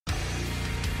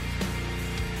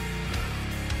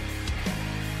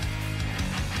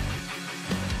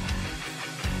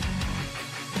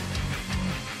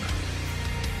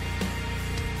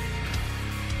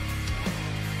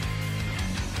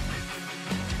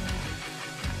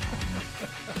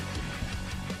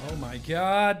my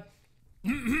God.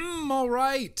 All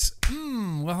right.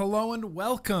 Well, hello and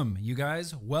welcome, you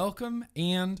guys. Welcome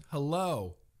and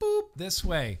hello. Boop, this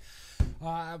way.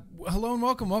 Hello and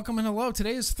welcome. Welcome and hello.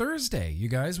 Today is Thursday, you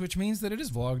guys, which means that it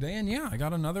is vlog day. And yeah, I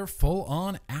got another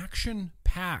full-on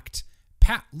action-packed,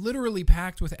 literally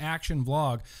packed with action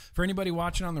vlog. For anybody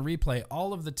watching on the replay,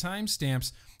 all of the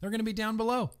timestamps, they're going to be down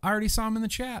below. I already saw him in the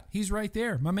chat. He's right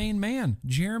there. My main man,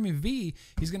 Jeremy V.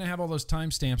 He's going to have all those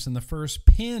timestamps in the first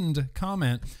pinned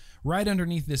comment right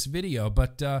underneath this video.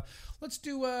 But let's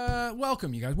do,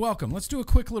 welcome, you guys. Welcome. Let's do a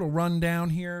quick little rundown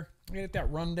here. Get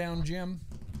that rundown, Jim.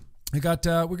 We're going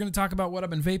to talk about what I've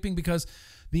been vaping because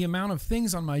the amount of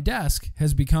things on my desk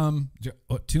has become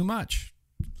too much.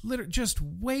 Just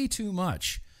way too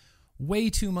much. Way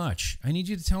too much. I need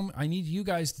you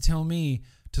guys to tell me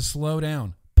to slow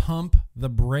down. Pump the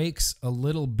brakes a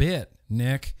little bit,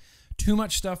 Nick. Too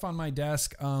much stuff on my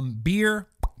desk. Beer,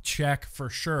 check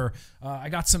for sure. I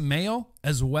got some mail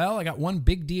as well. I got one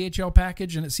big DHL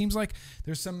package, and it seems like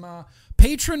there's some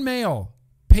patron mail.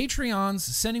 Patreons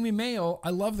sending me mail. I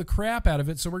love the crap out of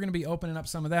it, so we're going to be opening up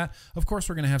some of that. Of course,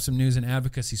 we're going to have some news and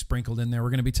advocacy sprinkled in there.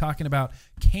 We're going to be talking about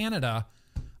Canada.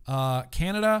 We're going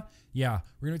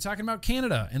to be talking about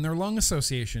Canada and their lung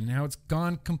association and how it's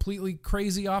gone completely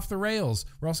crazy off the rails.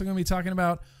 We're also going to be talking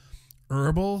about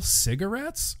herbal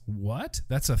cigarettes. What?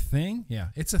 That's a thing? Yeah,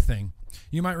 it's a thing.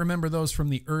 You might remember those from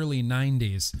the early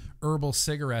 90s, herbal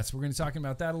cigarettes. We're going to be talking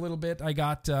about that a little bit. I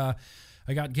got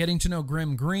Getting to Know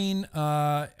Grimm Green.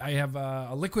 I have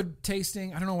a liquid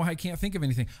tasting. I don't know why I can't think of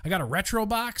anything. I got a retro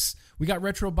box. We got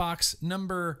retro box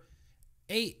number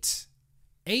 8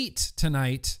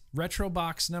 tonight. Retro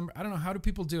box number, I don't know, how do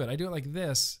people do it? I do it like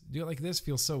this. Do it like this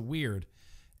feels so weird.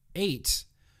 8.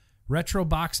 Retro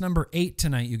box number 8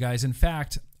 tonight, you guys. In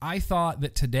fact, I thought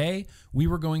that today we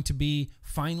were going to be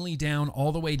finally down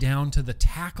all the way down to the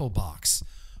tackle box.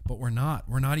 But we're not.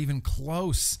 We're not even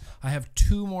close. I have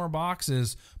 2 more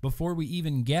boxes before we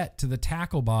even get to the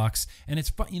tackle box. And it's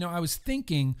fun. You know, I was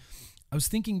thinking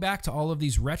back to all of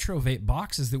these retro vape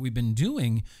boxes that we've been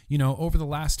doing, you know, over the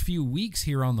last few weeks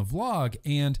here on the vlog.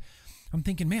 And I'm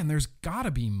thinking, man, there's got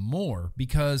to be more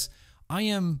because I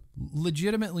am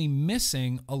legitimately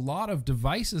missing a lot of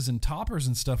devices and toppers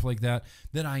and stuff like that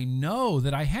I know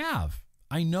that I have.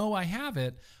 I know I have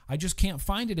it. I just can't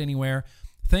find it anywhere.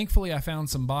 Thankfully, I found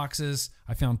some boxes.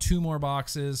 I found 2 more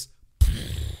boxes.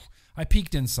 I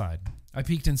peeked inside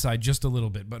just a little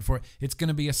bit, but it's going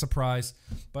to be a surprise.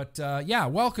 But yeah,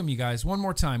 welcome you guys. One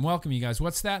more time, welcome you guys.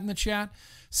 What's that in the chat?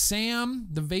 Sam,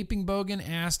 the Vaping Bogan,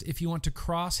 asked if you want to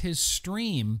cross his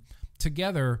stream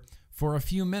together for a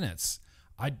few minutes.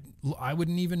 I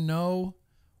wouldn't even know.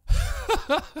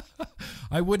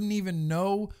 I wouldn't even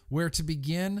know where to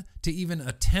begin to even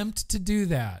attempt to do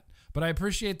that. But I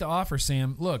appreciate the offer,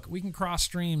 Sam. Look, we can cross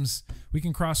streams. We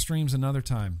can cross streams another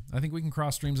time. I think we can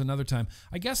cross streams another time.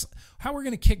 I guess how we're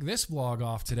going to kick this vlog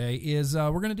off today is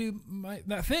we're going to do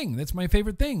that thing. That's my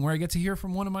favorite thing, where I get to hear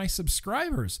from one of my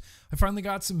subscribers. I finally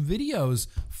got some videos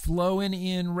flowing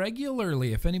in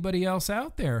regularly. If anybody else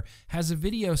out there has a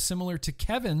video similar to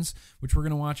Kevin's, which we're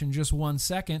going to watch in just 1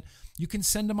 second, you can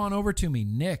send them on over to me,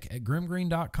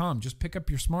 nick@grimmgreen.com. Just pick up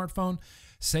your smartphone.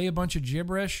 Say a bunch of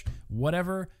gibberish,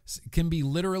 whatever. It can be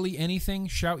literally anything.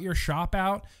 Shout your shop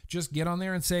out. Just get on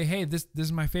there and say, hey, this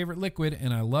is my favorite liquid,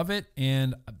 and I love it,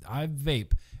 and I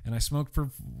vape, and I smoked for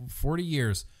 40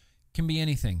 years. Can be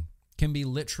anything. Can be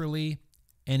literally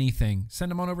anything.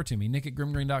 Send them on over to me,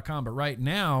 nick@grimmgreen.com. But right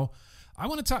now, I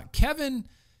want to talk.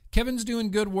 Kevin's doing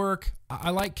good work.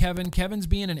 I like Kevin. Kevin's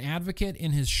being an advocate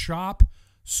in his shop.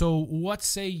 So what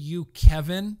say you,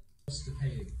 Kevin?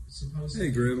 Hey,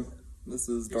 Grimm. This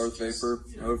is Darth Vapor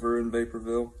over in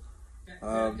Vaporville.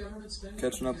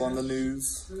 Catching up on the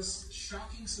news.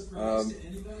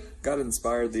 Got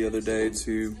inspired the other day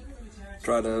to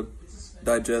try to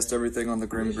digest everything on the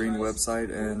Grimm Green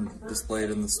website and display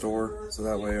it in the store, so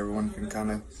that way everyone can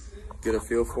kind of get a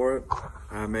feel for it.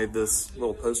 I made this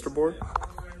little poster board.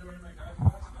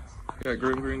 Got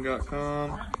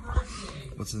grimmgreen.com.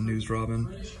 What's the news, Robin?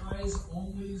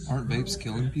 Aren't vapes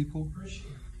killing people?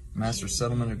 Master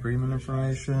Settlement Agreement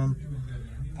information,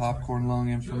 popcorn lung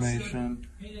information,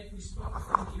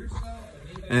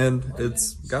 and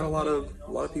it's got a lot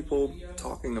of people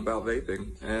talking about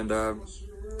vaping, and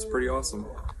it's pretty awesome.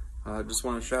 I just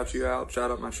want to shout you out, shout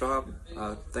out my shop.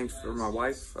 Thanks for my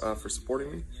wife for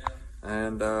supporting me,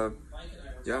 and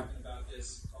yeah,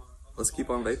 let's keep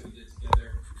on vaping.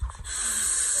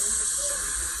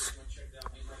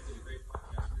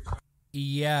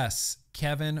 Yes,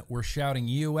 Kevin, we're shouting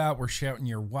you out. We're shouting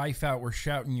your wife out. We're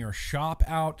shouting your shop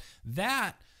out.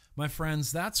 That My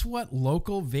friends, that's what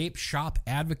local vape shop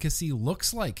advocacy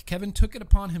looks like. Kevin took it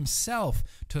upon himself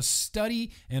to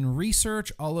study and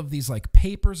research all of these like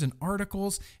papers and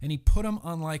articles, and he put them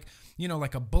on like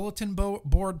a bulletin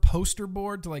board, poster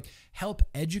board to like help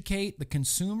educate the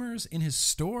consumers in his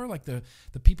store, like the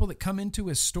people that come into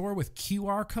his store with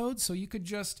QR codes. So you could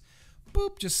just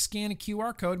scan a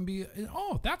QR code and be,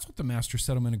 oh, that's what the master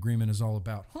settlement agreement is all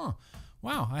about. Huh.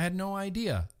 Wow, I had no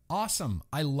idea. Awesome.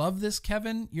 I love this,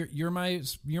 Kevin. You're my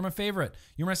favorite.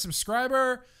 You're my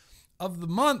subscriber of the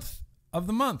month.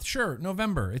 Sure,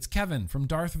 November. It's Kevin from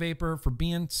Darth Vapor for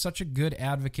being such a good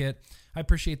advocate. I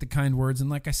appreciate the kind words. And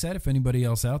like I said, if anybody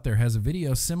else out there has a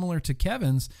video similar to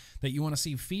Kevin's that you want to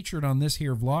see featured on this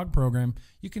here vlog program,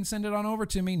 you can send it on over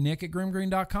to me,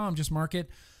 nick@grimgreen.com. Just mark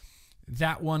it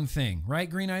that one thing, right,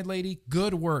 Green-Eyed Lady?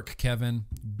 Good work, Kevin.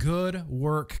 Good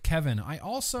work, Kevin. I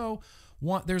also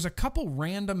there's a couple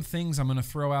random things I'm going to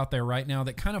throw out there right now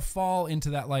that kind of fall into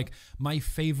that, like, my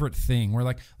favorite thing, where,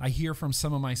 like, I hear from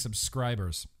some of my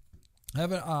subscribers. I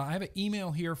have an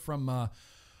email here from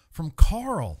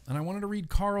Carl, and I wanted to read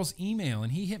Carl's email,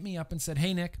 and he hit me up and said,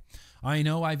 "Hey, Nick, I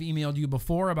know I've emailed you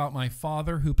before about my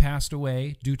father who passed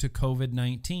away due to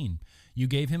COVID-19. You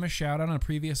gave him a shout out on a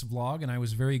previous vlog, and I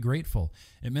was very grateful.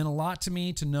 It meant a lot to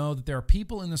me to know that there are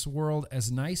people in this world as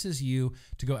nice as you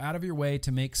to go out of your way to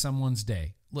make someone's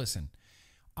day. Listen,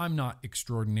 I'm not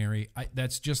extraordinary.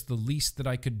 That's just the least that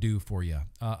I could do for you,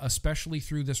 especially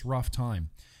through this rough time.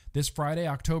 This Friday,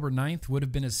 October 9th, would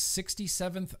have been his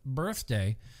 67th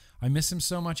birthday. I miss him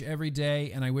so much every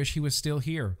day, and I wish he was still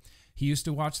here. He used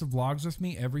to watch the vlogs with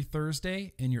me every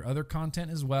Thursday and your other content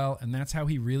as well, and that's how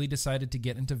he really decided to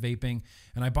get into vaping.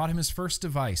 And I bought him his first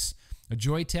device, a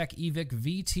Joytech Evic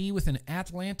VT with an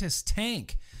Atlantis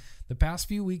tank. The past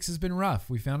few weeks has been rough.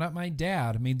 We found out my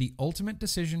dad made the ultimate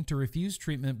decision to refuse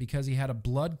treatment because he had a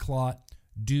blood clot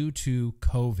due to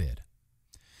COVID.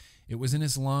 It was in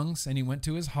his lungs, and he went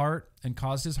to his heart and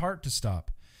caused his heart to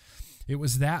stop. It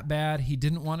was that bad. He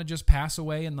didn't want to just pass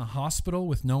away in the hospital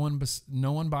with no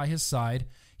one by his side.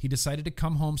 He decided to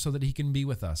come home so that he can be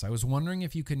with us. I was wondering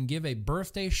if you can give a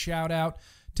birthday shout out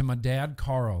to my dad,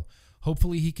 Carl.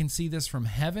 Hopefully he can see this from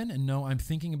heaven and know I'm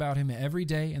thinking about him every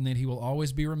day and that he will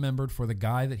always be remembered for the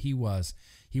guy that he was.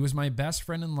 He was my best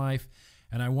friend in life,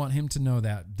 and I want him to know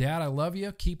that. Dad, I love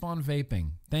you. Keep on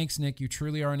vaping. Thanks, Nick. You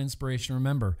truly are an inspiration.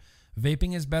 Remember,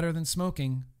 vaping is better than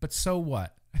smoking, but so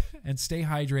what? And stay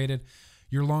hydrated.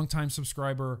 Your longtime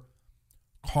subscriber,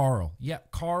 Carl. Yeah,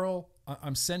 Carl,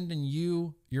 I'm sending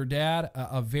you, your dad,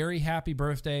 a very happy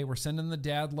birthday. We're sending the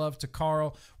dad love to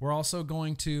Carl. We're also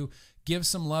going to give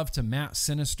some love to Matt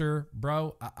Sinister.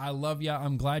 Bro, I love you.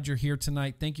 I'm glad you're here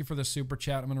tonight. Thank you for the super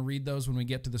chat. I'm going to read those when we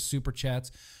get to the super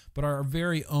chats. But our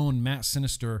very own Matt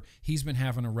Sinister, he's been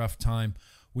having a rough time.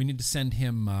 We need to send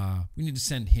him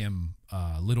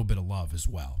a little bit of love as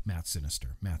well. Matt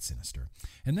Sinister.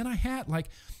 And then I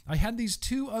had these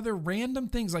two other random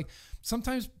things. Like,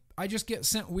 sometimes I just get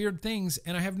sent weird things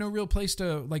and I have no real place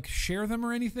to like share them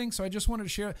or anything. So I just wanted to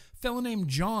share. A fellow named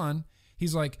John,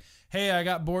 he's like, "Hey, I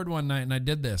got bored one night and I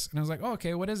did this." And I was like, "Oh,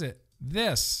 okay, what is it?"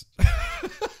 This.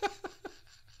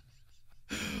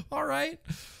 All right.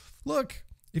 Look,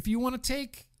 if you want to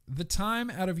take the time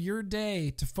out of your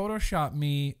day to Photoshop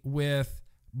me with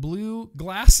blue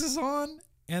glasses on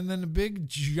and then a big,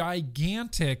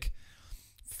 gigantic,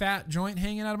 fat joint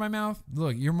hanging out of my mouth,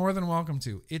 look, you're more than welcome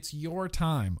to. It's your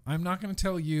time. I'm not going to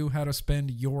tell you how to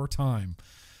spend your time.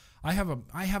 I have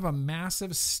a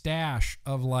massive stash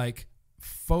of like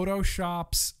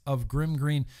Photoshops of Grimm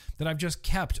Green that I've just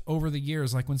kept over the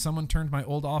years. Like when someone turned my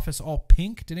old office all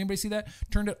pink. Did anybody see that?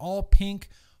 Turned it all pink.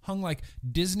 Hung like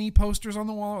Disney posters on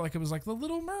the wall, like it was like The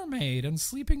Little Mermaid and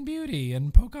Sleeping Beauty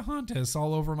and Pocahontas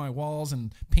all over my walls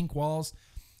and pink walls.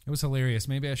 It was hilarious.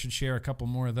 Maybe I should share a couple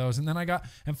more of those. And then I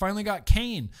finally got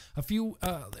Kane.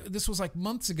 This was like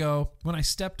months ago when I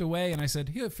stepped away and I said,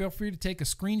 "Here, feel free to take a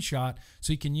screenshot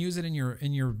so you can use it in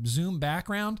your Zoom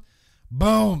background."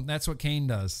 Boom! That's what Kane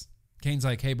does. Kane's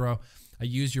like, "Hey, bro, I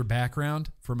use your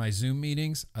background for my Zoom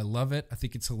meetings. I love it. I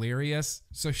think it's hilarious."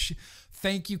 So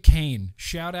thank you, Kane.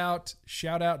 Shout out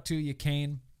to you,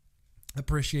 Kane.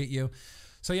 Appreciate you.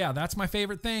 So yeah, that's my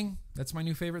favorite thing. That's my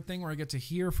new favorite thing where I get to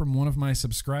hear from one of my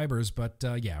subscribers. But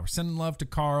yeah, we're sending love to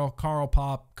Carl's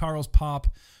Pop.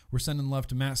 We're sending love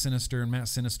to Matt Sinister and Matt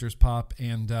Sinister's Pop.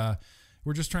 And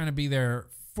we're just trying to be there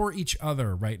for each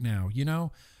other right now. You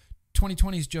know,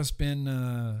 2020's just been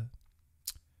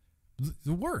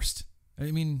the worst.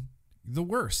 I mean, the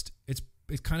worst. It's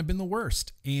kind of been the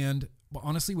worst. And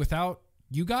honestly, without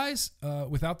you guys,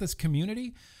 without this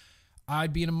community,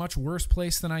 I'd be in a much worse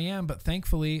place than I am, but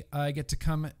thankfully I get to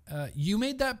come. You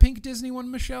made that pink Disney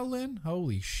one, Michelle Lynn?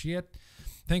 Holy shit.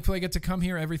 Thankfully I get to come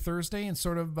here every Thursday and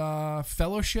sort of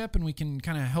fellowship, and we can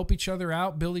kind of help each other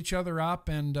out, build each other up,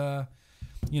 and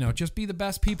just be the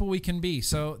best people we can be.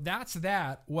 So that's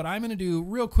that. What I'm going to do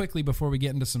real quickly before we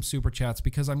get into some super chats,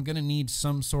 because I'm going to need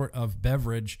some sort of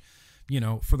beverage,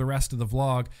 for the rest of the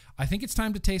vlog. I think it's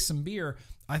time to taste some beer.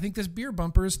 I think this beer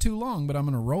bumper is too long, but I'm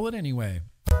going to roll it anyway.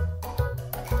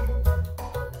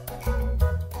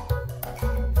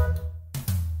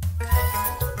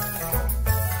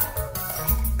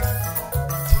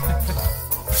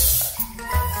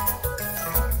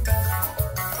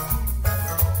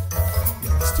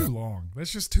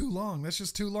 That's just too long. That's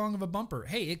just too long of a bumper.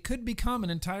 Hey, it could become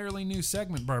an entirely new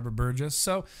segment, Barbara Burgess.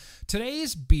 So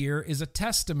today's beer is a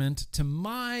testament to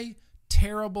my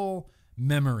terrible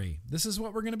memory. This is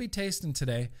what we're going to be tasting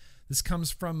today. This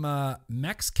comes from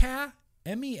Mexca,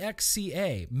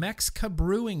 M-E-X-C-A, Mexca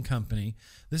Brewing Company.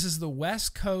 This is the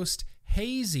West Coast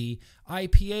Hazy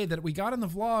IPA that we got in the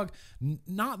vlog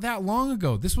not that long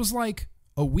ago. This was like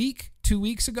a week, 2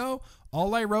 weeks ago.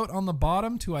 All I wrote on the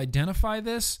bottom to identify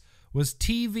this was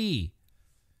TV.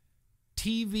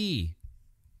 TV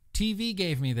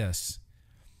gave me this.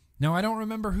 Now, I don't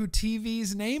remember who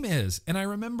TV's name is. And I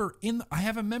remember I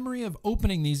have a memory of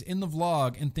opening these in the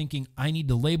vlog and thinking, I need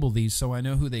to label these so I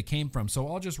know who they came from. So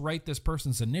I'll just write this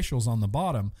person's initials on the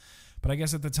bottom. But I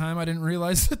guess at the time I didn't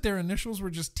realize that their initials were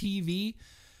just TV.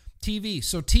 TV.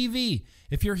 So TV,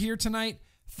 if you're here tonight,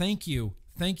 thank you.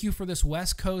 Thank you for this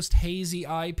West Coast Hazy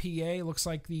IPA. Looks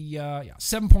like the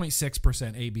 7.6%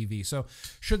 ABV. So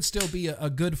should still be a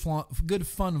good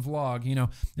fun vlog.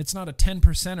 It's not a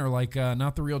 10%er like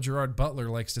not the real Gerard Butler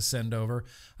likes to send over.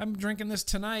 I'm drinking this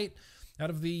tonight out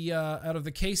of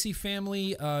the Casey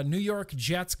family New York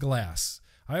Jets glass.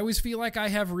 I always feel like I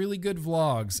have really good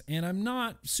vlogs, and I'm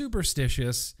not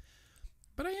superstitious,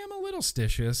 but I am a little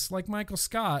stitious, like Michael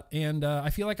Scott, and I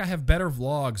feel like I have better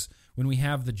vlogs when we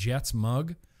have the Jets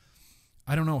mug.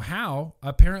 I don't know how.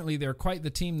 Apparently, they're quite the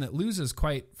team that loses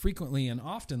quite frequently and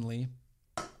oftenly.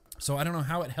 So I don't know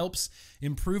how it helps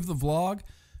improve the vlog,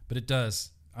 but it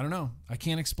does. I don't know. I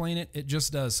can't explain it. It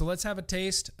just does. So let's have a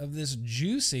taste of this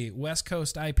juicy West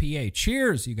Coast IPA.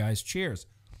 Cheers, you guys. Cheers.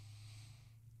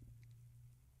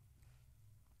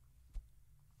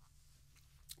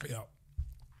 Yeah.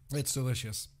 It's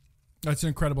delicious. That's an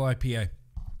incredible IPA.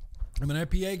 I'm an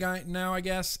IPA guy now, I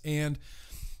guess, and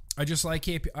I just like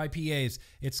IPAs.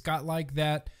 It's got like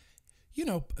that,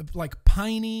 like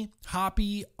piney,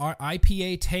 hoppy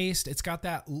IPA taste. It's got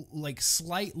that like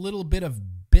slight little bit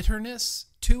of bitterness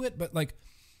to it, but like,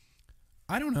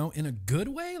 I don't know, in a good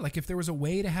way. Like if there was a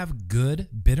way to have good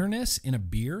bitterness in a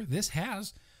beer, this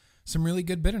has some really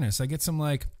good bitterness. I get some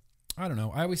like, I don't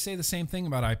know. I always say the same thing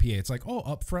about IPA. It's like,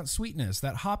 upfront sweetness,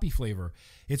 that hoppy flavor.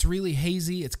 It's really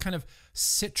hazy. It's kind of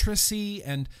citrusy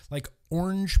and like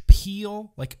orange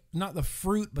peel, like not the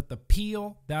fruit, but the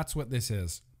peel. That's what this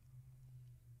is.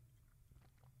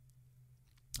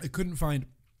 I couldn't find,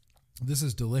 this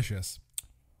is delicious.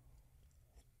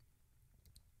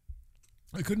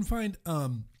 I couldn't find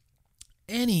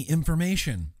any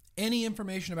information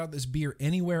about this beer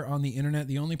anywhere on the internet.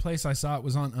 The only place I saw it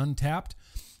was on Untapped.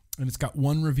 And it's got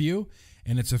one review,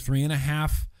 and it's a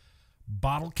 3.5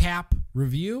 bottle cap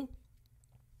review.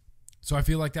 So I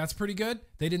feel like that's pretty good.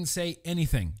 They didn't say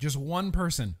anything. Just one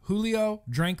person. Julio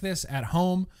drank this at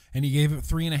home, and he gave it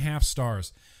 3.5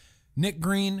 stars. Nick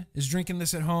Green is drinking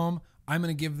this at home. I'm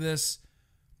going to give this,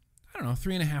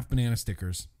 3.5 banana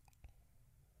stickers.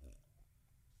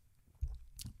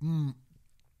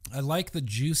 I like the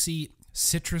juicy,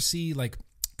 citrusy, like,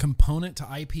 component to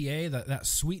IPA, that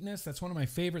sweetness. That's one of my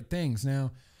favorite things.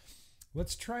 Now,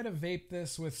 let's try to vape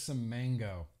this with some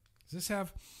mango. Does this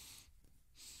have,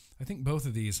 I think both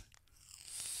of these.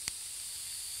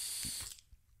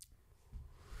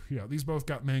 Yeah, these both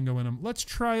got mango in them. Let's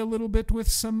try a little bit with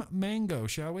some mango,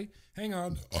 shall we? Hang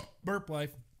on. Burp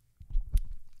life.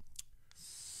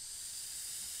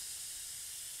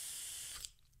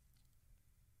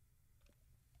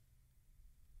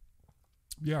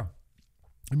 Yeah.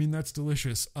 I mean, that's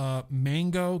delicious.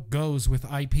 Mango goes with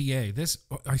IPA. This,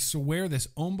 I swear, this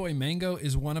Homeboy Mango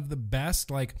is one of the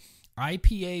best, like,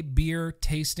 IPA beer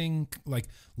tasting, like,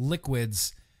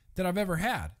 liquids that I've ever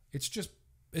had. It's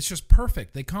just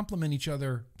perfect. They complement each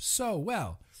other so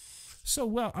well. So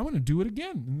well. I want to do it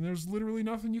again, and there's literally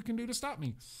nothing you can do to stop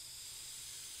me.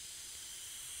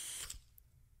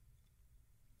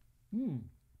 I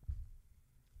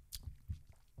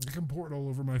can pour it all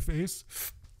over my face.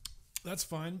 That's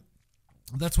fine.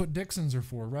 That's what Dixons are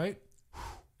for, right?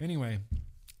 Anyway,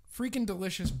 freaking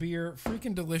delicious beer,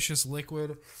 freaking delicious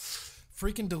liquid,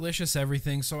 freaking delicious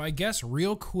everything. So I guess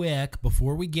real quick,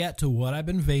 before we get to what I've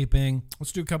been vaping,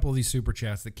 let's do a couple of these super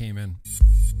chats that came in.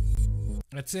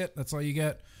 That's it. That's all you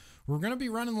get. We're going to be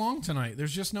running long tonight.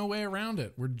 There's just no way around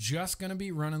it. We're just going to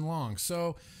be running long.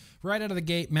 So right out of the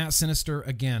gate, Matt Sinister,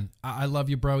 again, I love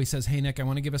you, bro. He says, hey, Nick, I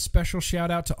want to give a special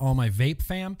shout out to all my vape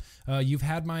fam. You've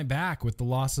had my back with the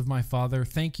loss of my father.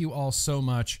 Thank you all so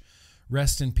much.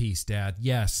 Rest in peace, Dad.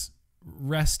 Yes,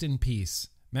 rest in peace.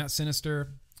 Matt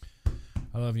Sinister,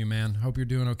 I love you, man. Hope you're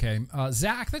doing okay.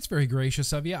 Zach, that's very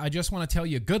gracious of you. I just want to tell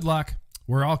you, good luck.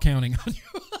 We're all counting on you.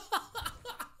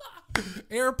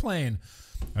 Airplane.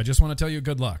 I just want to tell you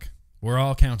good luck. We're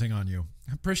all counting on you.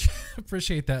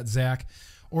 Appreciate that, Zach.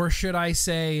 Or should I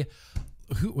say,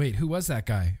 who was that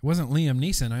guy? It wasn't Liam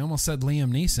Neeson. I almost said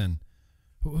Liam Neeson.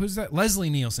 Who's that? Leslie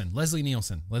Nielsen, not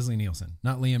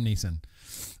Liam Neeson.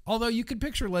 Although you could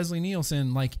picture Leslie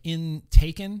Nielsen like in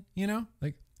Taken, you know?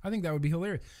 Like, I think that would be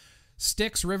hilarious.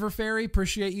 Styx River Ferry,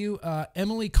 appreciate you.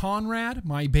 Emily Conrad,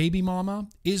 my baby mama,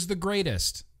 is the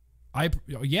greatest.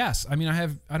 Yes. I mean,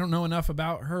 I don't know enough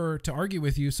about her to argue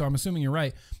with you, so I'm assuming you're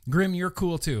right. Grim, you're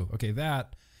cool too. Okay,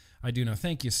 that I do know.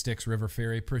 Thank you, Styx River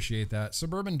Ferry. Appreciate that.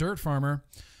 Suburban Dirt Farmer,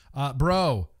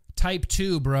 bro, type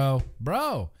 2, bro,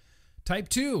 type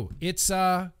 2. It's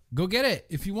go get it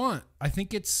if you want. I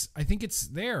think it's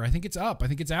there. I think it's up. I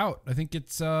think it's out. I think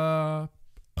it's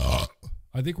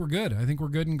I think we're good. I think we're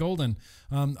good and golden.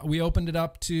 We opened it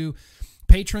up to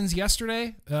patrons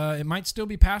yesterday. It might still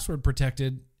be password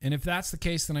protected. And if that's the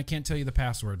case, then I can't tell you the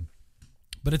password.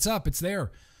 But it's up. It's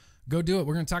there. Go do it.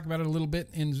 We're going to talk about it a little bit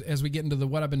as we get into the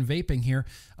what I've been vaping here.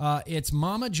 It's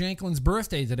Mama Janklin's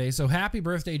birthday today. So happy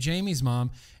birthday, Jamie's mom.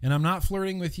 And I'm not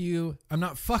flirting with you. I'm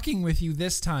not fucking with you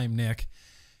this time, Nick.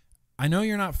 I know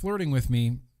you're not flirting with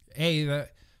me. I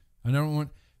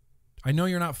know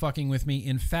you're not fucking with me.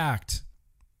 In fact,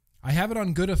 I have it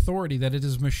on good authority that it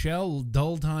is Michelle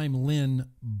Duldheim Lynn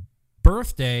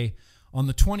birthday on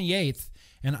the 28th,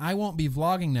 and I won't be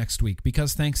vlogging next week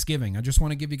because Thanksgiving. I just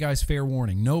want to give you guys fair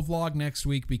warning. No vlog next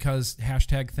week because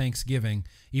 #Thanksgiving,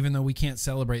 even though we can't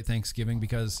celebrate Thanksgiving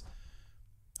because,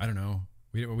 I don't know,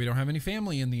 we don't have any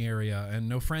family in the area and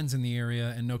no friends in the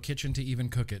area and no kitchen to even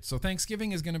cook it. So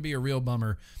Thanksgiving is going to be a real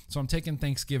bummer. So I'm taking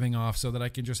Thanksgiving off so that I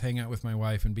can just hang out with my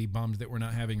wife and be bummed that we're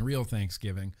not having real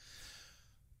Thanksgiving.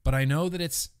 But I know that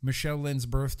it's Michelle Lynn's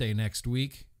birthday next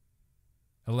week.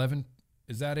 11,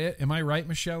 is that it? Am I right,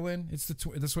 Michelle Lynn?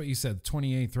 That's what you said,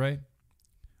 28th, right?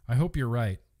 I hope you're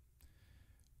right.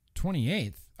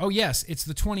 28th. Oh, yes, it's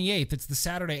the 28th. It's the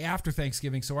Saturday after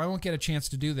Thanksgiving, so I won't get a chance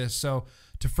to do this. So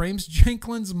to Frames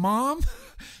Janklin's mom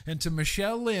and to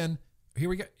Michelle Lynn, here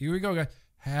we go, guys.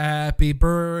 Happy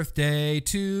birthday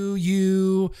to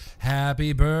you.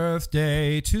 Happy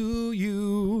birthday to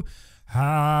you.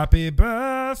 Happy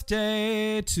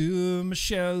birthday to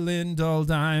Michelle Lynn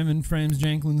Duldheim and Frames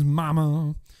Janklin's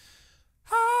mama.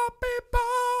 Happy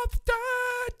birthday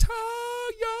to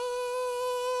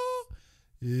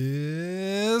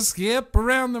you. Skip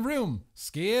around the room.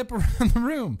 Skip around the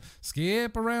room.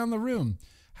 Skip around the room.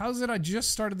 How's it? I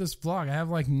just started this vlog. I have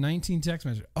like 19 text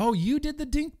messages. Oh, you did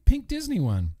the Pink Disney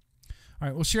one. All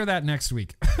right, we'll share that next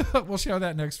week.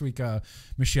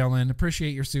 Michelle Lynn.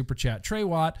 Appreciate your super chat. Trey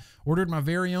Watt ordered my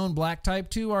very own Black Type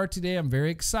 2 R today. I'm very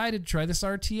excited to try this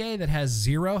RTA that has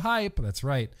zero hype. That's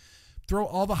right. Throw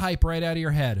all the hype right out of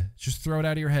your head. Just throw it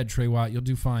out of your head, Trey Watt. You'll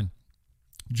do fine.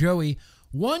 Joey,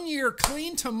 1 year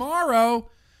clean tomorrow.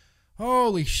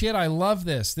 Holy shit, I love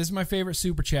this. This is my favorite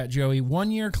super chat, Joey.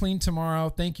 1 year clean tomorrow.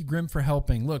 Thank you, Grim, for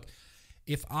helping. Look,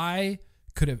 if I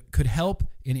could help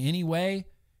in any way,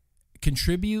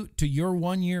 contribute to your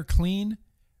 1 year clean,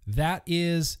 that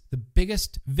is the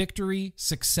biggest victory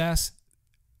success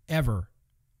ever.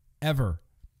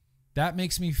 That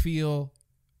makes me feel,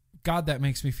 God, that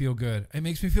makes me feel good. It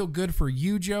makes me feel good for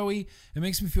you, Joey. It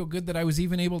makes me feel good that I was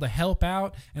even able to help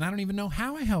out, and I don't even know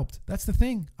how I helped. That's the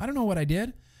thing. I don't know what I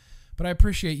did, but I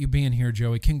appreciate you being here,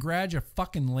 Joey.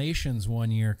 Congratulations, 1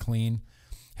 year clean.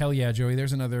 Hell yeah, Joey.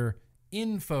 There's another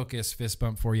in focus fist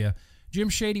bump for you. Jim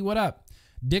Shady, what up?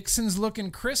 Dixon's looking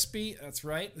crispy. That's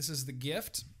right. This is the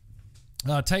gift.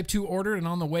 Type 2 ordered and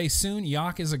on the way soon.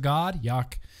 Yak is a god.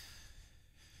 Yak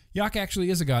actually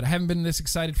is a god. I haven't been this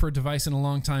excited for a device in a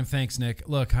long time. Thanks, Nick.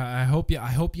 Look, I hope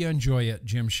you enjoy it,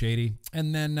 Jim Shady.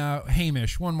 And then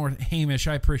Hamish, one more. Hamish,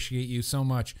 I appreciate you so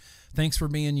much. Thanks for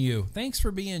being you.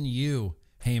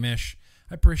 Hamish.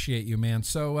 I appreciate you, man.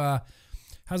 So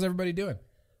how's everybody doing?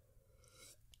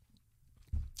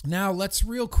 Now, let's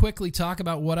real quickly talk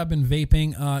about what I've been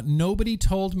vaping. Nobody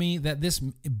told me that this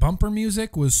bumper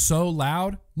music was so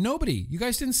loud. Nobody. You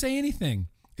guys didn't say anything.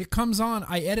 It comes on.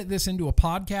 I edit this into a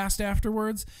podcast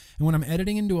afterwards. And when I'm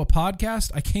editing into a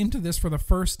podcast, I came to this for the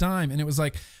first time. And it was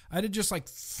like, I had to just like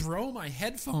throw my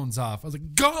headphones off. I was like,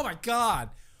 oh my God,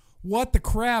 what the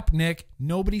crap, Nick?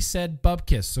 Nobody said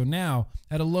Bupkis. So now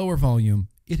at a lower volume,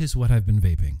 it is what I've been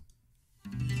vaping.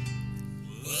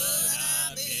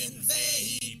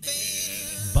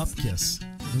 Bupkis.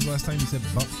 When was the last time you said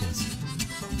Bupkis?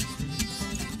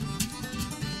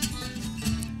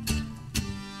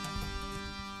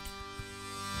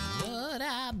 What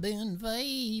I've been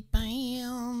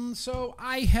vaping. So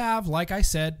I have, like I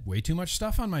said, way too much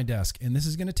stuff on my desk, and this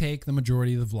is going to take the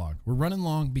majority of the vlog. We're running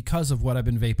long because of what I've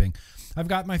been vaping. I've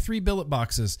got my 3 billet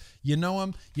boxes. You know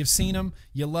them, you've seen them,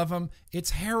 you love them.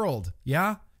 It's Harold,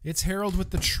 yeah? It's Harold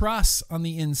with the truss on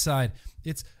the inside.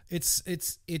 It's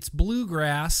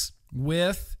bluegrass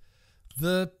with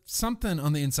the something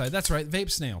on the inside. That's right,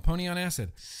 vape snail, pony on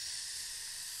acid.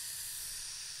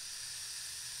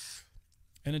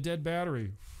 And a dead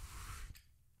battery.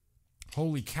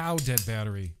 Holy cow, dead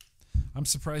battery. I'm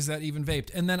surprised that even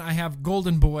vaped. And then I have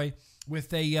Golden Boy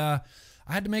with a... I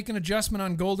had to make an adjustment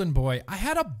on Golden Boy. I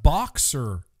had a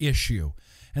Boxer issue.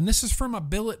 And this is from a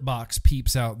billet box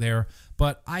peeps out there.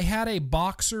 But I had a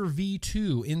Boxer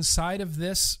V2 inside of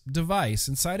this device,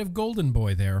 inside of Golden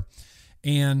Boy there.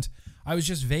 And I was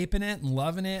just vaping it and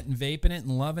loving it and vaping it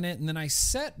and loving it. And then I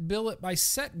set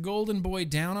Golden Boy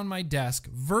down on my desk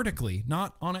vertically,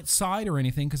 not on its side or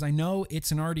anything, because I know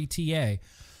it's an RDTA.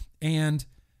 And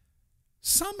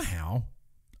somehow,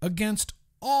 against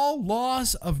all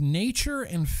laws of nature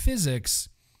and physics,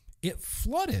 it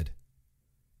flooded.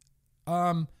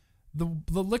 The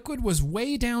liquid was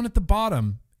way down at the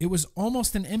bottom. It was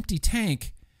almost an empty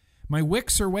tank. My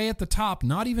wicks are way at the top,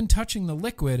 not even touching the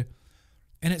liquid.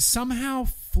 And it somehow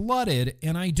flooded,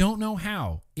 and I don't know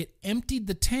how. It emptied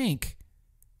the tank.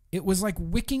 It was like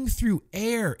wicking through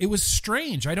air. It was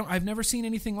strange. I've never seen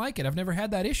anything like it. I've never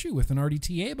had that issue with an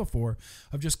RDTA before,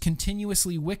 of just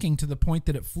continuously wicking to the point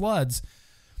that it floods.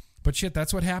 But shit,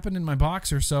 that's what happened in my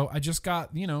Boxer. So I just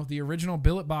got, the original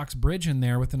billet box bridge in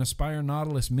there with an Aspire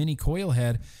Nautilus mini coil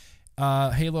head,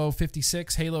 Halo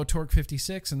 56, Halo Torque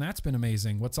 56, and that's been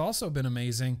amazing. What's also been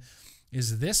amazing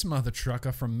is this mother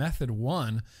trucker from Method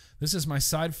 1. This is my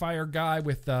Sidefire guy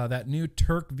with that new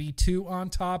Turk V2 on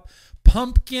top.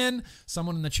 Pumpkin.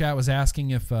 Someone in the chat was asking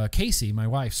if Casey, my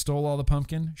wife, stole all the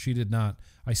pumpkin. She did not.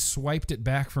 I swiped it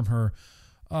back from her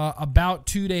about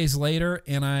 2 days later,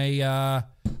 and I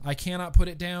cannot put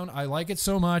it down. I like it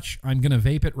so much, I'm going to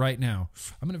vape it right now.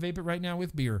 I'm going to vape it right now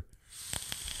with beer.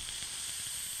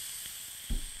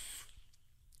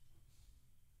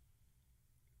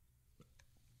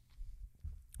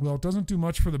 Well, it doesn't do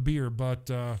much for the beer, but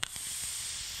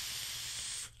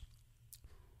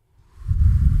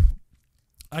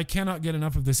I cannot get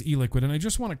enough of this e-liquid. And I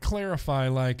just want to clarify,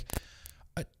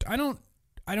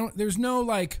 there's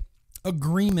no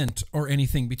agreement or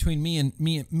anything between me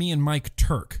and Mike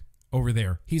Turk over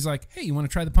there. He's like, hey, you want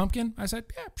to try the pumpkin? I said,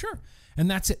 yeah, sure. And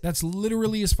that's it. That's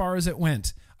literally as far as it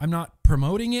went. I'm not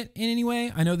promoting it in any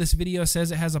way. I know this video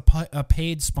says it has a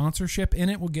paid sponsorship in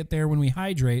it. We'll get there when we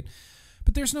hydrate.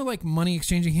 But there's no money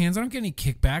exchanging hands. I don't get any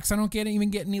kickbacks. I don't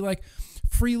even get any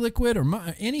free liquid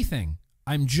or anything.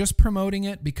 I'm just promoting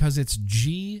it because it's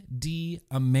GD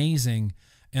amazing,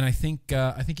 and I think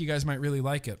you guys might really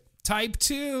like it. Type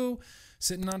 2,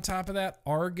 sitting on top of that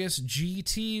Argus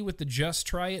GT with the Just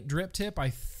Try It drip tip. I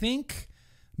think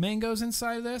mango's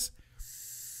inside of this.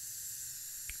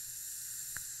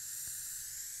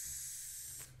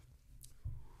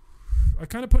 I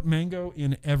kind of put mango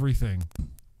in everything.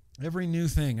 Every new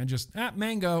thing. I just,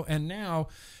 mango. And now,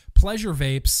 pleasure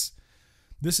vapes.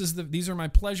 These are my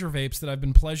pleasure vapes that I've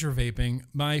been pleasure vaping.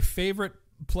 My favorite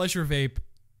pleasure vape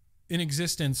in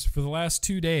existence for the last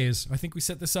 2 days. I think we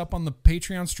set this up on the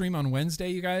Patreon stream on Wednesday,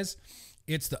 you guys.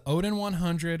 It's the Odin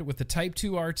 100 with the Type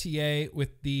 2 RTA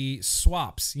with the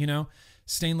swaps,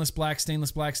 stainless black,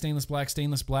 stainless black, stainless black,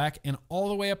 stainless black, and all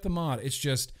the way up the mod. It's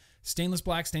just stainless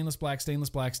black, stainless black,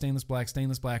 stainless black, stainless black,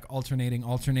 stainless black,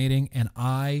 alternating, and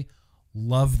I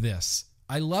love this.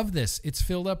 I love this. It's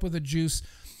filled up with a juice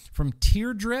from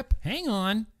Teardrip. Hang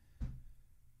on.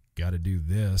 Got to do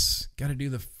this. Got to do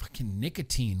the fucking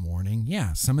nicotine warning.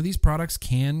 Yeah, some of these products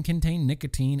can contain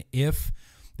nicotine if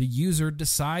the user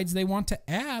decides they want to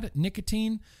add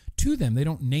nicotine to them. They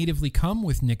don't natively come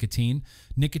with nicotine.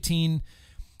 Nicotine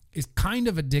is kind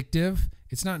of addictive.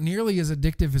 It's not nearly as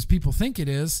addictive as people think it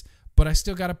is, but I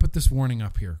still got to put this warning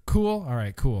up here. Cool? All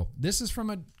right, cool. This is from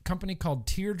a company called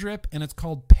Teardrip, and it's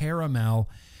called Paramel,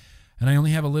 and I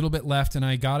only have a little bit left, and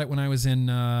I got it when I was in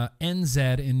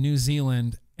NZ in New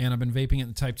Zealand, and I've been vaping it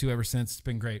in Type 2 ever since. It's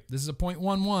been great. This is a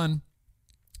 0.11.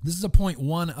 This is a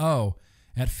 0.10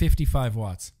 at 55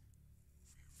 watts.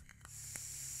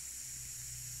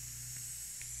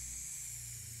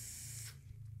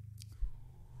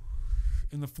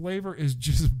 And the flavor is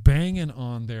just banging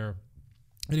on there.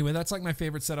 Anyway, that's like my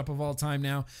favorite setup of all time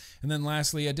now. And then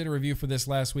lastly, I did a review for this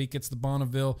last week. It's the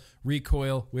Bonneville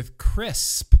Recoil with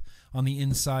Crisp on the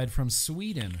inside from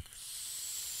Sweden.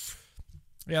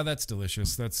 Yeah, that's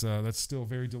delicious. That's still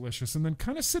very delicious. And then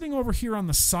kind of sitting over here on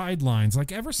the sidelines,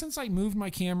 like ever since I moved my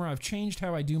camera, I've changed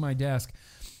how I do my desk.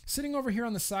 Sitting over here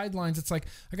on the sidelines, it's like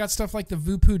I got stuff like the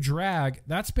Vupu Drag.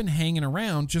 That's been hanging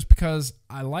around just because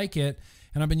I like it.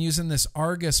 And I've been using this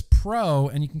Argus Pro,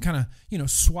 and you can kind of,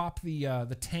 swap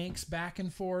the tanks back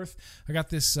and forth. I got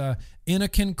this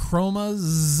Innokin Chroma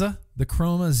Z, the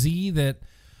Chroma Z that,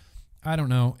 I don't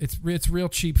know, it's real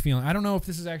cheap feeling. I don't know if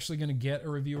this is actually going to get a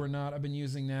review or not. I've been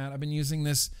using that. I've been using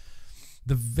the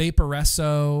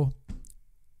Vaporesso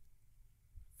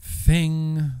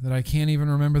thing that I can't even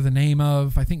remember the name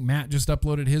of. I think Matt just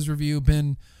uploaded his review.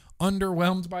 Been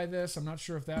underwhelmed by this. I'm not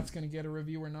sure if that's going to get a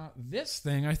review or not. This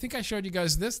thing, I think I showed you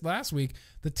guys this last week.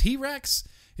 The T-Rex,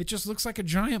 it just looks like a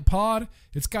giant pod.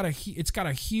 It's got a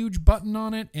huge button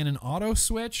on it and an auto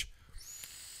switch.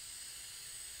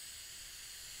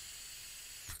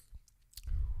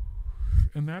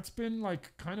 And that's been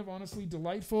like kind of honestly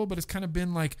delightful, but it's kind of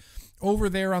been like over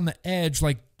there on the edge,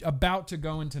 like about to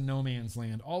go into no man's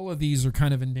land. All of these are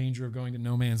kind of in danger of going to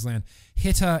no man's land.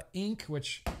 Hitta Ink,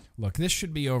 which, look, this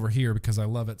should be over here because I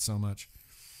love it so much.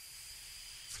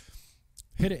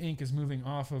 Hitta Ink is moving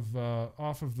off of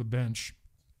the bench.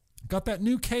 Got that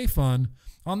new K-Fun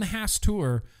on the Haas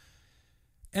Tour,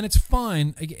 and it's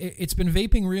fine. It's been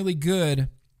vaping really good.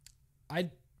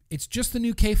 It's just the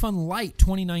new K-Fun Lite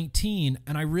 2019,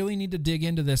 and I really need to dig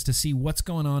into this to see what's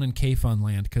going on in K-Fun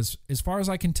land, because as far as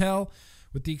I can tell,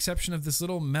 with the exception of this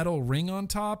little metal ring on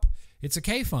top, it's a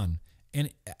K-Fun, and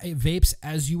it vapes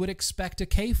as you would expect a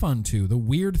K-Fun to. The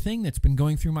weird thing that's been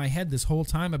going through my head this whole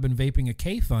time I've been vaping a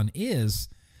K-Fun is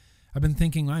I've been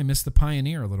thinking, I miss the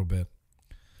Pioneer a little bit.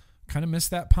 Kind of miss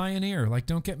that Pioneer. Like,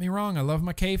 don't get me wrong, I love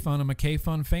my K-Fun. I'm a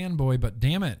K-Fun fanboy, but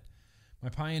damn it. My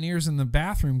Pioneer's in the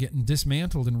bathroom getting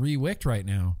dismantled and re-wicked right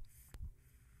now.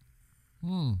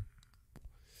 And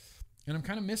I'm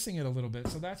kind of missing it a little bit.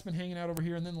 So that's been hanging out over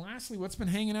here. And then lastly, what's been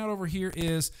hanging out over here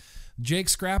is Jake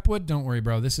Scrapwood. Don't worry,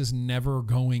 bro. This is never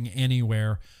going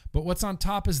anywhere. But what's on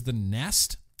top is the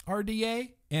Nest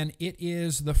RDA. And it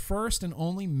is the first and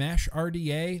only mesh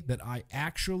RDA that I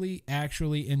actually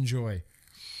enjoy.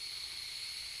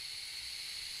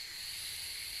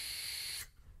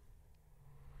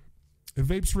 It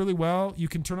vapes really well. You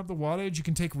can turn up the wattage. You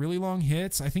can take really long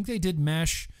hits. I think they did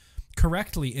mesh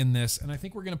correctly in this, and I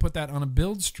think we're going to put that on a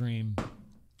build stream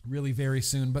really very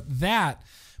soon. But that,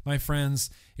 my friends,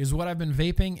 is what I've been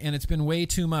vaping, and it's been way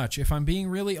too much. If I'm being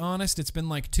really honest, it's been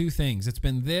like two things. It's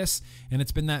been this, and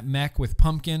it's been that mech with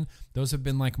pumpkin. Those have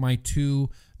been like my two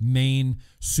main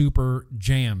super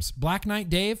jams. Black Knight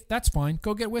Dave, that's fine.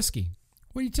 Go get whiskey.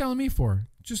 What are you telling me for?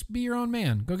 Just be your own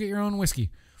man. Go get your own whiskey.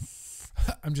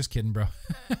 I'm just kidding, bro.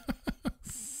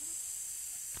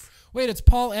 Wait, it's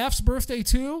Paul F's birthday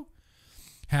too?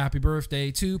 Happy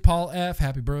birthday to Paul F.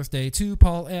 Happy birthday to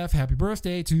Paul F. Happy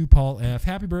birthday to Paul F.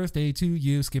 Happy birthday to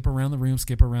you. Skip around the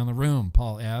room,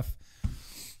 Paul F.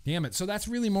 Damn it. So that's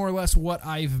really more or less what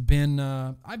I've been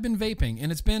vaping,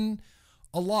 and it's been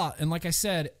a lot. And like I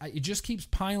said, it just keeps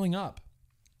piling up.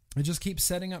 It just keeps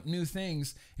setting up new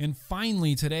things. And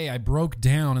finally today I broke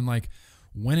down and like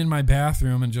went in my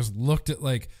bathroom and just looked at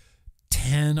like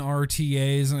 10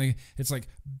 RTAs, and it's like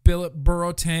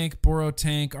Burrow Tank,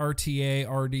 RTA,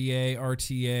 RDA,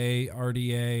 RTA,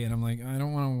 RDA, and I'm like, I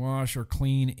don't want to wash or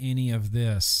clean any of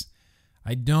this.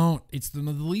 I don't. It's the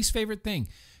least favorite thing.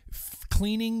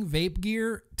 Cleaning vape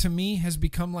gear to me has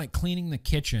become like cleaning the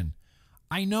kitchen.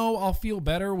 I know I'll feel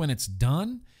better when it's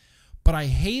done, but I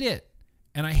hate it,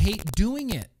 and I hate doing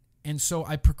it, and so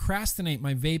I procrastinate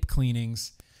my vape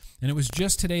cleanings. And it was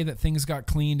just today that things got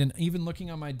cleaned. And even looking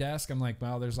on my desk, I'm like,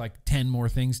 well, there's like 10 more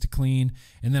things to clean.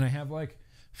 And then I have like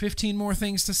 15 more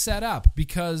things to set up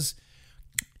because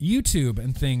YouTube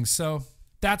and things. So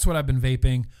that's what I've been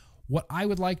vaping. What I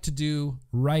would like to do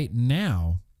right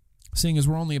now, seeing as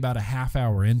we're only about a half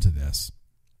hour into this,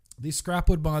 these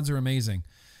Scrapwood mods are amazing.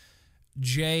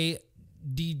 Jugga,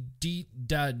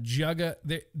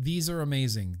 these are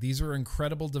amazing. These are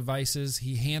incredible devices.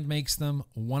 He hand makes them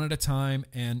one at a time,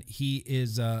 and he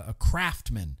is a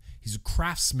craftsman. His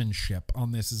craftsmanship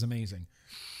on this is amazing.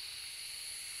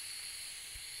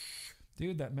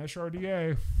 Dude, that mesh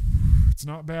RDA, it's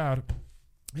not bad.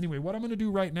 Anyway, what I'm going to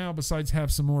do right now, besides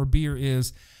have some more beer,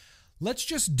 is let's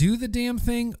just do the damn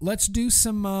thing. Let's do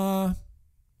some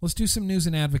news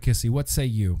and advocacy. What say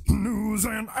you? News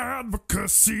and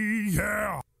advocacy,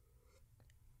 yeah.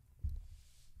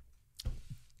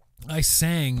 I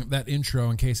sang that intro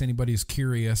in case anybody's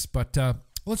curious, but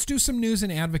let's do some news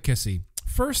and advocacy.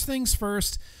 First things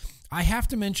first, I have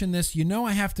to mention this. You know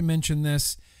I have to mention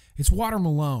this. It's Water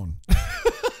Malone.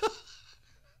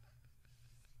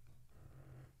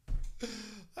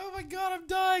 Oh my God, I'm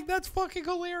dying. That's fucking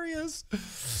hilarious.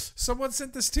 Someone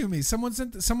sent this to me.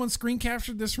 Someone screen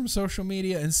captured this from social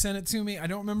media and sent it to me. I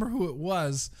don't remember who it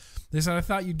was. They said, I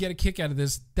thought you'd get a kick out of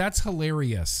this. That's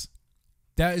hilarious.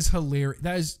 That is hilarious.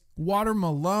 That is Water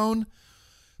Malone,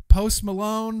 Post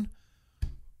Malone,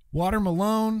 Water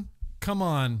Malone. Come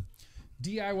on.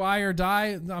 DIY or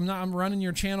die. I'm running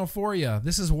your channel for you.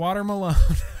 This is Water Malone.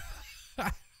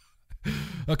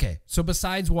 Okay, so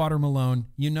besides Water Malone,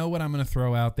 you know what I'm going to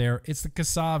throw out there. It's the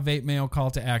CASA Vape Mail call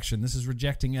to action. This is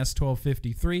rejecting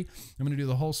S1253. I'm going to do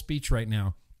the whole speech right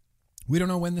now. We don't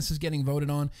know when this is getting voted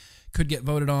on. Could get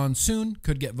voted on soon.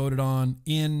 Could get voted on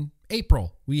in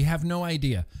April. We have no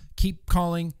idea. Keep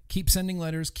calling. Keep sending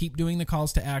letters. Keep doing the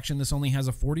calls to action. This only has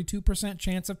a 42%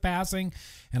 chance of passing,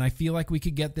 and I feel like we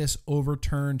could get this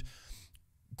overturned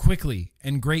quickly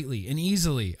and greatly and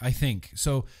easily, I think.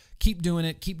 So keep doing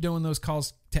it. Keep doing those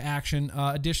calls to action.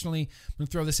 Additionally, I'm going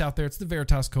to throw this out there. It's the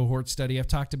Veritas cohort study. I've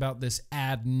talked about this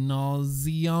ad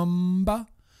nauseum.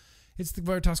 It's the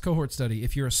Veritas cohort study.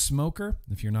 If you're a smoker,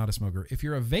 if you're not a smoker, if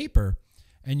you're a vapor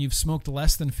and you've smoked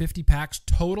less than 50 packs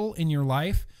total in your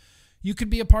life, you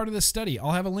could be a part of this study.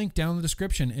 I'll have a link down in the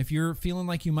description. If you're feeling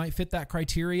like you might fit that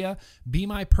criteria, be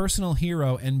my personal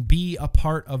hero and be a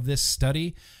part of this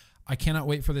study. I cannot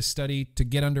wait for this study to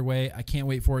get underway. I can't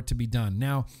wait for it to be done.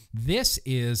 Now, this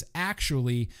is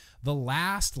actually the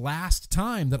last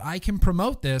time that I can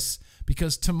promote this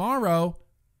because tomorrow,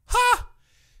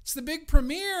 it's the big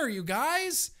premiere, you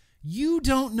guys. You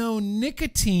Don't Know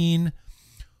Nicotine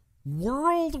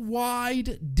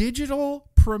worldwide digital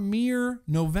premiere,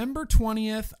 November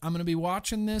 20th. I'm going to be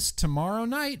watching this tomorrow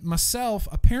night myself.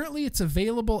 Apparently, it's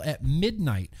available at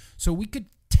midnight. So we could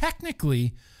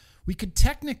technically,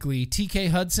 TK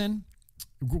Hudson,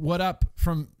 what up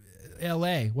from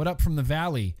LA? What up from the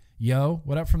Valley? Yo,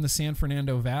 what up from the San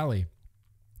Fernando Valley?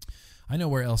 I know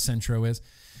where El Centro is.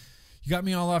 You got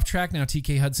me all off track now,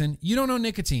 TK Hudson. You Don't Know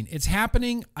Nicotine. It's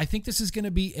happening. I think this is going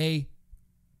to be a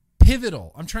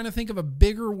pivotal. I'm trying to think of a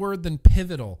bigger word than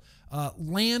pivotal.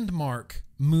 Landmark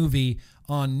movie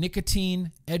on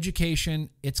nicotine education.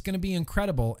 It's going to be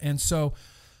incredible. And so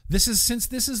since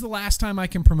this is the last time I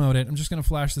can promote it, I'm just going to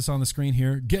flash this on the screen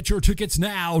here. Get your tickets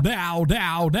now.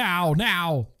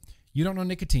 You Don't Know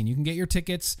Nicotine. You can get your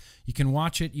tickets. You can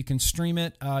watch it. You can stream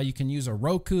it. You can use a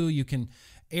Roku. You can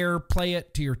AirPlay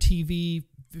it to your TV.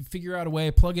 Figure out a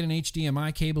way. Plug in an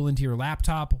HDMI cable into your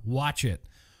laptop. Watch it.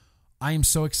 I am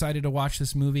so excited to watch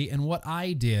this movie. And what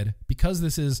I did, because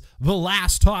this is the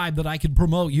last time that I can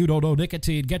promote You Don't Know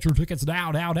Nicotine, get your tickets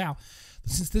now.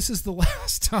 Since this is the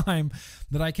last time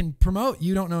that I can promote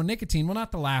You Don't Know Nicotine, well,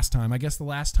 not the last time. I guess the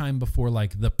last time before,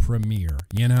 like, the premiere,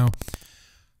 you know?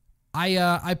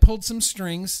 I pulled some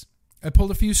strings. I pulled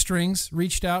a few strings,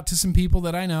 reached out to some people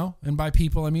that I know. And by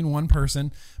people, I mean one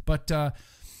person. But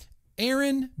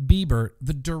Aaron Biebert,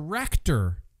 the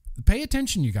director, pay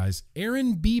attention, you guys.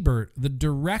 Aaron Biebert, the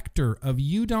director of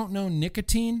You Don't Know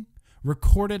Nicotine,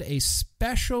 recorded a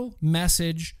special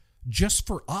message just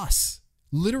for us.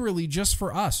 Literally just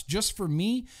for us, just for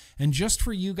me, and just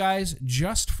for you guys,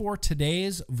 just for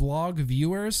today's vlog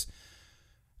viewers.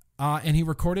 And he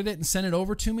recorded it and sent it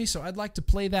over to me, so I'd like to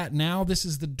play that now. This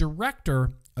is the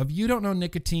director of You Don't Know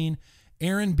Nicotine,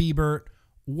 Aaron Biebert.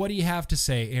 What do you have to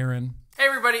say, Aaron? Hey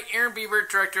everybody, Aaron Biebert,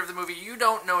 director of the movie You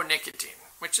Don't Know Nicotine,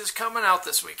 which is coming out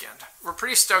this weekend. We're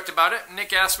pretty stoked about it.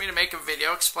 Nick asked me to make a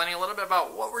video explaining a little bit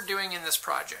about what we're doing in this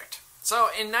project. So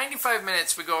in 95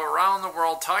 minutes, we go around the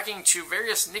world talking to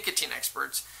various nicotine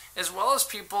experts, as well as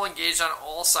people engaged on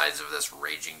all sides of this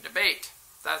raging debate.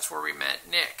 That's where we met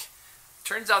Nick.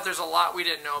 Turns out there's a lot we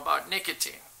didn't know about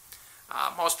nicotine.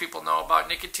 Most people know about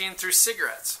nicotine through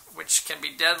cigarettes, which can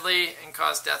be deadly and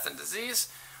cause death and disease.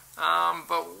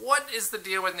 But what is the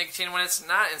deal with nicotine when it's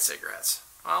not in cigarettes?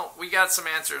 Well, we got some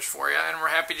answers for you, and we're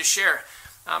happy to share.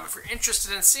 If you're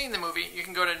interested in seeing the movie, you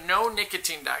can go to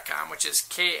knownicotine.com, which is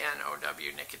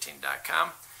KNOW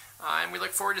nicotine.com, and we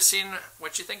look forward to seeing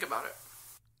what you think about it.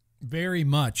 Very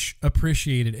much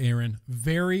appreciated, Aaron.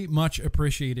 Very much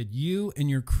appreciated. You and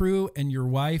your crew and your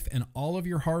wife and all of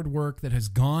your hard work that has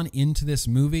gone into this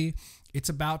movie. It's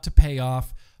about to pay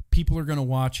off People are going to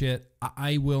watch it.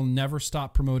 I will never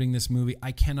stop promoting this movie.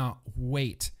 I cannot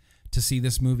wait to see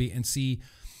this movie and see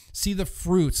the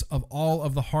fruits of all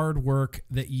of the hard work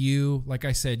that you, like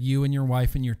I said, you and your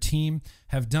wife and your team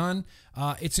have done.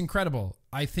 It's incredible.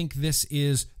 I think this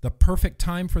is the perfect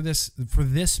time for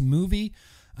this movie.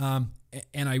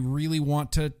 And I really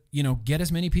want to, get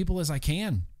as many people as I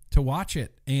can to watch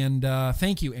it. And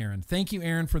thank you, Aaron. Thank you,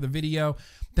 Aaron, for the video.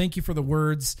 Thank you for the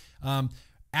words.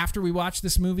 After we watch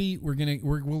this movie, we'll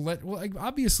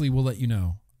let you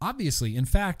know. Obviously, in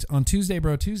fact, on Tuesday,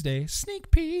 Bro Tuesday,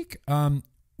 sneak peek,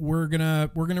 we're gonna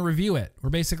review it. We're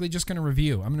basically just gonna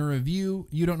review. I'm gonna review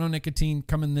You Don't Know Nicotine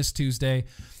coming this Tuesday.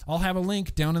 I'll have a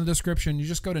link down in the description. You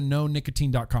just go to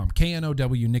knownicotine.com,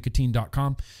 KNOW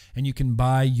nicotine.com, and you can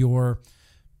buy your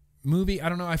movie. I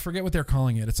don't know. I forget what they're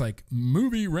calling it. It's like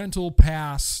movie rental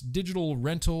pass, digital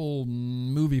rental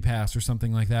movie pass, or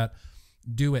something like that.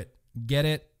 Do it. Get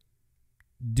it.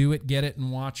 Do it. Get it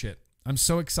and watch it. I'm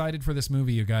so excited for this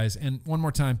movie, you guys. And one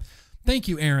more time, thank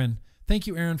you, Aaron. Thank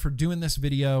you, Aaron, for doing this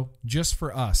video just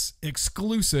for us.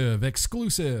 Exclusive.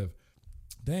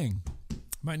 Dang.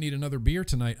 Might need another beer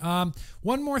tonight.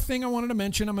 One more thing I wanted to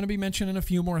mention. I'm going to be mentioning a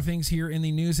few more things here in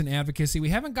the news and advocacy. We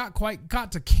haven't quite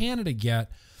got to Canada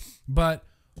yet, but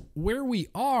where we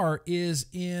are is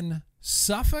in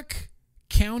Suffolk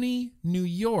County, New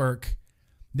York.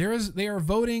 They are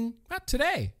voting, not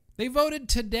today. They voted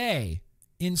today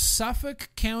in Suffolk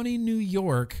County, New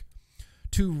York,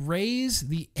 to raise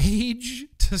the age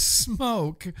to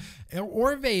smoke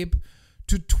or vape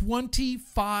to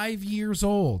 25 years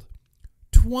old.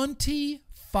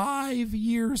 25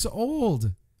 years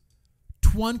old.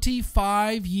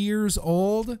 25 years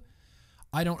old.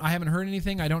 I haven't heard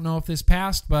anything. I don't know if this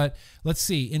passed, but let's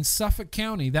see. In Suffolk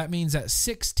County, that means at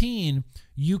 16,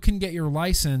 you can get your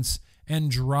license and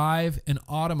drive an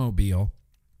automobile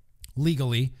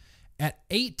legally. At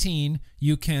 18,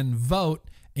 you can vote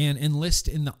and enlist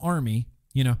in the army.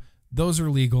 Those are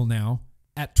legal now.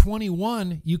 At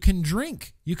 21, you can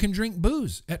drink. You can drink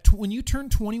booze. When you turn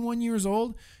 21 years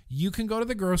old, you can go to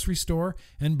the grocery store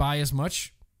and buy as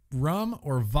much rum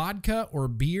or vodka or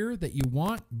beer that you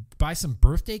want. Buy some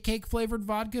birthday cake flavored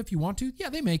vodka if you want to. Yeah,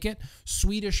 they make it.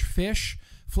 Swedish Fish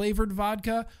flavored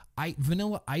vodka.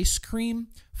 Vanilla ice cream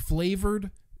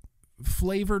flavored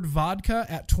vodka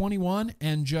at 21,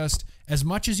 and just as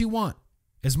much as you want.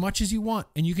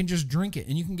 And you can just drink it,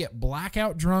 and you can get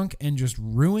blackout drunk and just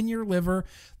ruin your liver.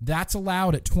 That's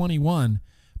allowed at 21,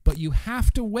 but you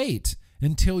have to wait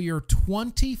until you're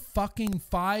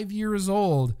 25 years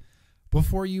old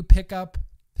before you pick up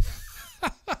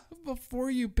a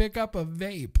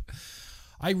vape.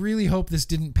 I really hope this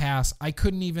didn't pass.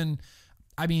 Could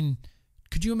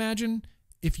you imagine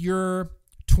if you're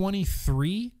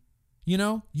 23?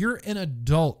 You're an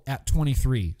adult at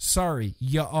 23. Sorry,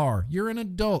 you are. You're an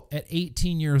adult at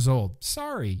 18 years old.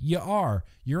 Sorry, you are.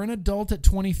 You're an adult at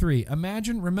 23.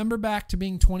 Remember back to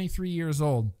being 23 years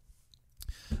old.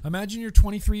 Imagine you're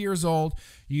 23 years old.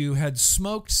 You had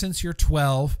smoked since you're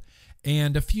 12.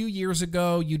 And a few years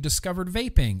ago, you discovered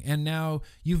vaping, and now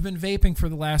you've been vaping for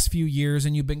the last few years,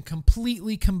 and you've been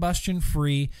completely combustion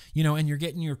free, and you're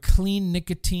getting your clean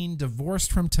nicotine,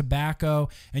 divorced from tobacco,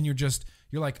 and you're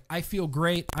like, I feel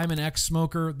great. I'm an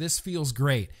ex-smoker. This feels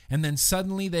great. And then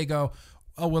suddenly they go,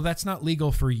 oh, well, that's not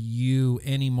legal for you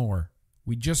anymore.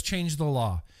 We just changed the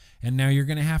law, and now you're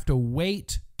going to have to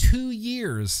wait 2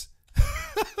 years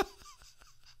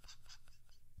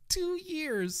 2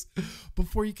 years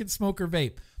before you can smoke or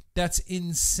vape. That's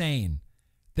insane.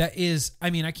 That is, I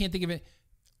can't think of it.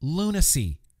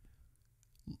 Lunacy.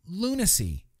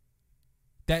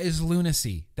 That is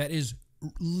lunacy. That is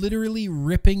literally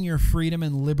ripping your freedom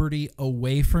and liberty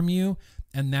away from you,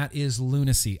 and that is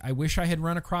lunacy. I wish I had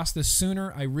run across this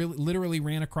sooner. I literally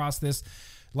ran across this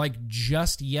like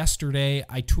just yesterday.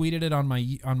 I tweeted it on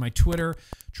my Twitter,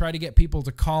 try to get people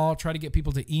to call, try to get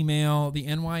people to email the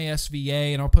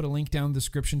NYSVA, and I'll put a link down in the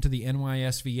description to the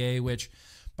NYSVA, which,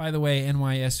 by the way,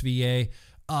 NYSVA,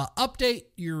 update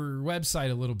your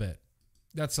website a little bit.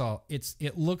 That's all.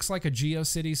 It looks like a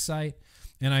GeoCities site,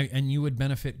 and you would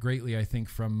benefit greatly, I think,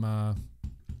 from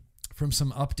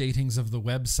some updatings of the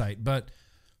website. But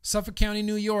Suffolk County,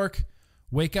 New York,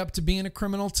 wake up to being a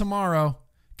criminal tomorrow.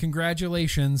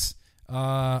 Congratulations.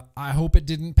 I hope it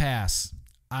didn't pass.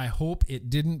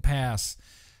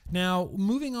 Now,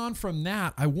 moving on from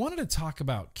that, I wanted to talk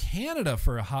about Canada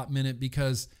for a hot minute,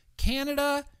 because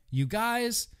Canada, you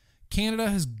guys, Canada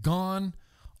has gone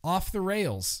off the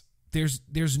rails.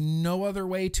 There's no other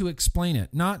way to explain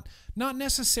it. Not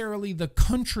necessarily the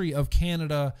country of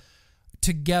Canada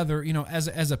together,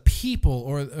 as a people,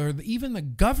 or even the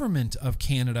government of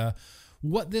Canada,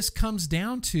 what this comes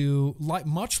down to,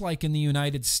 much like in the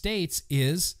United States,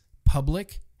 is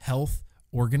public health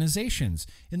organizations.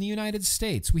 In the United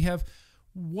States, we have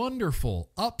wonderful,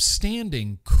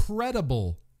 upstanding,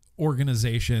 credible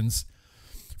organizations.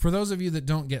 For those of you that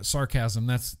don't get sarcasm,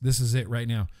 this is it right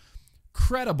now.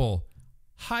 Credible,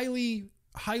 highly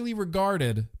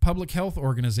regarded public health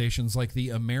organizations like the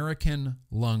American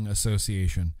Lung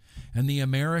Association and the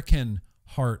American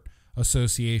Heart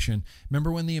Association.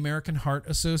 Remember when the American Heart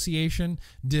Association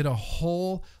did a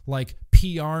whole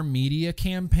PR media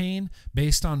campaign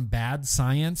based on bad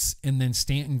science, and then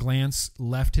Stanton Glantz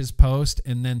left his post,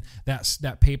 and then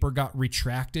that paper got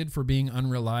retracted for being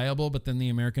unreliable, but then the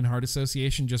American Heart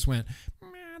Association just went,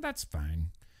 that's fine.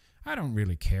 I don't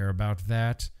really care about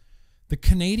that. The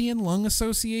Canadian Lung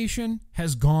Association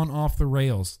has gone off the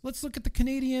rails. Let's look at the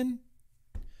Canadian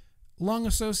Lung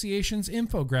Association's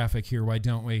infographic here, why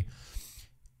don't we?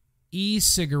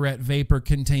 E-cigarette vapor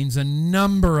contains a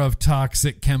number of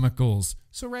toxic chemicals.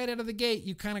 So right out of the gate,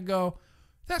 you kind of go,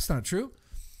 that's not true.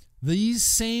 These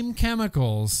same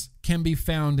chemicals can be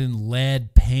found in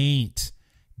lead paint,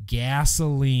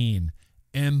 gasoline,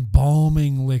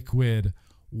 embalming liquid,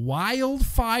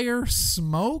 wildfire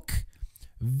smoke,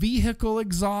 vehicle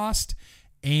exhaust,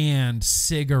 and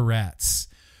cigarettes,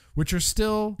 which are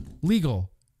still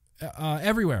legal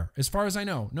everywhere, as far as I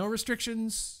know. No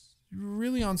restrictions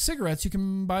really on cigarettes. You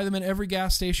can buy them at every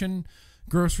gas station,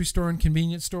 grocery store, and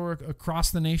convenience store across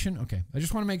the nation. Okay, I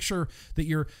just want to make sure that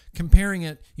you're comparing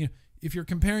it. If you're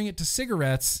comparing it to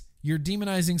cigarettes, you're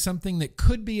demonizing something that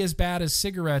could be as bad as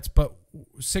cigarettes. But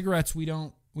cigarettes, we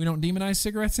don't demonize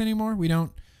cigarettes anymore. We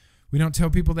don't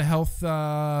tell people the health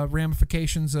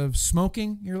ramifications of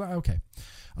smoking. You're like, okay.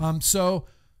 So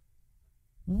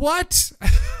what?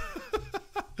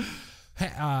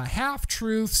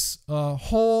 Half-truths,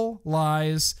 whole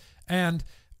lies, and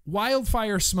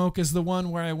wildfire smoke is the one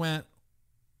where I went,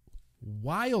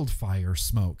 wildfire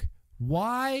smoke?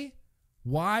 Why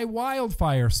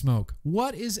wildfire smoke?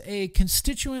 What is a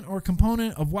constituent or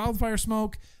component of wildfire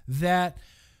smoke that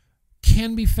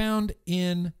can be found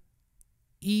in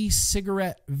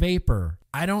e-cigarette vapor?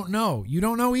 I don't know. You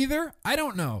don't know either? I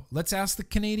don't know. Let's ask the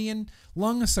Canadian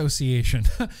Lung Association.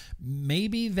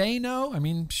 Maybe they know. I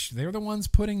mean, they're the ones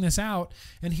putting this out.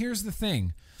 And here's the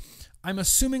thing. I'm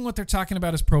assuming what they're talking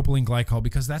about is propylene glycol,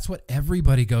 because that's what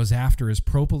everybody goes after, is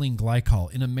propylene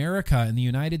glycol. In America, in the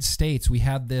United States, we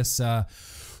had this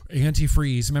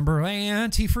antifreeze. Remember,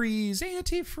 antifreeze.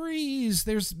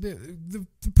 There's the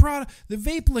product, the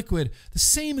vape liquid, the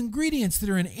same ingredients that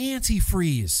are in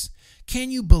antifreeze.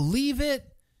 Can you believe it?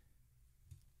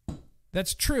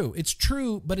 That's true. It's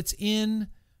true, but it's in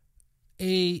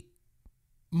a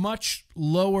much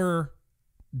lower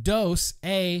dose,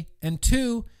 A, and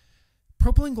 2,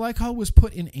 propylene glycol was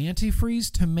put in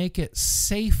antifreeze to make it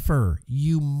safer,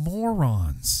 you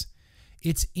morons.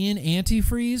 It's in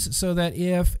antifreeze so that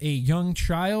if a young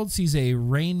child sees a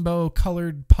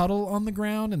rainbow-colored puddle on the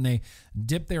ground and they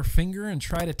dip their finger and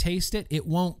try to taste it, it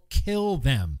won't kill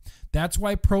them. That's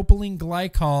why propylene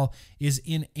glycol is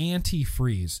in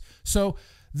antifreeze. So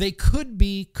they could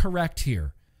be correct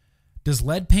here. Does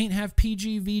lead paint have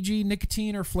PG, VG,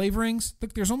 nicotine, or flavorings?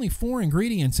 Look, there's only 4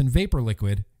 ingredients in vapor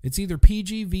liquid. It's either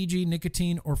PG, VG,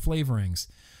 nicotine, or flavorings.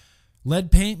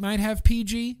 Lead paint might have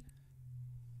PG.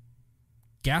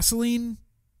 Gasoline?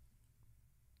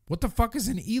 What the fuck is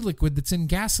an e-liquid that's in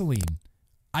gasoline?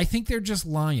 I think they're just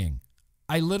lying.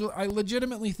 I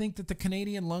legitimately think that the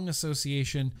Canadian Lung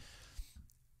Association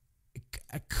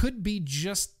could be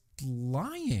just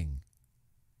lying.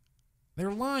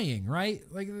 They're lying, right?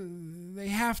 Like, they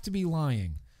have to be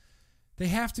lying. They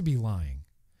have to be lying.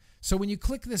 So when you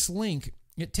click this link,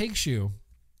 it takes you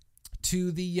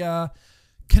to the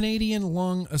Canadian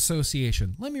Lung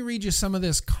Association. Let me read you some of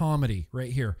this comedy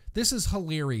right here. This is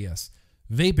hilarious.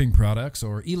 Vaping products,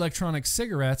 or electronic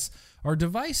cigarettes, are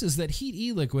devices that heat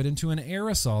e-liquid into an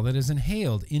aerosol that is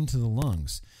inhaled into the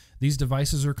lungs. These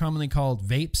devices are commonly called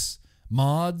vapes,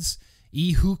 mods,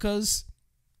 e-hookahs,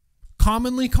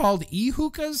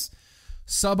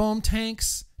 sub-ohm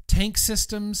tanks, tank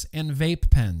systems, and vape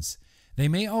pens. They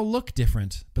may all look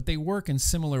different, but they work in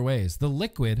similar ways. The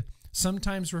liquid,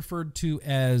 sometimes referred to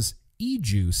as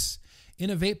e-juice, in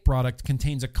a vape product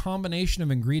contains a combination of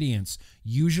ingredients,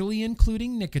 usually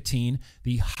including nicotine,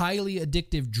 the highly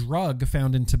addictive drug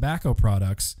found in tobacco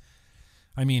products.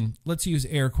 I mean, let's use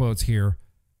air quotes here.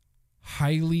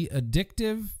 Highly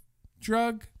addictive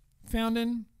drug found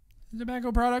in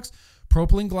tobacco products.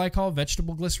 Propylene glycol,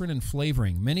 vegetable glycerin, and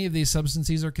flavoring. Many of these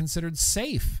substances are considered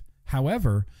safe.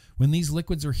 However, when these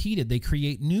liquids are heated, they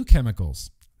create new chemicals,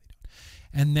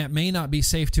 and that may not be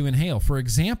safe to inhale. For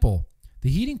example, the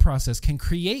heating process can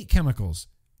create chemicals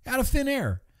out of thin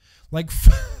air, like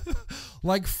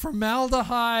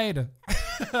formaldehyde.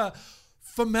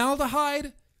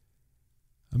 Formaldehyde?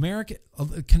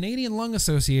 Canadian Lung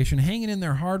Association hanging in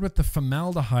there hard with the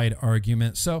formaldehyde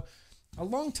argument. So, a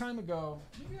long time ago,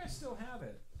 maybe I still have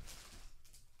it.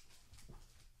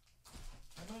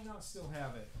 I might not still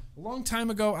have it. A long time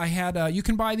ago, I had, you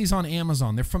can buy these on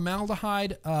Amazon. They're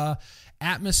formaldehyde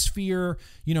atmosphere,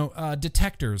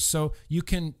 detectors. So you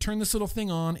can turn this little thing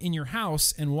on in your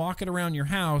house and walk it around your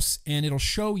house, and it'll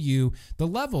show you the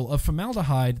level of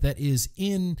formaldehyde that is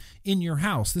in your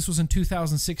house. This was in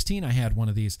 2016. I had one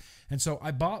of these. And so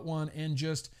I bought one and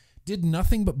just did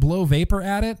nothing but blow vapor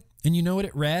at it. And you know what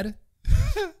it read?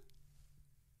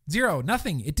 0,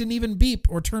 nothing. It didn't even beep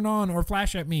or turn on or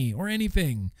flash at me or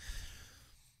anything.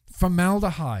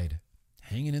 Formaldehyde,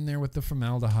 hanging in there with the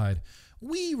formaldehyde.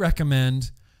 We recommend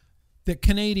that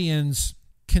Canadians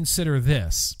consider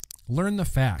this. Learn the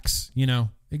facts,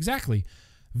 Exactly.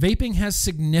 Vaping has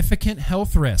significant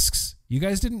health risks. You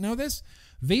guys didn't know this?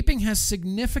 Vaping has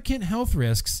significant health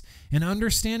risks, and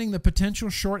understanding the potential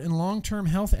short and long-term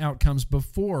health outcomes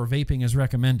before vaping is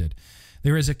recommended.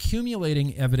 There is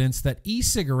accumulating evidence that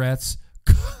e-cigarettes...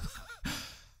 I'm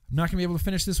not going to be able to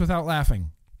finish this without laughing.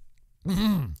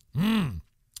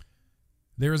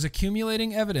 There is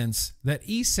accumulating evidence that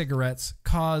e-cigarettes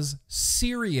cause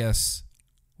serious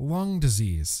lung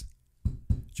disease.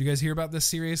 Did you guys hear about this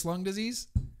serious lung disease?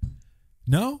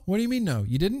 No? What do you mean no?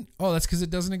 You didn't? Oh, that's because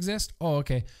it doesn't exist? Oh,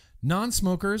 okay.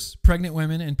 Non-smokers, pregnant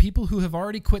women, and people who have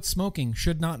already quit smoking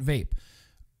should not vape.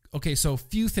 Okay, so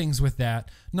few things with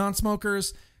that.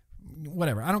 Non-smokers,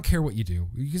 whatever. I don't care what you do.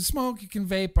 You can smoke, you can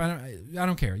vape. I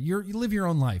don't care. You live your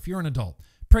own life. You're an adult.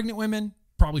 Pregnant women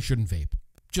probably shouldn't vape.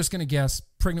 Just going to guess.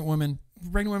 Pregnant women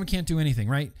can't do anything,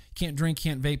 right? Can't drink,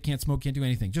 can't vape, can't smoke, can't do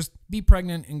anything. Just be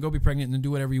pregnant and go be pregnant and then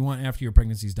do whatever you want after your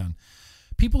pregnancy's done.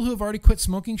 People who have already quit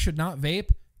smoking should not vape.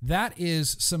 That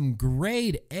is some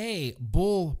grade A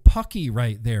bull pucky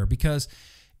right there, because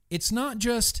it's not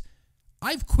just,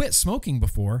 I've quit smoking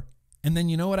before, and then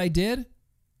you know what I did?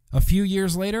 A few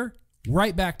years later,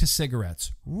 right back to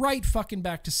cigarettes. Right fucking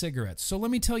back to cigarettes. So let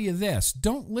me tell you this.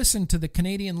 Don't listen to the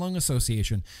Canadian Lung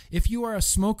Association. If you are a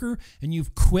smoker and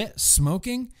you've quit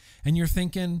smoking and you're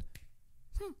thinking,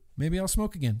 maybe I'll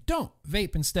smoke again, don't.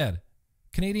 Vape instead.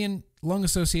 Canadian Lung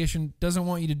Association doesn't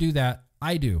want you to do that.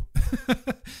 I do.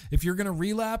 If you're going to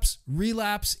relapse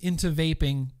into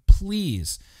vaping,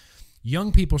 please.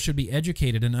 Young people should be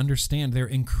educated and understand their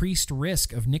increased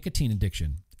risk of nicotine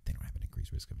addiction. They don't have an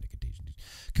increased risk of nicotine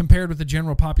compared with the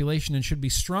general population, and should be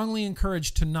strongly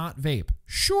encouraged to not vape.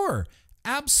 Sure,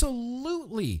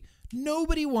 absolutely.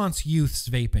 Nobody wants youths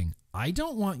vaping. I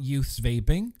don't want youths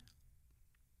vaping.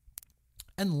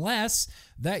 Unless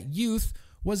that youth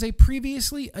was a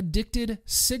previously addicted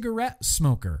cigarette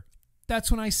smoker. That's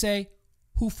when I say,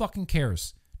 who fucking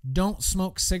cares? Don't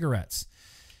smoke cigarettes.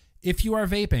 If you are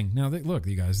vaping, now look,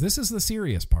 you guys, this is the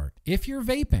serious part. If you're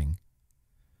vaping,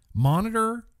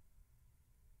 monitor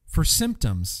for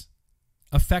symptoms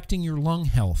affecting your lung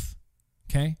health.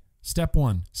 Okay? Step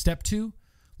 1. Step 2,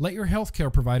 let your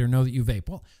healthcare provider know that you vape.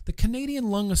 Well, the Canadian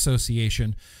Lung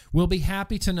Association will be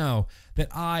happy to know that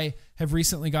I have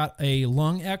recently got a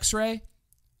lung x-ray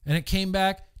and it came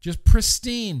back just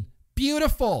pristine,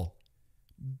 beautiful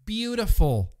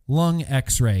lung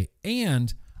x-ray.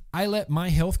 And I let my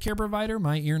healthcare provider,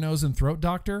 my ear, nose, and throat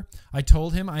doctor, I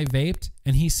told him I vaped,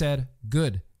 and he said,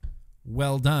 good,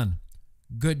 well done,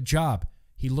 good job.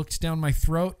 He looked down my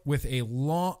throat with a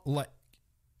long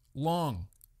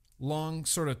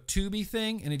sort of tubey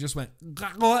thing, and he just went,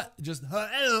 just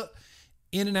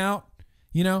in and out,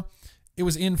 It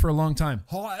was in for a long time.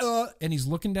 And he's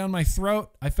looking down my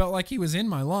throat. I felt like he was in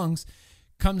my lungs.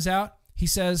 Comes out, he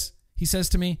says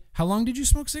to me, how long did you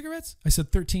smoke cigarettes? I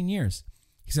said, 13 years.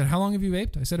 He said, how long have you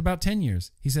vaped? I said, about 10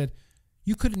 years. He said,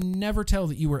 you could never tell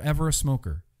that you were ever a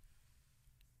smoker.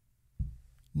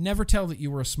 Never tell that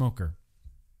you were a smoker.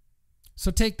 So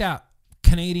take that,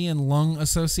 Canadian Lung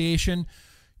Association.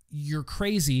 You're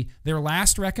crazy. Their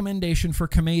last recommendation for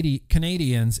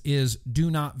Canadians is do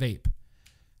not vape.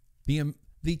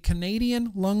 The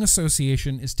Canadian Lung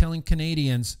Association is telling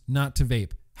Canadians not to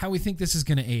vape. How we think this is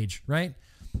going to age, right?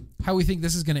 How we think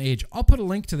this is going to age. I'll put a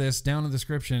link to this down in the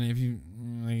description if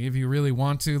you really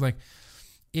want to.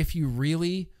 If you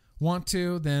really want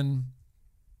to, then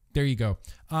there you go.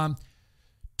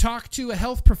 Talk to a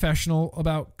health professional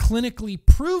about clinically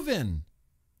proven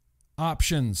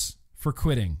options for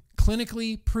quitting.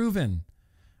 Clinically proven.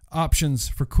 options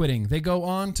for quitting. They go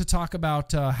on to talk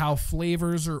about how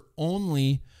flavors are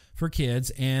only for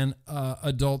kids, and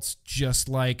adults just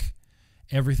like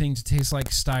everything to taste like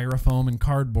styrofoam and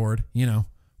cardboard. You know,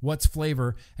 what's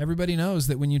flavor? Everybody knows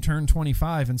that when you turn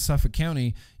 25 in Suffolk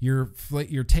County, your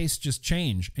tastes just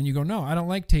change. And you go, no, I don't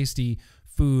like tasty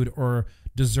food or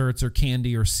desserts or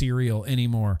candy or cereal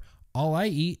anymore. All I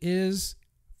eat is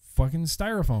fucking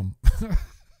styrofoam.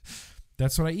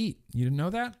 That's what I eat. You didn't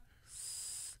know that?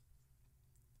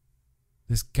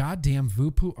 This goddamn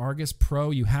Vupu Argus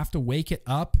Pro, you have to wake it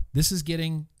up. This is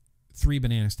getting 3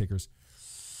 banana stickers.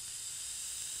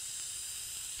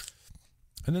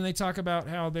 And then they talk about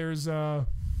how there's no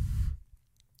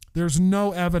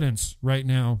evidence right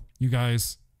now, you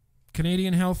guys.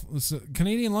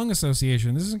 Canadian Lung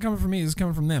Association. This isn't coming from me. This is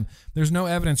coming from them. There's no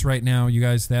evidence right now, you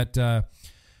guys, that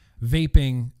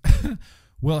vaping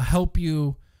will help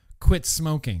you quit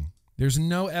smoking. There's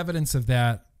no evidence of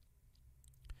that.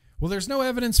 Well, there's no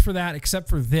evidence for that except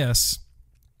for this,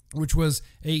 which was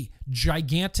a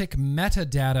gigantic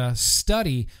metadata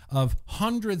study of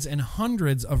hundreds and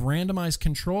hundreds of randomized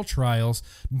control trials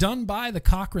done by the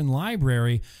Cochrane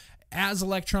Library as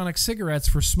electronic cigarettes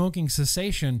for smoking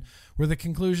cessation, where the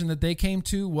conclusion that they came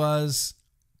to was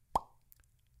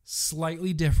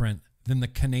slightly different than the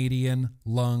Canadian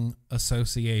Lung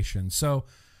Association. So,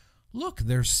 look,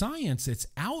 there's science. It's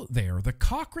out there. The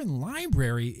Cochrane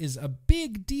Library is a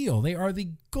big deal. They are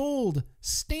the gold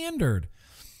standard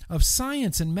of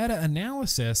science and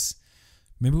meta-analysis.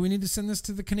 Maybe we need to send this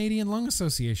to the Canadian Lung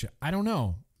Association. I don't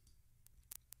know.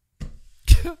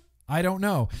 I don't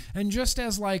know. And just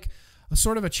as like a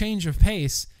sort of a change of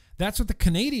pace, that's what the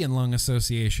Canadian Lung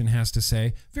Association has to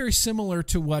say. Very similar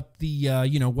to what the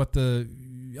what the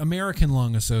American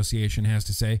Lung Association has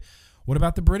to say. What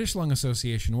about the British Lung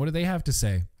Association? What do they have to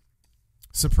say?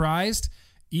 Surprised?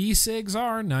 E-cigs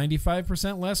are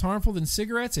 95% less harmful than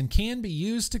cigarettes and can be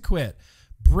used to quit.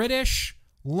 British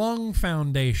Lung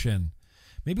Foundation.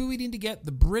 Maybe we need to get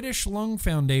the British Lung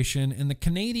Foundation and the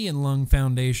Canadian Lung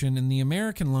Foundation and the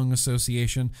American Lung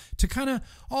Association to kind of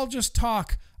all just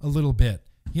talk a little bit.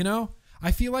 You know,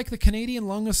 I feel like the Canadian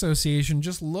Lung Association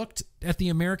just looked at the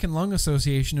American Lung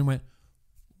Association and went,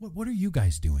 what are you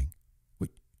guys doing?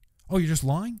 Oh, you're just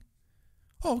lying?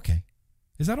 Oh, okay.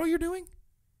 Is that all you're doing?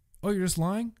 Oh, you're just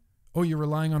lying? Oh, you're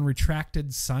relying on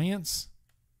retracted science?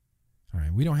 All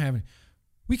right, we don't have any.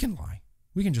 We can lie.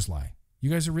 We can just lie. You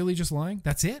guys are really just lying?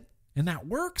 That's it? And that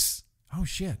works? Oh,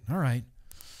 shit. All right.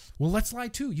 Well, let's lie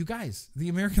too. You guys, the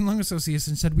American Lung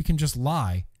Association said we can just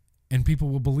lie and people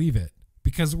will believe it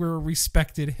because we're a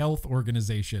respected health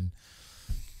organization.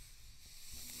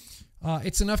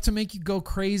 It's enough to make you go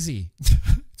crazy.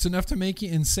 It's enough to make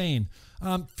you insane.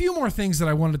 Few more things that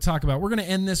I wanted to talk about. We're going to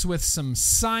end this with some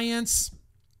science.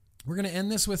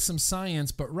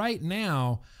 But right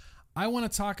now, I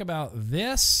want to talk about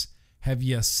this. Have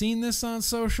you seen this on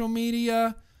social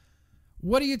media?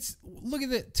 What do you look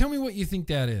at it? Tell me what you think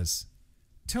that is.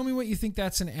 Tell me what you think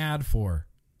that's an ad for.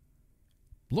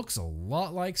 Looks a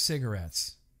lot like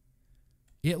cigarettes.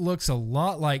 It looks a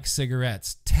lot like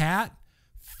cigarettes. Tat,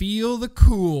 feel the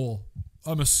cool.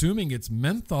 I'm assuming it's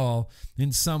menthol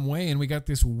in some way. And we got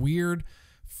this weird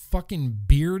fucking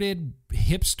bearded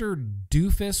hipster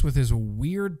doofus with his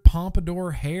weird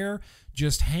pompadour hair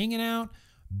just hanging out,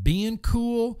 being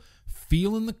cool,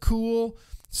 feeling the cool,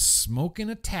 smoking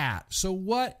a tat. So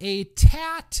what a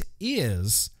tat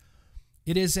is,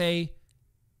 it is a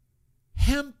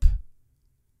hemp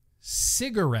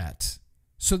cigarette.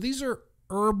 So these are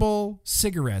herbal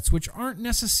cigarettes, which aren't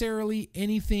necessarily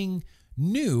anything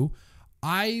new.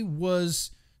 I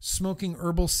was smoking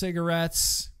herbal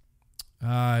cigarettes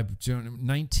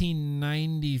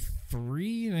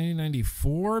 1993,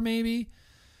 1994 maybe.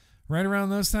 Right around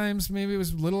those times. Maybe it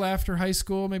was a little after high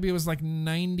school. Maybe it was like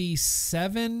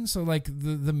 97. So like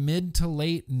the mid to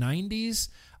late 90s.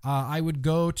 I would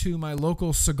go to my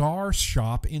local cigar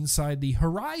shop inside the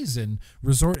Horizon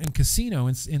Resort and Casino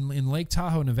in Lake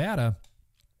Tahoe, Nevada.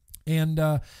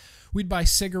 And we'd buy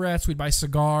cigarettes, we'd buy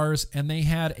cigars, and they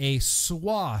had a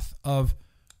swath of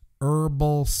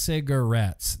herbal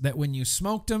cigarettes that when you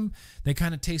smoked them, they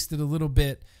kind of tasted a little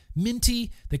bit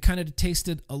minty. They kind of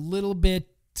tasted a little bit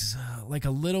like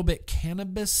a little bit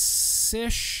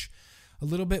cannabis-ish, a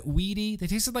little bit weedy. They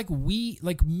tasted like weed,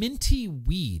 like minty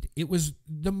weed. It was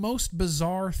the most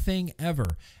bizarre thing ever.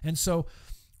 And so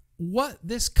what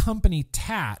this company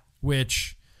Tat,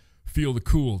 which feel the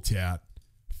cool, Tat,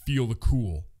 feel the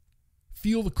cool.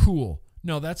 Feel the cool.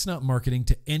 No, that's not marketing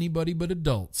to anybody but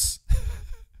adults.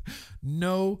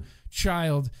 No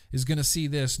child is going to see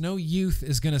this. No youth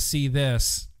is going to see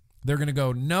this. They're going to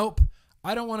go, nope,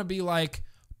 I don't want to be like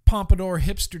pompadour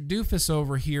hipster doofus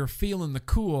over here feeling the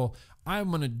cool. I'm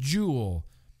going to jewel.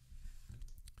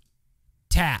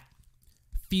 Tat.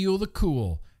 Feel the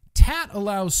cool. Tat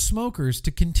allows smokers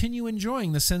to continue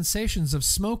enjoying the sensations of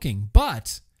smoking,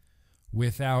 but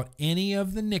without any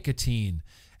of the nicotine.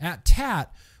 At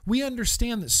Tat, we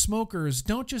understand that smokers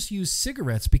don't just use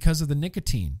cigarettes because of the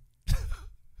nicotine.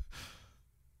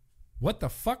 What the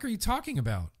fuck are you talking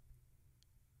about?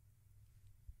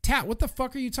 Tat, what the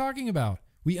fuck are you talking about?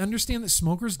 We understand that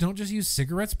smokers don't just use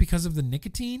cigarettes because of the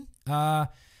nicotine?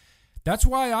 That's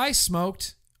why I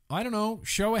smoked. I don't know,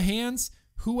 show of hands.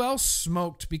 Who else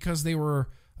smoked because they were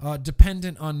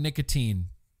dependent on nicotine?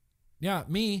 Yeah,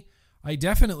 me. I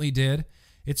definitely did.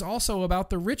 It's also about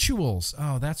the rituals.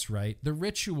 Oh, that's right. The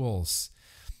rituals.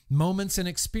 Moments and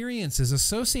experiences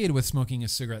associated with smoking a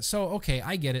cigarette. So, okay,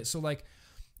 I get it. So, like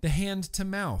the hand to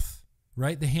mouth,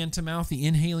 right? The hand to mouth, the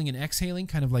inhaling and exhaling,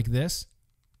 kind of like this.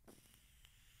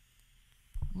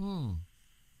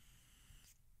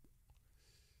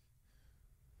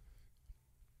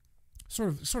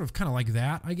 Sort of kind of like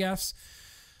that, I guess.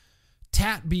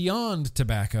 Tat beyond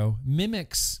tobacco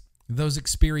mimics those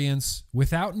experiences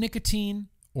without nicotine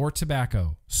or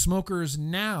tobacco. Smokers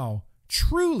now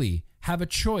truly have a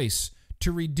choice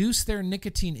to reduce their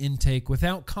nicotine intake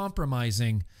without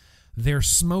compromising their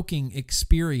smoking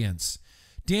experience.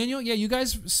 Daniel, yeah, you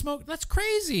guys smoked. That's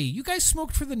crazy. You guys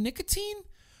smoked for the nicotine?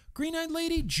 Green-eyed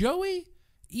lady, Joey,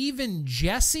 even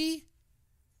Jesse.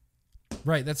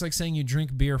 Right, that's like saying you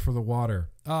drink beer for the water.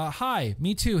 Hi,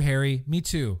 me too, Harry, me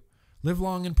too. Live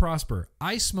long and prosper.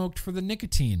 I smoked for the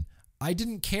nicotine. I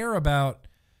didn't care about,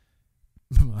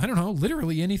 I don't know,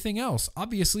 literally anything else.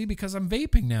 Obviously, because I'm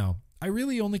vaping now. I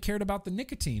really only cared about the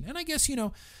nicotine. And I guess,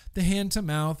 the hand to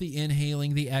mouth, the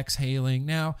inhaling, the exhaling.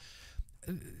 Now,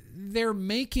 they're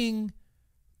making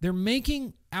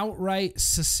outright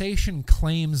cessation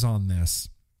claims on this.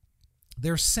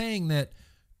 They're saying that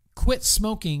quit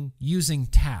smoking using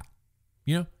Tat.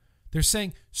 They're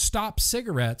saying stop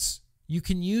cigarettes. You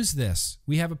can use this.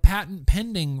 We have a patent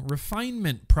pending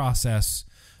refinement process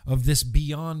of this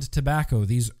beyond tobacco,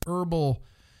 these herbal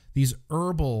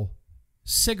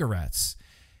cigarettes.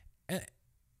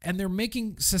 And they're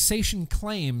making cessation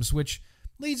claims, which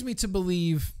leads me to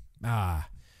believe,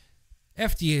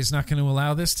 FDA is not going to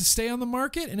allow this to stay on the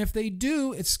market, and if they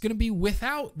do, it's going to be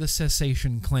without the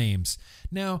cessation claims.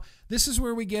 Now, this is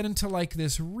where we get into like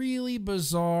this really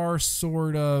bizarre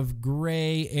sort of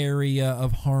gray area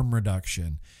of harm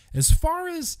reduction. As far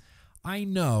as I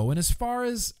know, and as far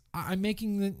as I'm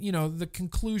making the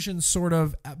conclusion sort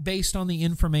of based on the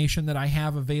information that I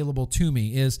have available to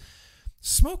me, is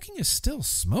smoking is still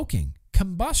smoking.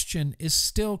 Combustion is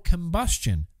still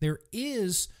combustion. There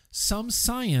is some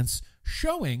science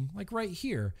showing, like right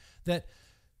here, that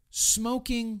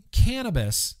smoking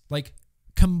cannabis, like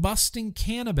combusting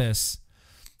cannabis,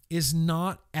 is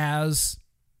not as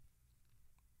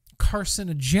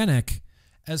carcinogenic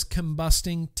as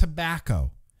combusting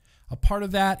tobacco. A part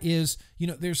of that is,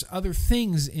 there's other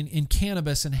things in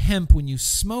cannabis and hemp. When you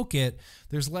smoke it,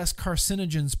 there's less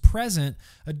carcinogens present.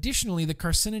 Additionally, the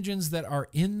carcinogens that are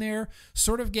in there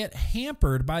sort of get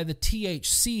hampered by the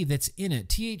THC that's in it.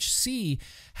 THC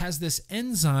has this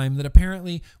enzyme that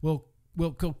apparently will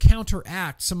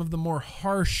counteract some of the more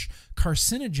harsh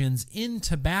carcinogens in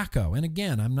tobacco. And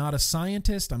again, I'm not a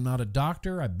scientist. I'm not a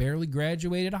doctor. I barely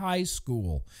graduated high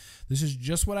school. This is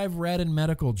just what I've read in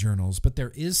medical journals, but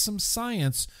there is some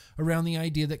science around the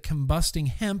idea that combusting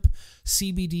hemp,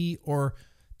 CBD, or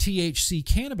THC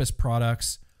cannabis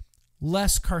products,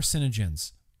 less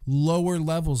carcinogens, lower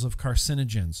levels of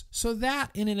carcinogens. So that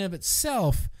in and of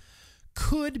itself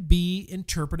could be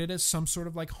interpreted as some sort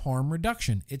of like harm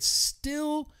reduction. It's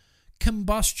still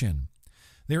combustion.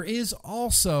 There is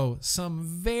also some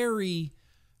very,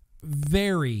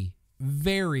 very,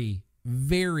 very,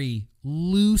 very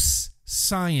loose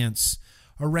science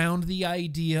around the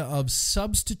idea of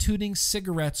substituting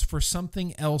cigarettes for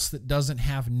something else that doesn't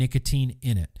have nicotine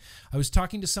in it. I was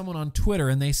talking to someone on Twitter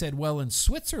and they said, well, in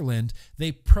Switzerland,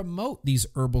 they promote these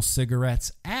herbal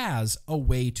cigarettes as a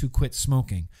way to quit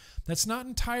smoking. That's not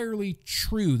entirely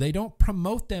true. They don't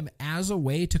promote them as a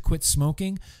way to quit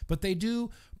smoking, but they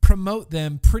do promote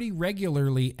them pretty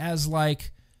regularly as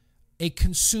like a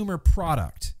consumer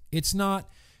product. It's not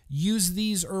use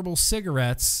these herbal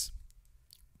cigarettes.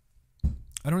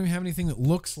 I don't even have anything that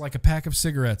looks like a pack of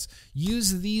cigarettes.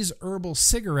 Use these herbal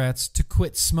cigarettes to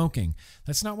quit smoking.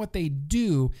 That's not what they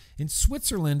do. In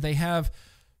Switzerland, they have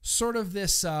sort of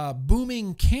this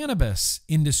booming cannabis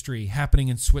industry happening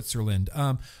in Switzerland.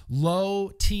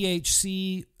 Low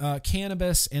THC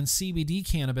cannabis and CBD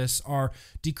cannabis are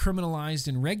decriminalized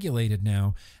and regulated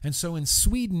now. And so in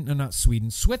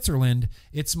Switzerland,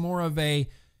 it's more of a,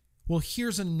 well,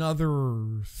 here's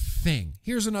another thing.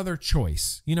 Here's another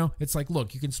choice. You know, it's like,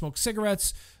 look, you can smoke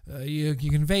cigarettes, you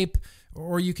can vape,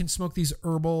 or you can smoke these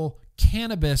herbal,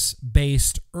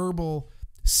 cannabis-based herbal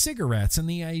cigarettes. And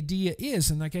the idea is,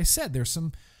 and like I said, there's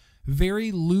some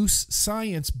very loose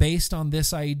science based on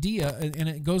this idea, and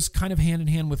it goes kind of hand in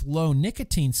hand with low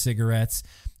nicotine cigarettes,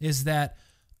 is that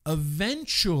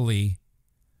eventually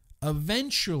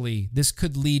this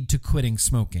could lead to quitting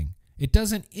smoking. It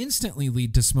doesn't instantly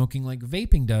lead to smoking like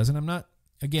vaping does. And I'm not,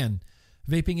 again,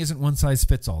 vaping isn't one size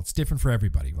fits all. It's different for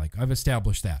everybody. Like, I've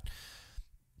established that.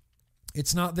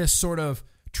 It's not this sort of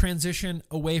transition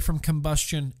away from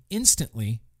combustion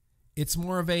instantly. It's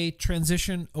more of a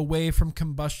transition away from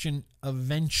combustion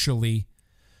eventually.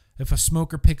 If a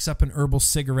smoker picks up an herbal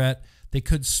cigarette, they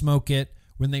could smoke it.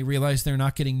 When they realize they're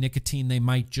not getting nicotine, they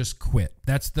might just quit.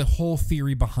 That's the whole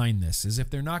theory behind this, is if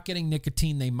they're not getting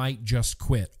nicotine, they might just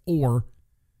quit. Or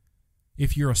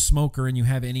if you're a smoker and you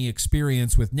have any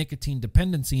experience with nicotine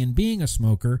dependency and being a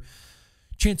smoker,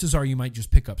 chances are you might just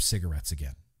pick up cigarettes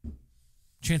again.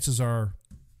 Chances are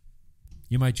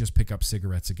you might just pick up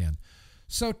cigarettes again.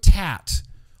 So TAT,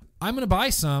 I'm going to buy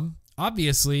some.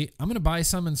 Obviously, I'm going to buy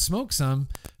some and smoke some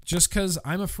just because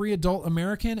I'm a free adult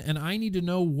American and I need to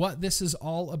know what this is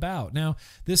all about. Now,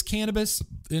 this cannabis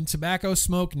and tobacco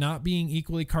smoke not being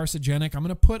equally carcinogenic, I'm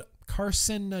going to put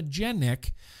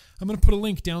a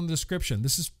link down in the description.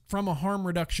 This is from a harm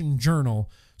reduction journal,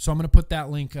 so I'm going to put that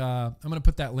link. I'm going to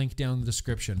put that link down in the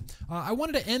description. I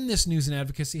wanted to end this news and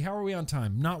advocacy. How are we on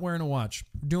time? Not wearing a watch.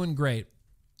 We're doing great.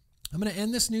 I'm going to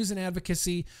end this news and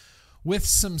advocacy with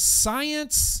some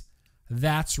science.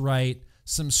 That's right,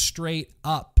 some straight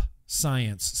up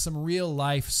science, some real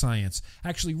life science.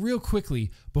 Actually, real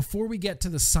quickly, before we get to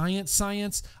the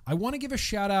science, I want to give a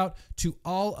shout out to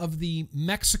all of the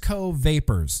Mexico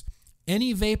vapors.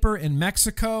 Any vapor in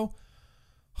Mexico,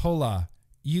 hola.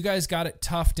 You guys got it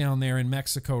tough down there in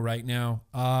Mexico right now.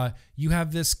 You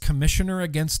have this commissioner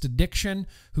against addiction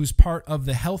who's part of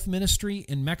the health ministry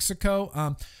in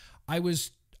Mexico.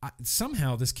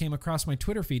 Somehow this came across my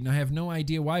Twitter feed, and I have no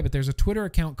idea why, but there's a Twitter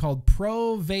account called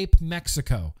Pro Vape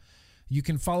Mexico. You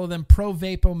can follow them, Pro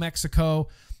Vapo Mexico.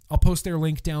 I'll post their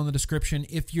link down in the description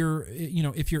if you're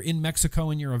in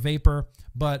Mexico and you're a vapor.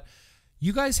 But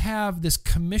you guys have this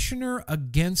commissioner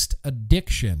against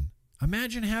addiction.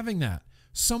 Imagine having that.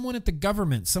 Someone at the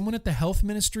government, someone at the health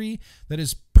ministry that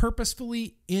is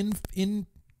purposefully in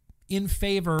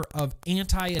favor of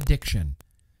anti-addiction.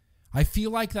 I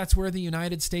feel like that's where the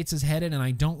United States is headed, and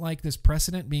I don't like this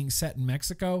precedent being set in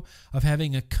Mexico of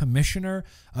having a commissioner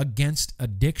against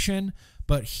addiction,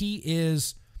 but he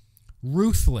is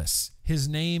ruthless. His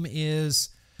name is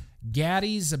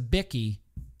Gady Zabicki.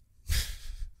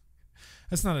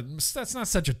 That's not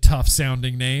such a tough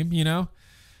sounding name, you know?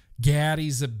 Gady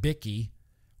Zabicki.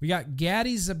 We got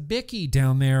Gady Zabicki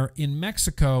down there in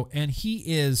Mexico, and he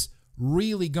is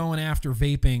really going after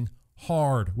vaping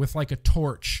hard with like a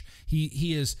torch.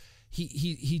 He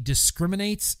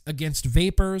discriminates against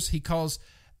vapors. He calls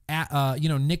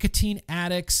nicotine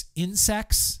addicts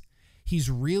insects. He's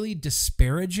really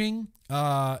disparaging.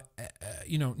 Not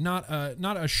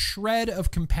a shred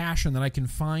of compassion that I can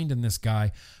find in this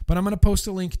guy. But I'm going to post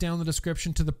a link down in the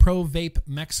description to the Pro Vape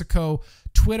Mexico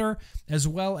Twitter, as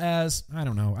well as, I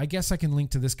don't know, I guess I can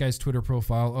link to this guy's Twitter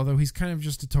profile, although he's kind of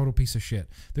just a total piece of shit.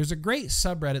 There's a great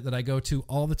subreddit that I go to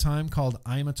all the time called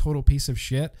I'm a Total Piece of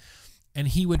Shit, and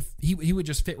he would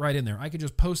just fit right in there. I could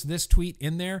just post this tweet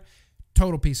in there,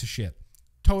 total piece of shit.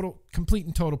 Complete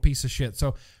and total piece of shit.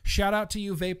 So shout out to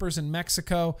you vapors in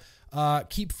Mexico.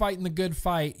 Keep fighting the good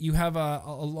fight. You have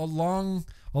a long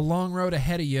road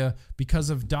ahead of you because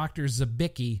of Dr.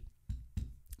 Zabicki.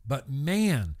 But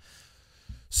man,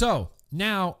 so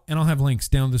now, and I'll have links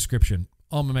down in the description.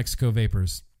 All my Mexico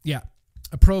vapors. Yeah.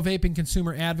 A Pro Vaping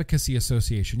Consumer Advocacy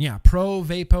Association. Yeah. Pro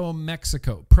Vapo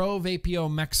Mexico. Pro Vapio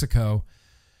Mexico.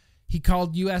 He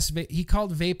called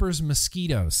vapors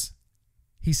mosquitoes.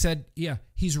 He said, yeah,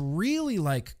 he's really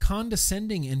like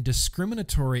condescending and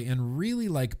discriminatory and really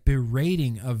like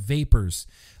berating of vapors.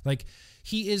 Like,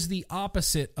 he is the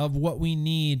opposite of what we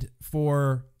need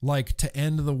for like to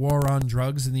end the war on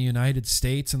drugs in the United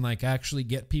States and like actually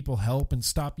get people help and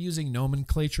stop using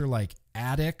nomenclature like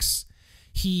addicts.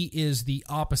 He is the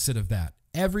opposite of that.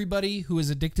 Everybody who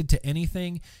is addicted to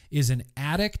anything is an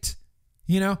addict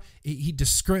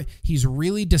He's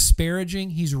really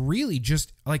disparaging. He's really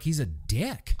just like, he's a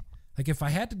dick. Like, if I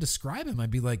had to describe him,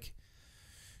 I'd be like,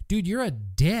 dude, you're a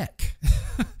dick.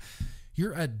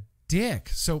 You're a dick.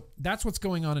 So that's what's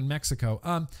going on in Mexico.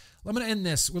 I'm going to end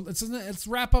this. Let's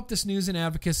wrap up this news and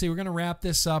advocacy. We're going to wrap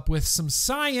this up with some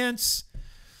science.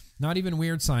 Not even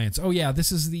weird science. Oh, yeah,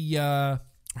 this is the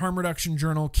harm reduction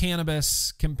journal,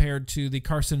 Cannabis Compared to the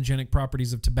Carcinogenic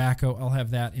Properties of Tobacco. I'll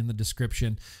have that in the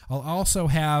description. I'll also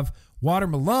have Water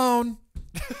Malone.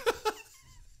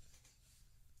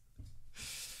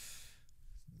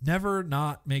 Never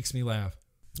not makes me laugh.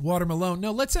 Water Malone.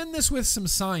 No, let's end this with some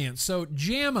science. So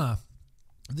JAMA,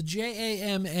 the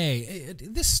JAMA,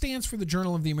 this stands for the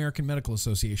Journal of the American Medical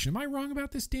Association. Am I wrong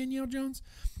about this, Danielle Jones?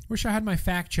 Wish I had my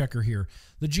fact checker here.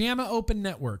 The JAMA Open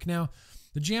Network. Now,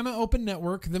 the JAMA Open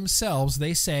Network themselves,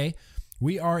 they say,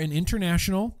 we are an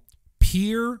international,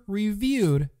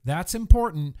 peer-reviewed, that's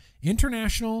important,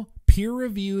 international,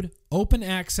 peer-reviewed, open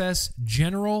access,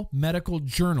 general medical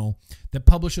journal that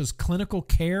publishes clinical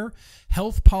care,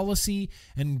 health policy,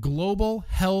 and global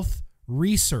health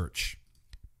research.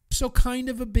 So kind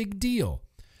of a big deal.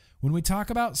 When we talk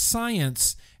about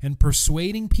science and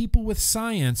persuading people with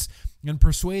science and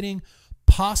persuading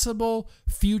possible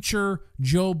future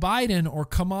Joe Biden or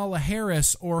Kamala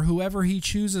Harris or whoever he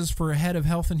chooses for head of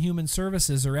Health and Human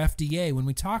Services or FDA, when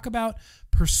we talk about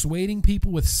persuading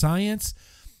people with science,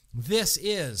 this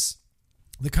is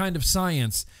the kind of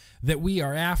science that we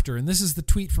are after. And this is the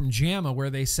tweet from JAMA where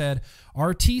they said,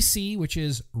 RTC, which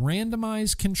is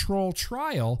Randomized Control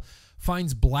Trial,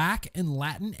 finds Black and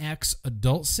Latinx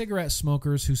adult cigarette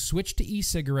smokers who switch to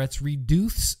e-cigarettes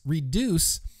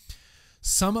reduce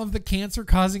some of the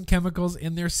cancer-causing chemicals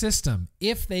in their system.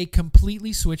 If they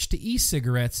completely switch to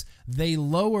e-cigarettes, they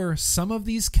lower some of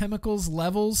these chemicals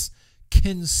levels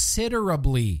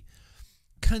considerably.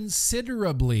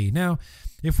 Now,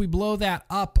 if we blow that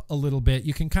up a little bit,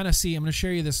 you can kind of see, I'm going to show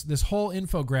you this whole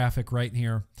infographic right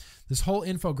here. This whole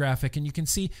infographic, and you can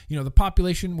see, the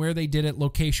population, where they did it,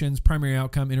 locations, primary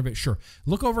outcome, interval. Sure.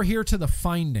 Look over here to the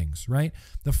findings, right?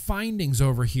 The findings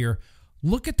over here.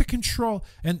 Look at the control.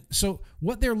 And so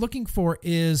what they're looking for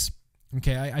is,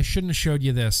 okay, I shouldn't have showed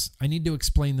you this. I need to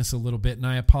explain this a little bit, and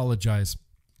I apologize.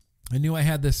 I knew I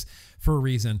had this for a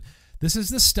reason. This is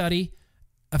the study,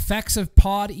 Effects of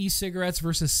Pod E-Cigarettes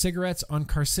versus Cigarettes on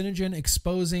Carcinogen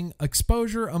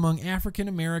Exposure Among African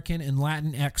American and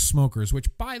Latinx Smokers,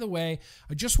 which, by the way,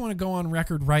 I just want to go on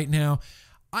record right now.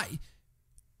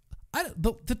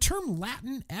 The term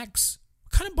Latinx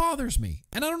kind of bothers me,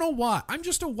 and I don't know why. I'm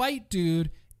just a white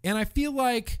dude, and I feel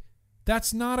like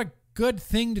that's not a good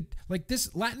thing to, like, this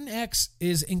Latinx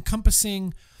is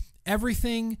encompassing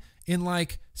everything in,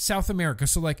 like, South America.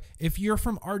 So, like, if you're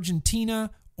from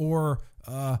Argentina or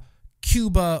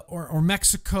Cuba or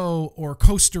Mexico or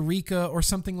Costa Rica or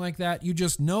something like that, you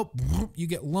just, you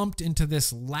get lumped into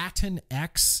this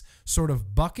Latinx sort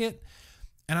of bucket.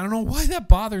 And I don't know why that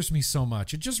bothers me so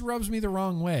much. It just rubs me the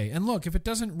wrong way. And look, if it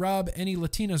doesn't rub any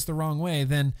Latinas the wrong way,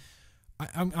 then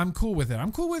I'm cool with it.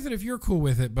 I'm cool with it if you're cool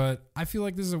with it, but I feel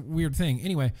like this is a weird thing.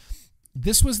 Anyway,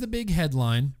 this was the big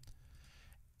headline.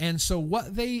 And so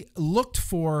what they looked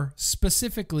for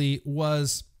specifically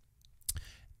was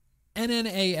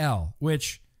NNAL,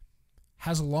 which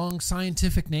has a long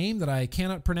scientific name that I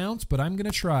cannot pronounce, but I'm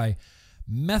going to try.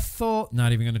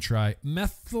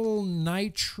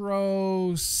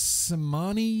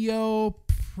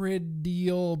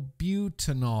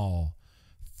 Methylnitrosamoniopridylbutanol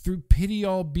through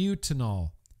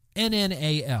pidyalbutanol,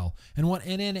 NNAL. And what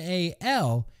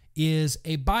NNAL is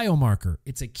a biomarker.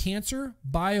 It's a cancer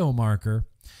biomarker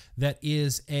that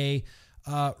is a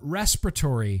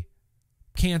respiratory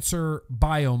cancer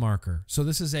biomarker. So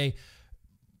this is a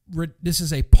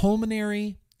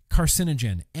pulmonary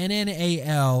carcinogen.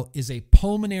 NNAL is a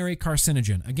pulmonary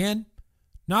carcinogen. Again,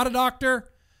 not a doctor,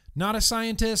 not a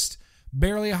scientist,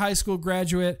 barely a high school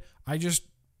graduate. I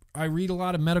read a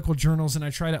lot of medical journals and I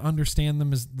try to understand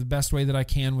them as the best way that I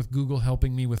can with Google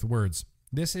helping me with words.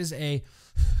 This is a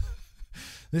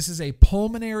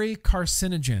pulmonary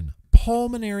carcinogen.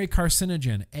 Pulmonary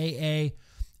carcinogen,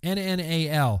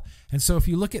 NNAL. And so if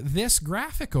you look at this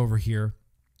graphic over here,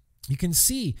 you can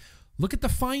see, look at the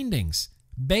findings.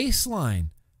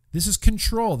 Baseline. This is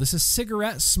control. This is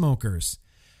cigarette smokers.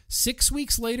 6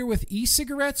 weeks later with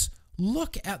e-cigarettes,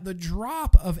 look at the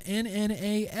drop of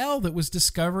NNAL that was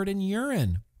discovered in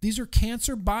urine. These are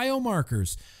cancer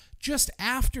biomarkers. Just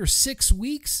after 6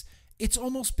 weeks, it's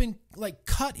almost been like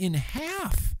cut in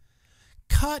half.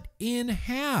 Cut in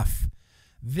half.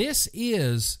 This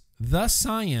is the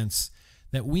science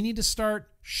that we need to start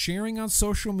sharing on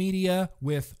social media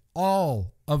with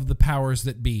all of the powers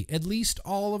that be, at least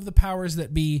all of the powers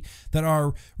that be that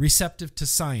are receptive to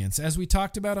science. As we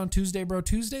talked about on Tuesday Bro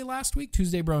Newsday last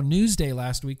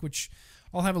week, which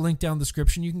I'll have a link down in the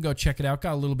description. You can go check it out.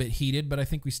 Got a little bit heated, but I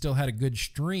think we still had a good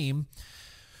stream.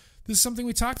 This is something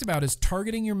we talked about, is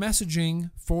targeting your messaging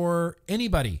for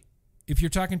anybody. If you're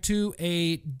talking to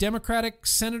a Democratic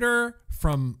senator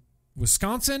from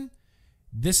Wisconsin,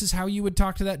 this is how you would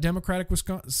talk to that Democratic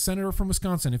senator from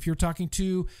Wisconsin. If you're talking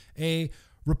to a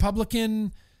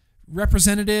Republican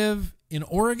representative in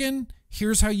Oregon,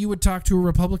 here's how you would talk to a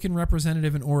Republican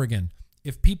representative in Oregon.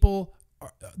 If people,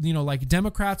 like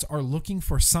Democrats are looking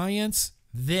for science,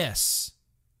 this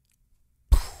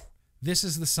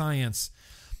is the science.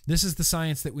 This is the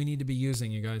science that we need to be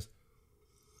using, you guys.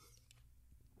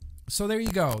 So there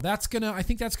you go. I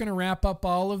think that's gonna wrap up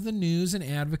all of the news and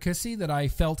advocacy that I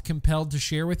felt compelled to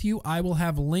share with you. I will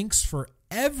have links for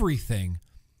everything,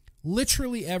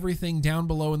 literally everything, down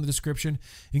below in the description,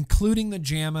 including the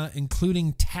JAMA,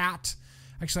 including TAT.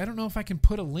 Actually, I don't know if I can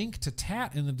put a link to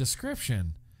TAT in the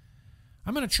description.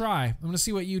 I'm gonna try. I'm gonna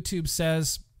see what YouTube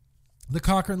says. The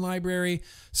Cochrane Library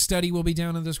study will be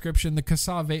down in the description. The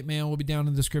CASAA Vape Mail will be down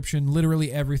in the description.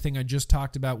 Literally everything I just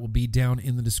talked about will be down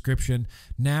in the description.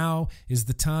 Now is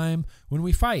the time when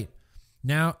we fight.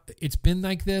 Now, it's been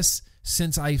like this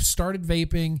since I started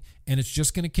vaping, and it's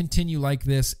just going to continue like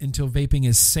this until vaping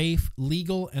is safe,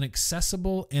 legal, and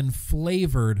accessible and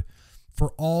flavored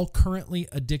for all currently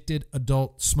addicted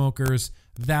adult smokers.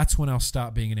 That's when I'll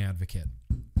stop being an advocate.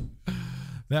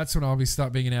 That's when I'll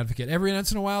stop being an advocate. Every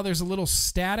once in a while, there's a little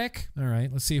static. All right,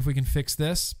 let's see if we can fix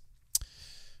this.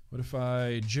 What if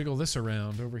I jiggle this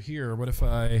around over here? What if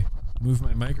I move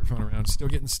my microphone around? Still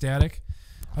getting static?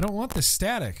 I don't want the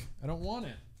static. I don't want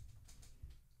it.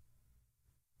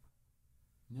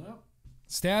 No.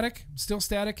 Static? Still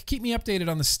static? Keep me updated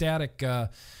on the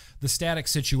static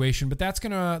situation. But that's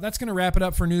gonna wrap it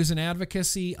up for news and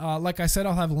advocacy. Like I said,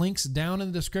 I'll have links down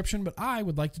in the description, but I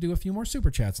would like to do a few more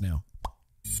super chats now.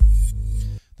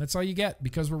 That's all you get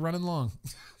because we're running long.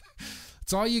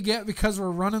 That's all you get because we're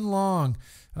running long.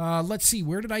 Let's see.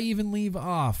 Where did I even leave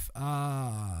off?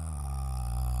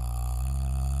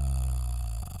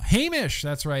 Hamish.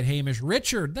 That's right, Hamish.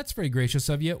 Richard. That's very gracious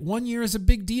of you. 1 year is a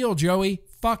big deal, Joey.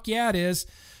 Fuck yeah, it is.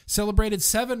 Celebrated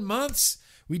 7 months.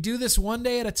 We do this one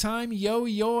day at a time. Yo.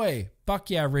 Fuck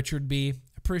yeah, Richard B.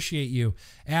 Appreciate you.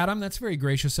 Adam. That's very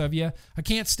gracious of you. I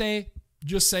can't stay.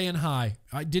 Just saying hi.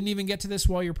 I didn't even get to this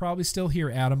while you're probably still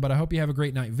here, Adam, but I hope you have a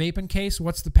great night. Vaping Case,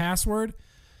 what's the password?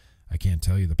 I can't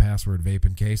tell you the password,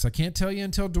 Vaping Case. I can't tell you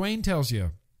until Dwayne tells you.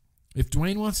 If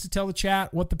Dwayne wants to tell the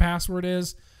chat what the password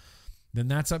is, then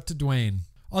that's up to Dwayne.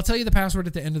 I'll tell you the password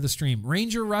at the end of the stream.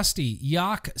 Ranger Rusty,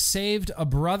 Yak saved a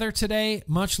brother today.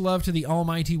 Much love to the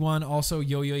Almighty One. Also,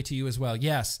 yo-yo to you as well.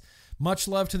 Yes. Much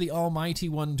love to the Almighty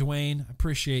One, Dwayne.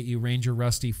 Appreciate you, Ranger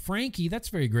Rusty. Frankie, that's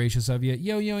very gracious of you.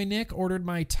 Yo Nick ordered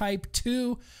my Type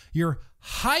 2. Your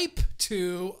Hype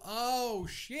 2. Oh,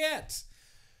 shit.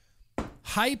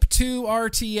 Hype 2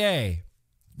 RTA.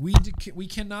 We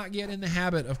cannot get in the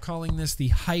habit of calling this the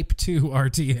Hype 2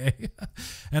 RTA.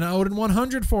 And I owed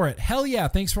 100 for it. Hell yeah.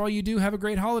 Thanks for all you do. Have a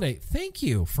great holiday. Thank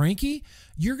you, Frankie.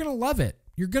 You're going to love it.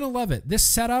 You're going to love it. This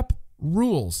setup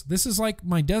rules. This is like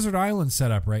my desert island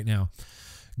setup right now.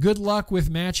 Good luck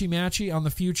with Matchy on the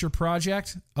future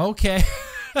project. Okay.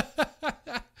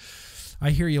 I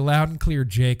hear you loud and clear,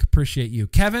 Jake. Appreciate you.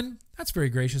 Kevin, that's very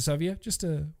gracious of you. Just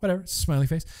whatever, it's a smiley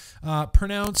face.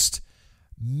 Pronounced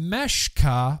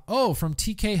Meshka. Oh, from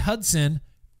TK Hudson.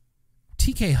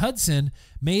 TK Hudson,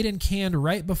 made and canned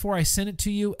right before I sent it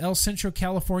to you. El Centro,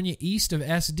 California, east of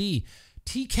SD.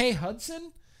 TK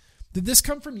Hudson? Did this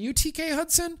come from you, TK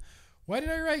Hudson? Why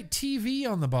did I write TV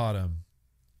on the bottom?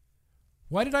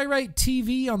 Why did I write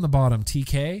TV on the bottom,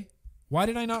 TK? Why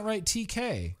did I not write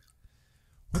TK?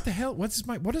 What the hell? What is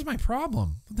my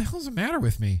problem? What the hell is the matter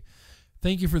with me?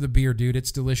 Thank you for the beer, dude.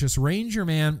 It's delicious. Ranger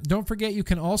Man, don't forget you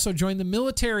can also join the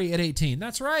military at 18.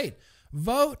 That's right.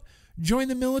 Vote. Join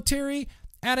the military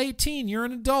at 18. You're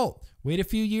an adult. Wait a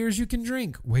few years, you can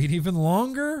drink. Wait even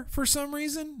longer for some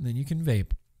reason, then you can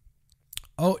vape.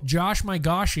 Oh, Josh, my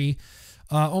goshy.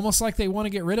 Almost like they want to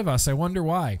get rid of us. I wonder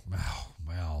why.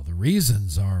 Well, the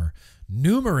reasons are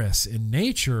numerous in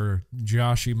nature,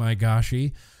 Joshy, my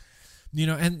goshy.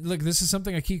 And look, this is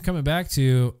something I keep coming back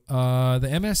to. The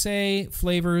MSA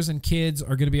flavors and kids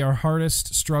are going to be our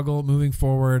hardest struggle moving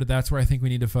forward. That's where I think we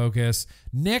need to focus.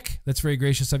 Nick, that's very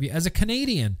gracious of you. As a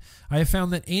Canadian, I have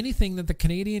found that anything that the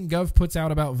Canadian Gov puts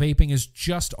out about vaping is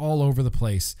just all over the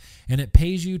place. And it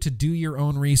pays you to do your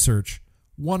own research.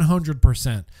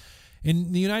 100%.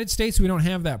 In the United States, we don't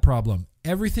have that problem.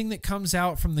 everything that comes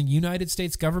out from the United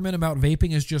States government about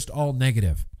vaping is just all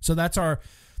negative. So that's our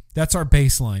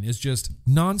baseline, is just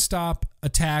nonstop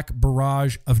attack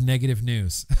barrage of negative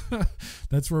news.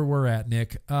 That's where we're at,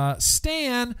 Nick.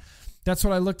 Stan, that's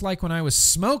what I looked like when I was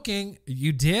smoking.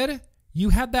 You did? You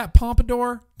had that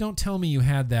pompadour? Don't tell me you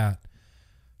had that.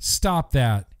 Stop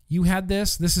that. You had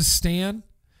this? This is Stan?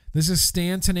 This is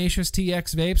Stan Tenacious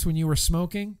TX Vapes when you were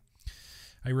smoking?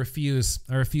 I refuse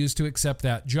to accept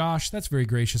that. Josh, that's very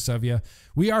gracious of you.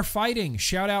 We are fighting.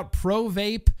 Shout out Pro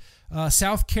Vape,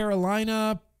 South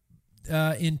Carolina,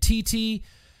 in TT.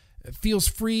 Feel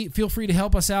free to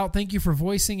help us out. Thank you for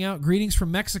voicing out. Greetings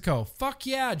from Mexico. Fuck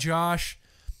yeah, Josh.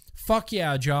 Fuck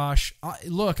yeah, Josh.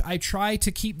 Look, I try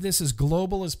to keep this as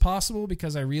global as possible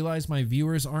because I realize my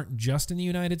viewers aren't just in the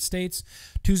United States.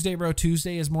 Tuesday Bro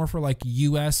Tuesday is more for like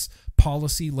U.S.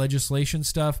 policy legislation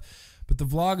stuff. But the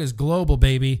vlog is global,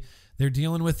 baby. They're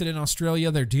dealing with it in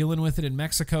Australia. They're dealing with it in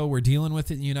Mexico. We're dealing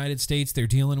with it in the United States. They're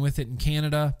dealing with it in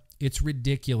Canada. It's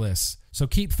ridiculous. So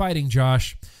keep fighting,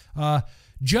 Josh.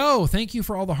 Joe, thank you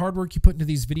for all the hard work you put into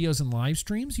these videos and live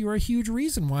streams. You are a huge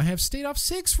reason why I have stayed off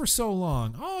 6 for so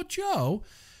long. Oh, Joe,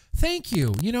 thank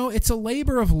you. You know, it's a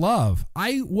labor of love.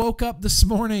 I woke up this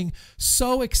morning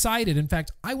so excited. In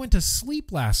fact, I went to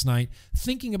sleep last night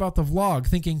thinking about the vlog,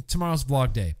 thinking tomorrow's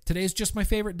vlog day. Today's just my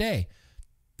favorite day.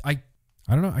 I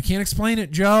don't know. I can't explain it,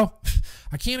 Joe.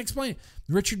 I can't explain it.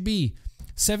 Richard B.,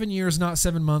 7 years, not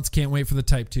 7 months. Can't wait for the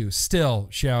Type 2. Still,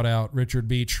 shout out, Richard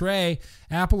B. Trey,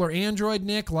 Apple or Android,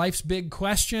 Nick? Life's big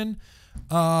question.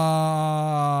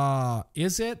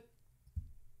 Is it?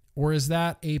 Or is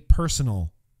that a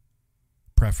personal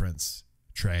preference,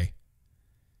 Trey?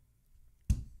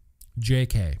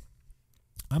 JK.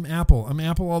 I'm Apple. I'm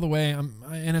Apple all the way.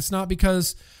 And it's not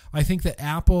because I think that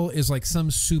Apple is like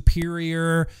some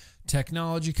superior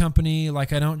technology company.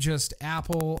 Like I don't just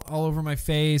Apple all over my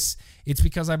face. It's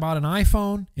because I bought an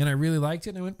iPhone and I really liked it.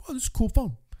 And I went, oh, this is a cool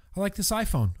phone. I like this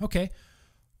iPhone. Okay.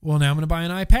 Well, now I'm going to buy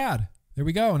an iPad. There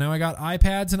we go. Now I got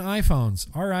iPads and iPhones.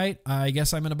 All right. I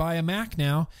guess I'm going to buy a Mac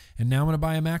now. And now I'm going to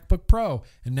buy a MacBook Pro.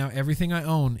 And now everything I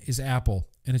own is Apple.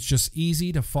 And it's just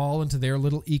easy to fall into their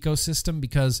little ecosystem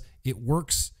because it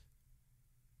works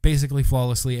basically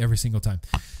flawlessly every single time.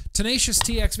 Tenacious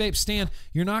TX Vape, Stan,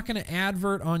 you're not going to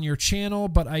advert on your channel,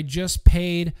 but I just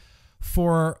paid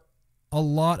for a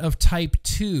lot of Type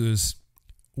 2s.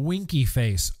 Winky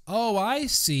face. Oh, I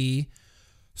see.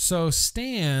 So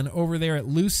Stan over there at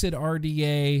Lucid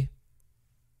RDA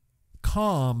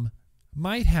Com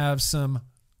might have some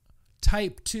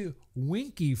Type 2,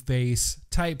 winky face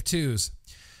Type 2s.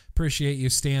 Appreciate you,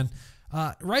 Stan.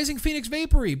 Rising Phoenix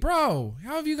Vapory, bro,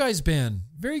 how have you guys been?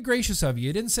 Very gracious of you.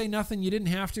 You didn't say nothing. You didn't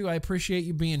have to. I appreciate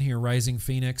you being here, Rising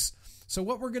Phoenix. So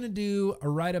what we're going to do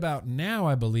right about now,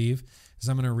 I believe, is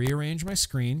I'm going to rearrange my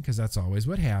screen because that's always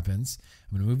what happens.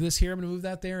 I'm going to move this here. I'm going to move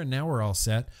that there, and now we're all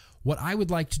set. What I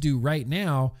would like to do right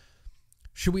now,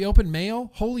 should we open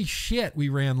mail? Holy shit, we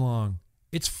ran long.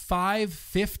 It's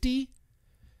 5:50?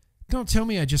 Don't tell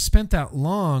me I just spent that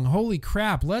long. Holy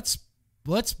crap. Let's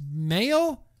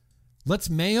mail? Let's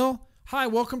mail. Hi,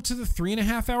 welcome to the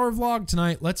 3.5 hour vlog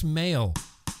tonight. Let's mail.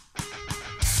 I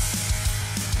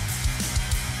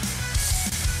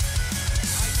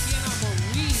cannot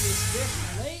believe it's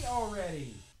this late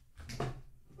already.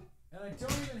 And I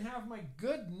don't even have my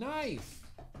good knife.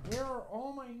 Where are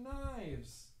all my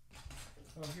knives?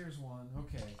 Oh, here's one.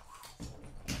 Okay.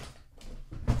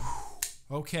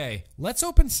 Okay, let's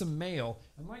open some mail.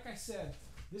 And like I said,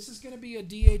 this is going to be a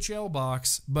DHL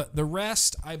box, but the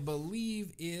rest, I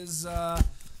believe, is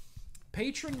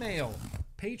Patreon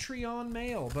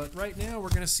mail. But right now, we're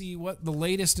going to see what the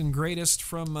latest and greatest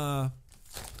from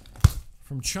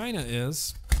China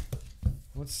is.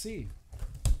 Let's see.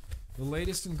 The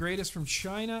latest and greatest from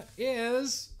China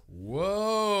is...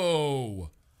 Whoa.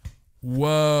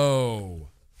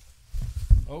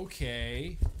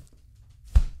 Okay.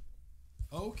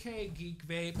 Okay, Geek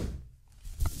Vape.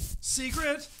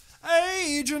 Secret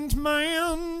Agent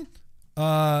Man.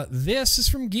 This is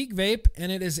from Geek Vape,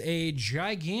 and it is a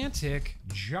gigantic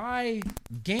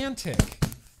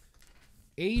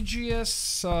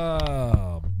Aegis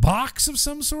box of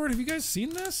some sort. Have you guys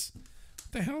seen this?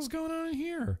 What the hell's going on in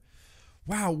here?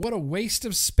 Wow, what a waste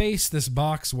of space this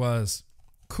box was.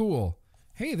 Cool.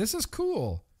 Hey, this is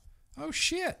cool. Oh,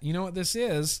 shit. You know what this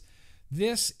is?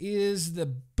 This is the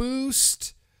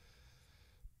Boost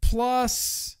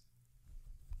Plus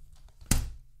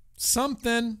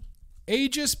something.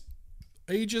 Aegis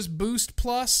Boost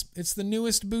Plus. It's the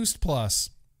newest Boost Plus.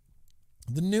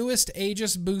 The newest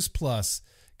Aegis Boost Plus.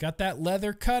 Got that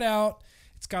leather cutout.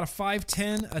 It's got a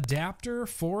 510 adapter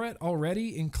for it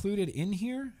already included in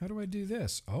here. How do I do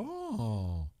this?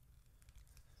 Oh.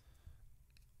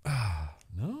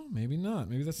 No, maybe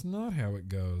not. Maybe that's not how it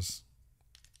goes.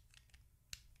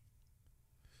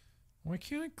 Why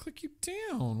can't I click you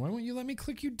down? Why won't you let me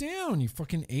click you down, you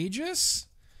fucking Aegis?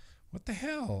 What the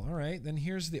hell? All right, then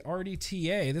here's the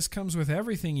RDTA. This comes with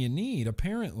everything you need,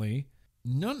 apparently.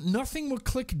 Nothing will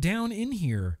click down in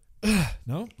here.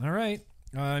 No? All right.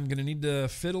 I'm going to need to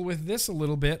fiddle with this a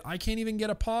little bit. I can't even get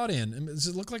a pod in. Does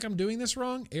it look like I'm doing this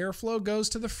wrong? Airflow goes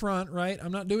to the front, right?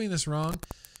 I'm not doing this wrong.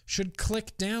 Should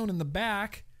click down in the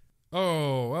back.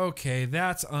 Oh, okay.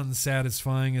 That's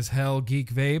unsatisfying as hell,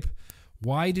 Geek Vape.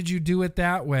 Why did you do it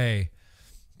that way?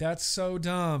 That's so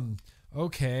dumb.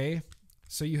 Okay.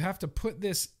 So you have to put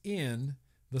this in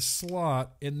the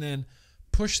slot and then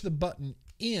push the button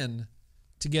in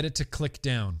to get it to click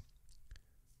down.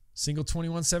 Single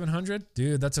 21700?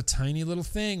 Dude, that's a tiny little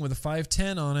thing with a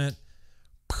 510 on it.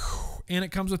 And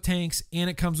it comes with tanks, and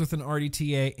it comes with an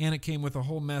RDTA, and it came with a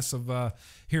whole mess of a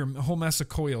whole mess of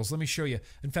coils. Let me show you.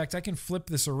 In fact, I can flip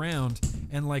this around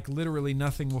and like literally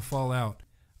nothing will fall out.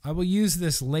 I will use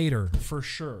this later for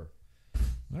sure.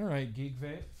 All right, Geek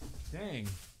Vape. Dang.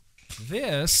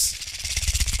 This,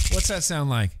 what's that sound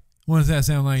like? What does that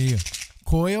sound like to you?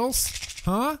 Coils?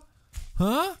 Huh?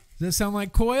 Does that sound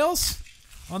like coils?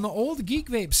 On the old Geek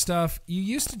Vape stuff, you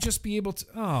used to just be able to...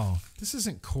 Oh, this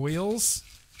isn't coils.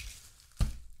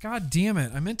 God damn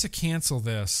it. I meant to cancel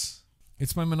this.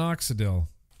 It's my minoxidil.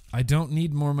 I don't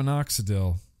need more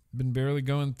minoxidil. I've been barely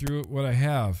going through what I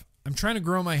have. I'm trying to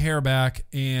grow my hair back,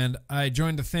 and I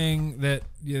joined a thing that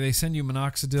they send you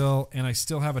minoxidil, and I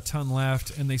still have a ton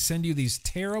left, and they send you these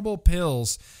terrible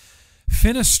pills,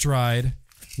 Finastride,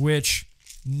 which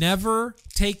never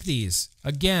take these.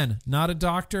 Again, not a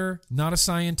doctor, not a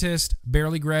scientist,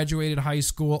 barely graduated high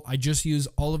school. I just use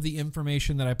all of the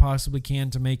information that I possibly can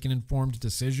to make an informed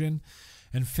decision,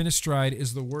 and Finastride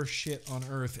is the worst shit on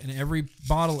earth, and every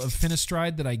bottle of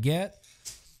Finastride that I get,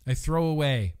 I throw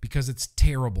away because it's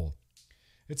terrible.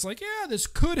 It's like, yeah, this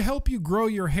could help you grow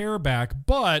your hair back,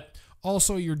 but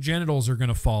also your genitals are going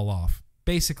to fall off.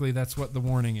 Basically, that's what the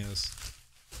warning is.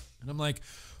 And I'm like,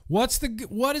 what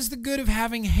is the good of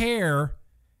having hair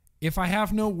if I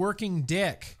have no working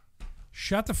dick?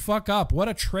 Shut the fuck up. What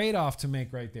a trade-off to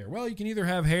make right there. Well, you can either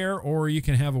have hair or you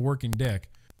can have a working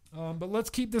dick. But let's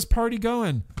keep this party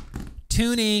going.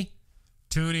 Toonie,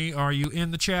 are you in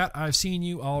the chat? I've seen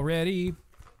you already.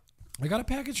 I got a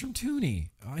package from Toonie,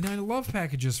 and I love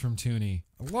packages from Toonie.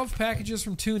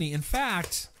 In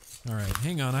fact, all right,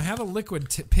 hang on. I have a liquid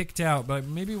picked out, but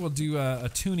maybe we'll do a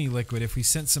Toonie liquid if we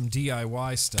sent some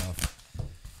DIY stuff.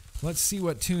 Let's see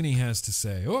what Toonie has to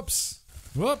say. Whoops.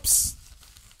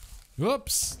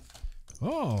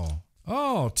 Oh,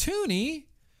 Toonie.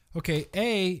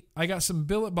 Okay, I got some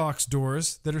billet box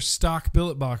doors that are stock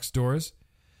billet box doors.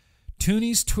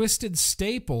 Toonie's Twisted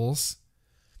Staples.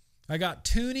 I got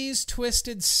Toonie's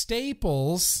Twisted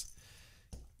Staples.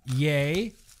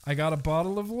 Yay. I got a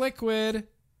bottle of liquid.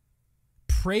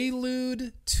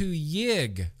 Prelude to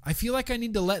Yig. I feel like I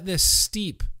need to let this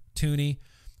steep, Toonie.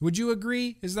 Would you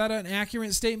agree? Is that an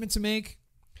accurate statement to make?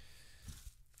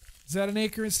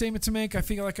 I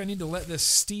feel like I need to let this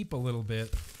steep a little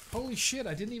bit. Holy shit,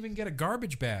 I didn't even get a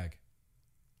garbage bag.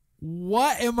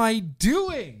 What am I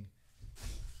doing?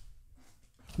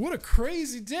 What a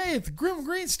crazy day at the Grim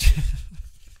Greens.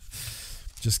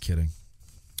 Just kidding.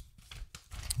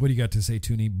 What do you got to say,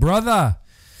 Toonie? Brother!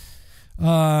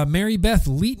 Mary Beth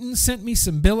Leeton sent me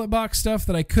some billet box stuff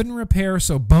that I couldn't repair,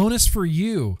 so bonus for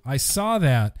you. I saw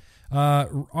that.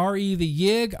 RE the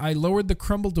Yig, I lowered the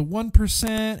crumble to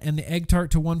 1% and the egg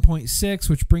tart to 1.6,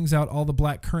 which brings out all the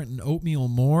black currant and oatmeal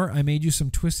more. I made you some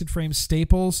Twisted Frame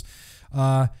staples.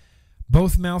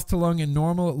 Both mouth to lung and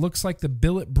normal. It looks like the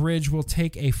billet bridge will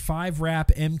take a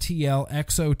 5-wrap MTL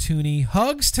XO Toonie.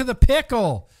 Hugs to the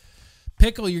pickle.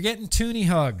 Pickle, you're getting Toonie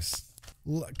hugs.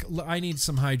 Look, I need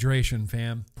some hydration,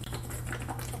 fam.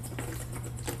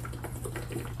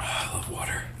 I love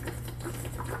water.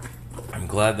 I'm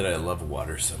glad that I love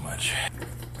water so much.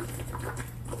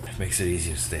 It makes it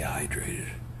easy to stay hydrated.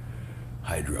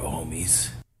 Hydro, homies.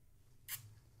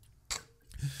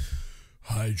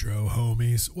 Hydro,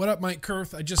 homies. What up, Mike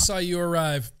Kurth? I just saw you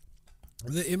arrive.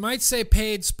 It might say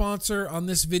paid sponsor on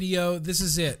this video. This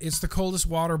is it. It's the coldest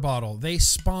water bottle. They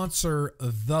sponsor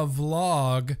the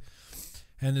vlog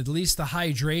and at least the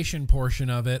hydration portion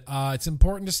of it. It's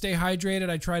important to stay hydrated.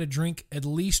 I try to drink at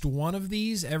least one of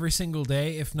these every single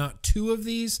day, if not 2 of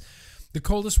these. The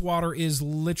coldest water is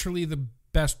literally the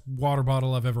best water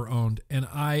bottle I've ever owned. And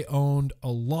I owned a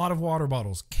lot of water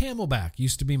bottles. Camelback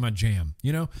used to be my jam.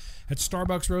 You know, at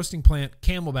Starbucks roasting plant,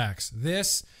 Camelbacks.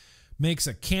 This makes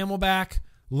a Camelback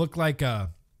look like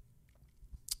a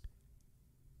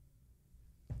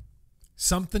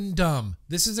something dumb.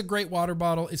 This is a great water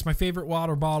bottle. It's my favorite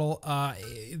water bottle.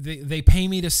 They pay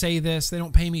me to say this. They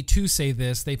don't pay me to say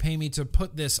this. They pay me to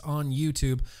put this on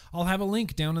YouTube. I'll have a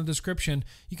link down in the description.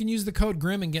 You can use the code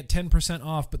GRIM and get 10%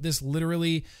 off, but this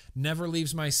literally never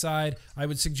leaves my side. I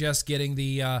would suggest getting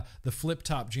the flip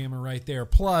top jammer right there.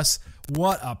 Plus,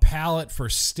 what a palette for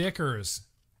stickers.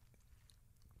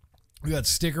 We got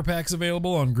sticker packs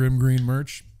available on Grim Green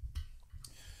Merch.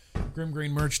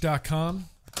 GrimGreenMerch.com.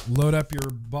 Load up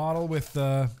your bottle with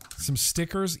some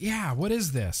stickers. Yeah, what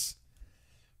is this?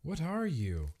 What are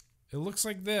you? It looks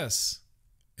like this.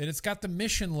 And it's got the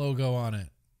Mission logo on it.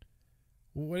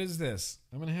 What is this?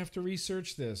 I'm going to have to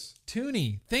research this.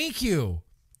 Toonie, thank you.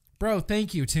 Bro,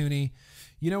 thank you, Toonie.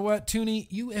 You know what, Toonie?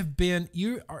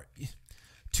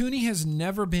 Toonie has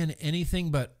never been anything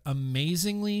but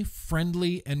amazingly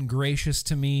friendly and gracious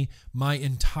to me my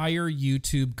entire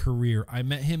YouTube career. I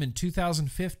met him in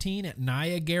 2015 at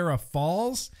Niagara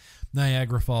Falls, at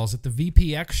the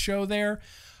VPX show there.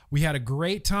 We had a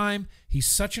great time. He's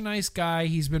such a nice guy.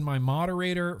 He's been my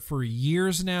moderator for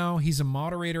years now. He's a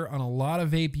moderator on a lot of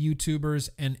vape YouTubers.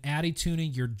 And Addy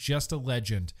Toonie, you're just a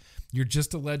legend. You're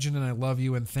just a legend, and I love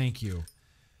you, and thank you.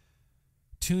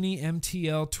 Toonie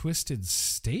MTL Twisted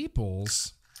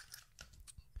Staples.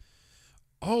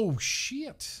 Oh,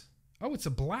 shit. Oh, it's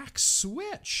a black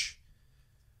switch.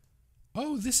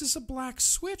 Oh, this is a black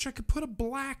switch. I could put a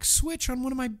black switch on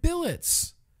one of my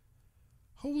billets.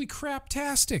 Holy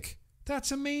crap-tastic.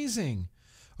 That's amazing.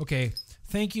 Okay,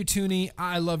 thank you, Toonie.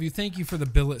 I love you. Thank you for the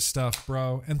billet stuff,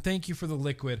 bro. And thank you for the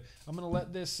liquid. I'm going to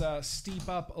let this steep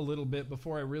up a little bit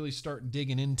before I really start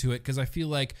digging into it, because I feel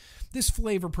like this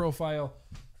flavor profile,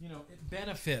 you know, it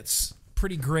benefits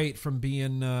pretty great from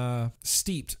being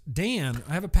steeped. Dan,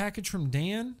 I have a package from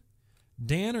Dan.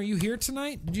 Dan, are you here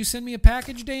tonight? Did you send me a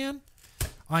package, Dan?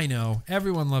 I know.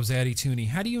 Everyone loves Addy Toonie.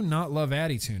 How do you not love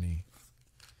Addy Toonie?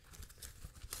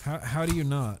 How do you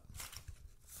not?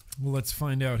 Well, let's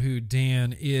find out who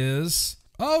Dan is.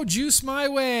 Oh, Juice My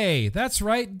Way. That's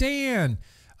right, Dan.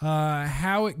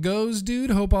 How it goes, dude.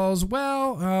 Hope all is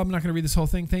well. I'm not going to read this whole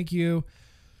thing. Thank you.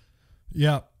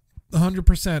 Yeah,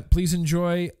 100%. Please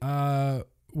enjoy.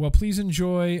 Please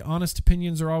enjoy. Honest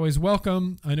opinions are always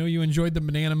welcome. I know you enjoyed the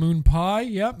banana moon pie.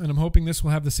 Yep, and I'm hoping this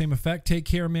will have the same effect. Take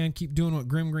care, man. Keep doing what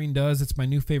Grim Green does. It's my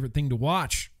new favorite thing to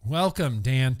watch. Welcome,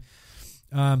 Dan.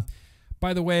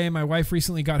 By the way, my wife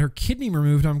recently got her kidney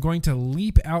removed. I'm going to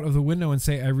leap out of the window and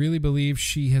say I really believe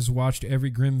she has watched every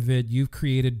Grim vid you've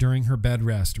created during her bed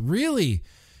rest. Really?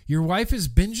 Your wife is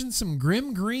binging some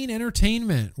Grim Green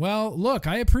entertainment. Well, look,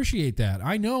 I appreciate that.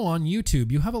 I know on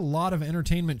YouTube you have a lot of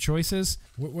entertainment choices.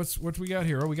 What we got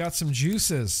here? Oh, we got some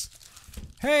juices.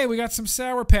 Hey, we got some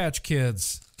Sour Patch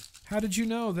Kids. How did you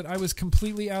know that I was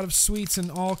completely out of sweets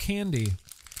and all candy?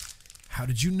 How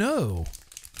did you know?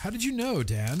 How did you know,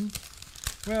 Dan?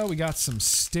 Well, we got some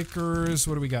stickers.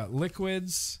 What do we got?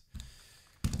 Liquids.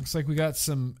 Looks like we got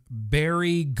some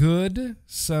Berry Good,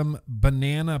 some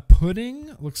banana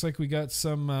pudding. Looks like we got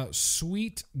some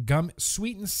sweet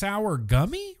and sour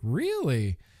gummy.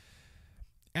 Really?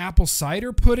 Apple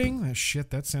cider pudding. Oh, shit,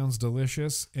 that sounds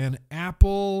delicious. And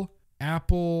apple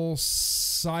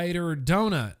cider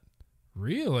donut.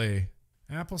 Really?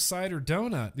 Apple cider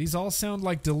donut. These all sound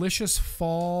like delicious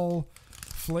fall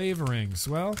flavorings.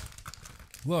 Well,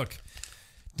 look,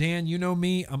 Dan, you know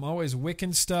me. I'm always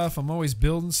wicking stuff. I'm always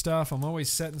building stuff. I'm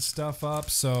always setting stuff up.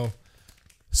 So,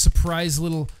 surprise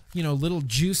little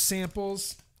juice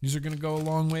samples. These are going to go a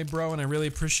long way, bro, and I really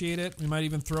appreciate it. We might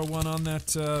even throw one on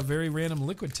that very random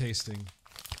liquid tasting.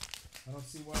 I don't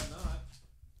see why not.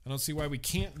 I don't see why we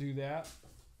can't do that.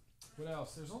 What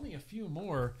else? There's only a few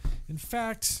more. In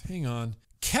fact, hang on.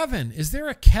 Kevin, is there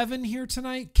a Kevin here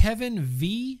tonight? Kevin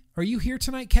V? Are you here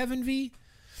tonight, Kevin V?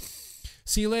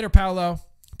 See you later, Paolo.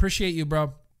 Appreciate you,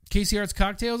 bro. Casey Arts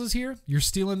Cocktails is here. You're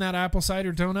stealing that apple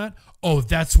cider donut? Oh,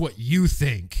 that's what you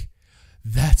think.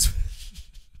 That's...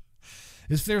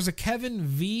 If there's a Kevin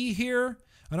V here,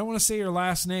 I don't want to say your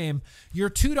last name. Your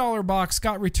 $2 box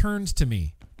got returned to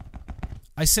me.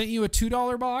 I sent you a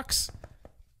 $2 box.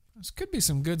 There could be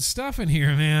some good stuff in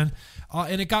here, man.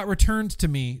 And it got returned to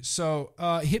me. So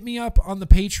hit me up on the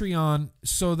Patreon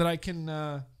so that I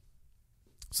can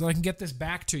get this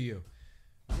back to you.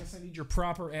 I guess I need your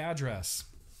proper address.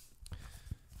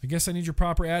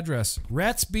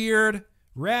 Rhett's Beard.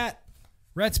 Are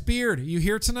you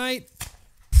here tonight?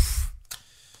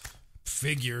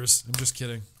 figures. I'm just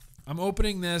kidding. I'm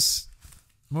opening this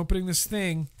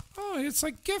thing. Oh, it's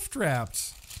like gift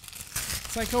wrapped.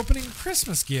 It's like opening a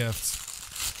Christmas gift.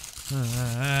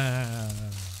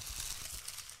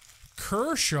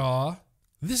 Kershaw.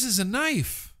 This is a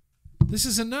knife.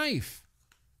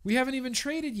 We haven't even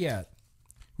traded yet.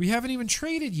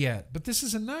 But this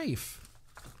is a knife.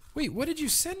 Wait, what did you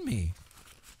send me?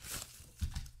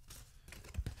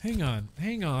 Hang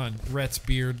on, Rhett's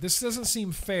Beard. This doesn't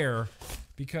seem fair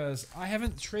because I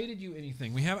haven't traded you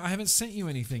anything. I haven't sent you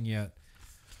anything yet.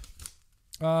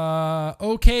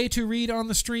 Okay to read on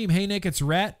the stream. Hey Nick, it's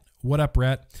Rhett. What up,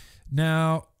 Rhett?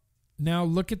 Now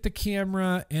look at the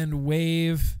camera and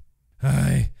wave.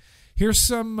 Hi. Here's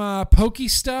some pokey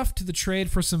stuff to the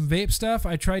trade for some vape stuff.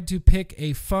 I tried to pick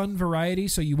a fun variety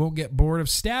so you won't get bored of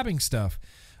stabbing stuff.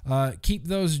 Keep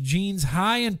those jeans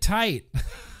high and tight.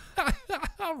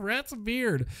 Rat's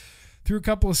Beard. Threw a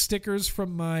couple of stickers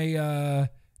from my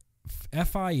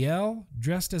FIL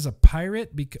dressed as a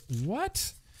pirate.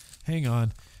 What? Hang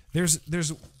on. There's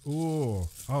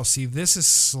see, this is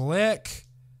slick.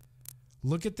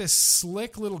 Look at this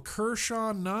slick little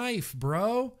Kershaw knife,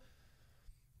 bro.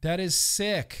 That is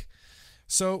sick.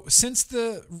 So since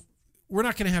we're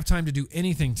not going to have time to do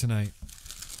anything tonight.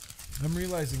 I'm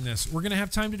realizing this. We're going to have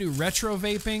time to do retro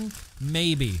vaping,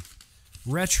 maybe.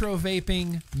 Retro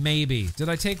vaping, maybe. Did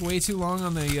I take way too long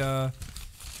on the...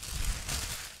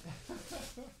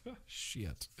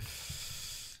 Shit.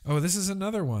 Oh, this is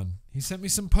another one. He sent me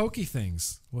some pokey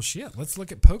things. Well, shit. Let's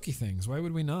look at pokey things. Why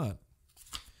would we not?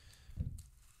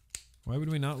 Why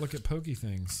would we not look at pokey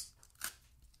things?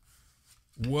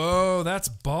 Whoa, that's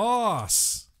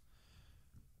boss.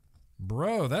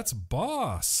 Bro, that's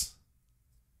boss.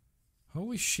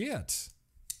 Holy shit.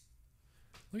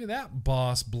 Look at that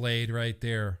boss blade right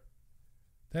there.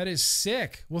 That is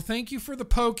sick. Well, thank you for the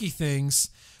pokey things.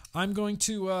 I'm going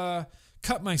to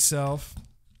cut myself.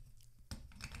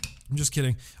 I'm just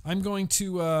kidding. I'm going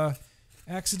to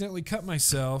accidentally cut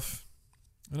myself.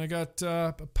 And I got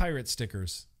pirate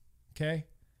stickers. Okay? In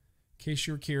case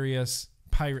you're curious.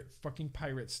 Fucking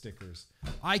pirate stickers.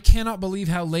 I cannot believe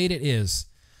how late it is.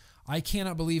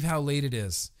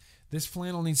 This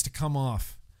flannel needs to come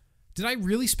off. Did I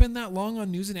really spend that long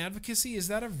on news and advocacy? Is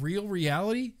that a real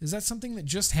reality? Is that something that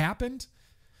just happened?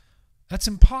 That's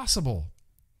impossible.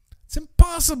 It's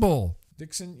impossible.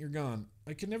 Dixon, you're gone.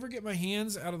 I can never get my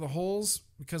hands out of the holes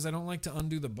because I don't like to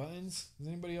undo the buttons. Does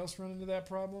anybody else run into that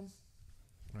problem?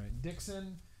 All right,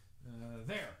 Dixon,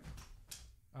 there.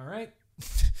 All right.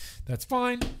 That's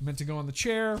fine. Meant to go on the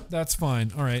chair. That's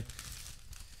fine. All right.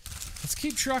 Let's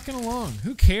keep trucking along.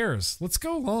 Who cares? Let's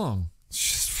go long. Let's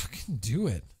just fucking do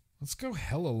it. Let's go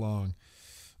hella long.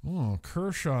 Oh,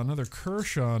 Kershaw. Another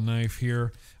Kershaw knife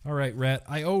here. All right, Rhett.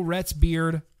 I owe Rhett's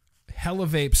Beard hella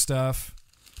vape stuff.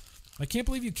 I can't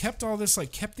believe you kept all this,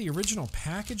 kept the original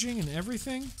packaging and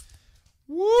everything.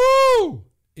 Woo!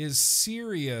 Is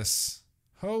serious.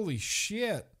 Holy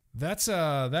shit. That's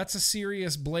a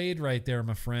serious blade right there,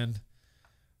 my friend.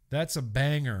 That's a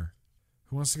banger.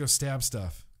 Who wants to go stab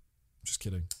stuff? Just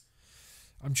kidding.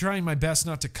 I'm trying my best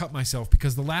not to cut myself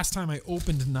because the last time I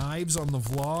opened knives on the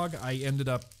vlog, I ended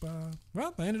up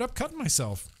cutting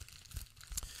myself.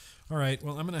 All right,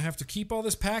 well, I'm going to have to keep all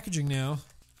this packaging now.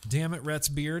 Damn it, Rhett's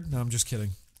Beard. No, I'm just kidding.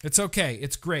 It's okay.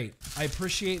 It's great. I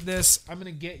appreciate this. I'm going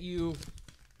to get you...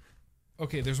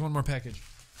 Okay, there's one more package.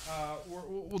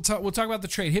 We'll talk about the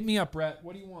trade. Hit me up, Rhett.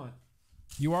 What do you want?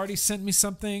 You already sent me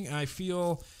something. I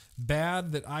feel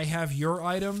bad that I have your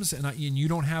items and you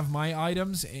don't have my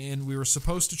items, and we were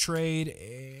supposed to trade,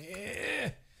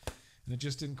 and it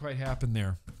just didn't quite happen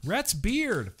there. Rhett's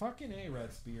Beard. Fucking A,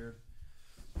 Rhett's Beard.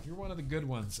 You're one of the good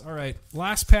ones. All right,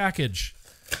 last package.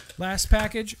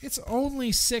 It's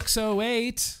only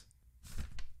 608.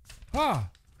 Ah,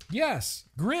 yes,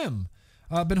 Grim.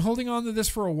 Been holding on to this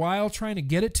for a while, trying to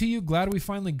get it to you. Glad we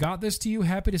finally got this to you.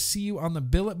 Happy to see you on the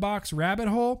Billet Box rabbit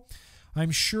hole.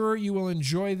 I'm sure you will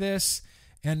enjoy this.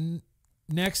 And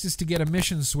next is to get a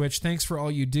mission switch. Thanks for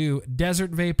all you do.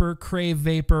 Desert Vapor, Crave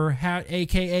Vapor,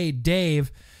 a.k.a.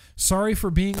 Dave. Sorry for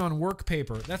being on work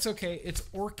paper. That's okay. It's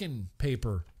Orkin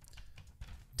paper.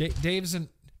 Dave's an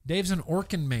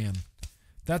Orkin man.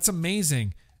 That's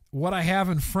amazing. What I have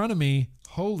in front of me,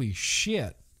 holy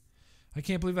shit. I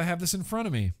can't believe I have this in front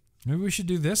of me. Maybe we should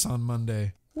do this on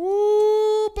Monday.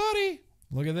 Woo, buddy.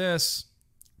 Look at this.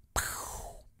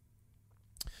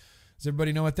 Does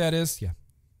everybody know what that is? Yeah.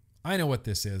 I know what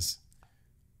this is.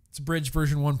 It's a Bridge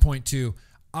version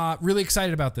 1.2. Really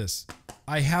excited about this.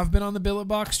 I have been on the Billet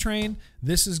Box train.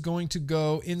 This is going to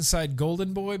go inside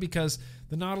Golden Boy because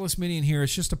the Nautilus Mini in here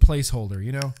is just a placeholder,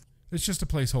 you know? It's just a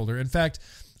placeholder. In fact,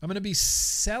 I'm going to be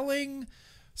selling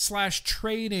 /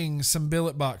 trading some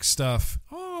Billet Box stuff.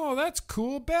 Oh, that's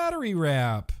cool. Battery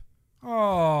wrap.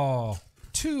 Oh,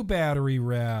 2 battery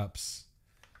wraps.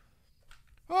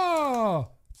 Oh,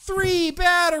 3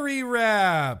 battery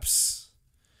wraps.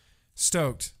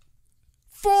 Stoked.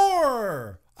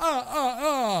 4.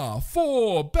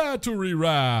 4 battery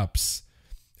wraps.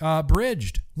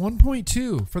 Bridged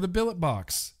 1.2 for the Billet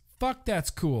Box. Fuck, that's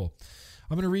cool.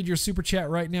 I'm going to read your super chat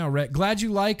right now, Rhett. Glad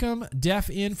you like them. Def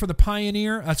in for the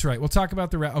Pioneer. That's right. We'll talk about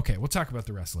the rest. Okay, we'll talk about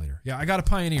the rest later. Yeah, I got a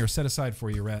Pioneer set aside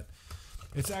for you, Rhett.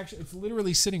 It's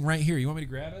literally sitting right here. You want me to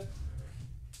grab it?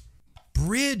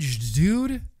 Bridged,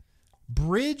 dude.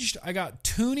 Bridged. I got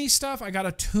Toonie stuff. I got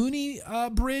a Toonie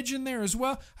bridge in there as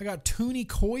well. I got Toonie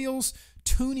coils,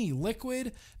 Toonie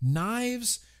liquid,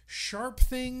 knives, sharp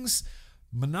things,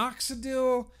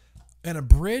 minoxidil, and a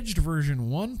bridged version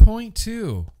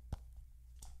 1.2.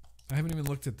 I haven't even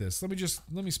looked at this. Let me just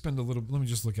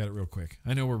look at it real quick.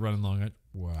 I know we're running long.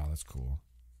 Wow, that's cool.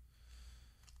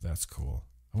 That's cool.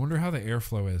 I wonder how the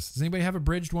airflow is. Does anybody have a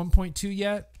bridged 1.2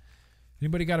 yet?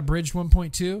 Anybody got a bridged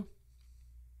 1.2?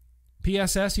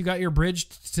 PSS, you got your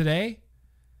bridged today?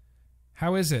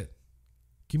 How is it?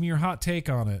 Give me your hot take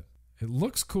on it. It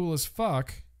looks cool as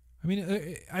fuck. I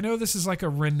mean, I know this is like a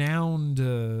renowned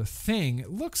thing. It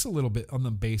looks a little bit on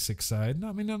the basic side.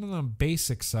 Not on the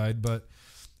basic side, but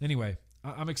anyway,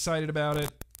 I'm excited about it.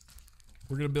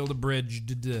 We're going to build a bridge.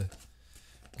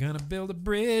 Gonna build a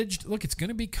bridge. Look, it's going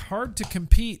to be hard to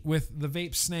compete with the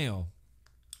Vape Snail.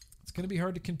 It's going to be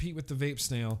hard to compete with the Vape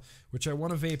Snail, which I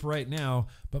want to vape right now,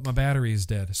 but my battery is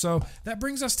dead. So that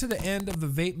brings us to the end of the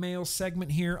Vape Mail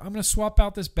segment here. I'm going to swap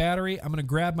out this battery. I'm going to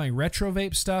grab my Retro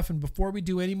Vape stuff, and before we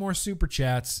do any more super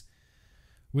chats,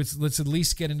 let's at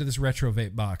least get into this Retro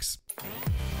Vape box.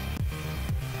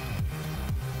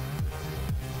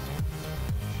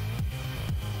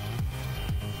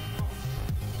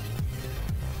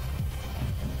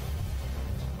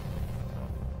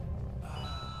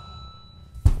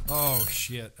 Oh,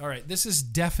 shit. All right, this is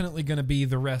definitely going to be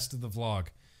the rest of the vlog.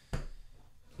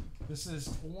 This is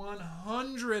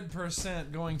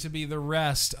 100% going to be the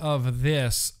rest of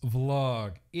this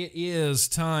vlog. It is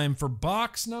time for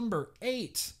box number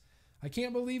 8. I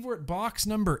can't believe we're at box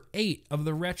number 8 of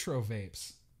the Retro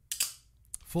Vapes.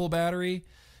 Full battery.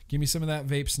 Give me some of that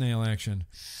Vape Snail action.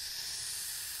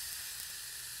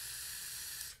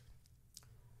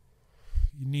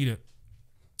 You need it.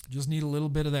 Just need a little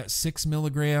bit of that 6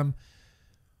 milligram.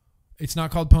 It's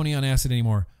not called Pony on Acid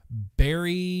anymore.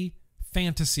 Berry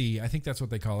Fantasy. I think that's what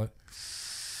they call it.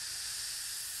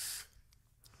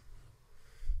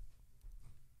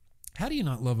 How do you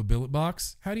not love a Billet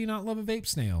Box? How do you not love a Vape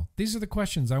Snail? These are the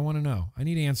questions I want to know. I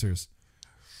need answers.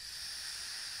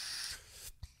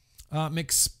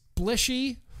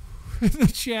 McSplishy in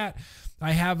the chat.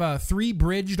 I have 3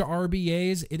 bridged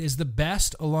RBAs. It is the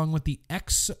best, along with the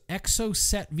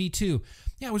Exoset V2.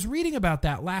 Yeah, I was reading about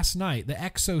that last night. The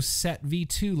Exoset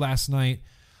V2 last night.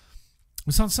 It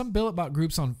was on some Billet Box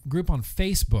group on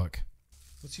Facebook.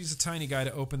 Let's use a tiny guy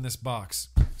to open this box.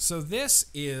 So this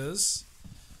is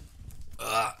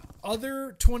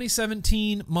other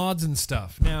 2017 mods and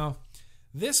stuff. Now,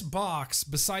 this box,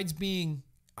 besides being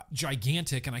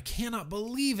gigantic, and I cannot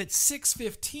believe it's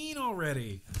 6:15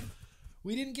 already.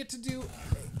 We didn't get to do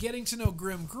getting to know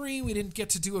Grimm Green. We didn't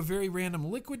get to do a very random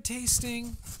liquid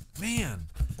tasting. Man,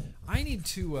 I need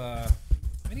to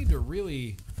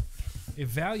really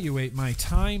evaluate my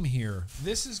time here.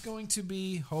 This is going to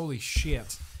be, holy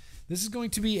shit. This is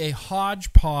going to be a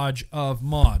hodgepodge of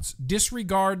mods.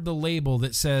 Disregard the label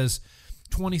that says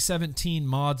 2017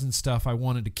 mods and stuff I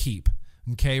wanted to keep.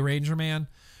 Okay, Ranger Man?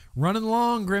 Running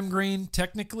long, Grimm Green.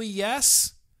 Technically,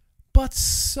 yes. But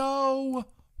so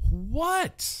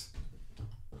what?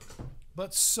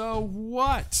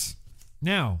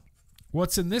 Now,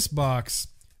 what's in this box?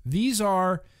 These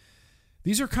are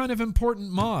kind of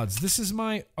important mods. This is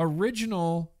my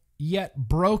original, yet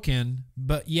broken,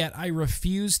 but yet I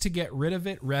refuse to get rid of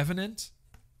it, Revenant.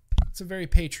 It's a very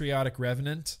patriotic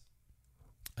Revenant.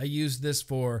 I used this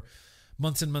for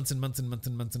months and months and months and months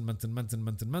and months and months and months and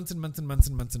months and months and months and months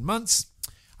and months and months.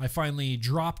 I finally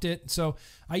dropped it. So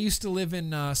I used to live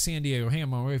in San Diego.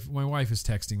 Hang on, my wife is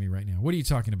texting me right now. What are you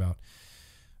talking about?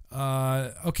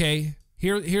 Okay,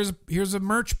 here's a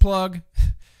merch plug.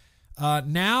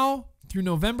 Now through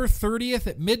November 30th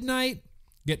at midnight,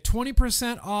 get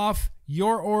 20% off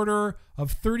your order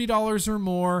of $30 or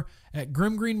more at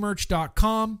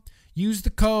grimgreenmerch.com. Use the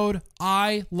code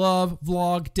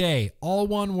ILOVEVLOGDAY, all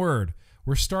one word.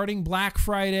 We're starting Black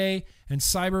Friday and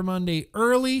Cyber Monday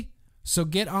early, so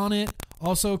get on it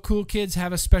Also, Cool Kids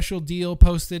have a special deal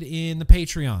posted in the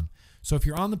Patreon. So if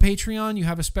you're on the Patreon, you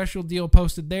have a special deal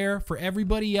posted there. For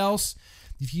everybody else,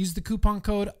 if you use the coupon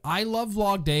code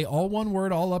ILOVEVLOGDAY, all one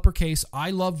word, all uppercase,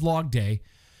 ILOVEVLOGDAY,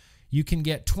 you can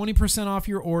get 20% off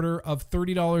your order of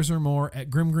 $30 or more at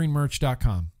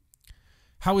grimgreenmerch.com.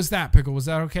 How was that, Pickle? Was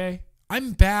that okay?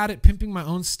 I'm bad at pimping my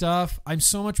own stuff. I'm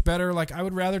so much better. Like, I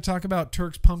would rather talk about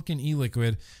Turk's Pumpkin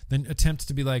e-liquid than attempt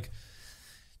to be like,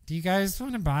 do you guys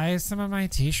want to buy some of my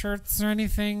t-shirts or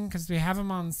anything? Because we have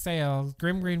them on sale.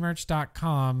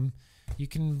 grimgreenmerch.com. You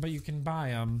can buy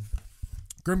them.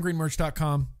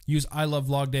 grimgreenmerch.com. Use I Love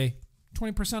Vlog Day.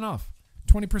 20% off.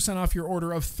 20% off your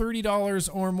order of $30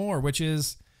 or more, which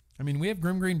is, I mean, we have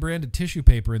Grim Green branded tissue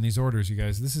paper in these orders, you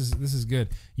guys. This is good.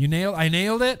 I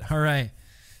nailed it? All right.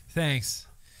 Thanks,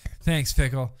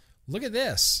 Pickle. Look at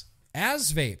this.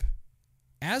 AsVape.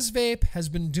 AsVape has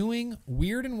been doing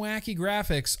weird and wacky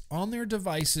graphics on their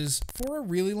devices for a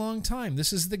really long time.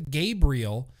 This is the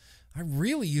Gabriel. I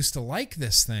really used to like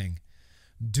this thing.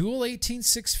 Dual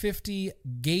 18650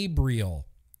 Gabriel.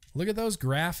 Look at those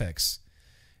graphics.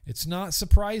 It's not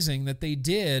surprising that they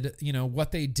did,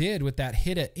 what they did with that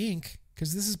Hita ink,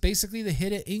 because this is basically the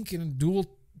Hita ink in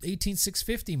dual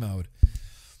 18650 mode.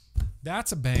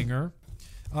 That's a banger.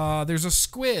 There's a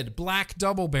Squid Black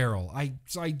Double Barrel. I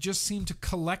just seem to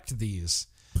collect these.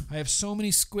 I have so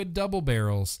many Squid Double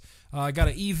Barrels. I got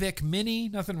an Evic Mini.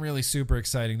 Nothing really super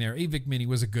exciting there. Evic Mini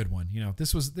was a good one.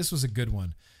 This was a good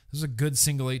one. This is a good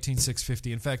single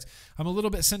 18650. In fact, I'm a little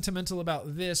bit sentimental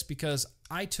about this because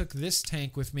I took this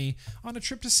tank with me on a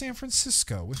trip to San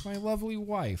Francisco with my lovely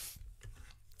wife.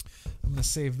 I'm going to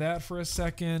save that for a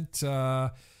second.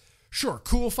 Sure,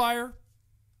 Cool Fire.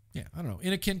 Yeah, I don't know.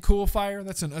 Inakin Cool Fire.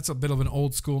 That's a bit of an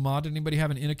old school mod. Did anybody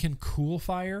have an Inakin Cool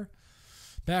Fire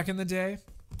back in the day?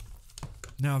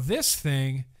 Now this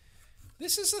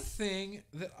is a thing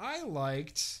that I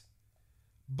liked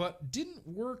but didn't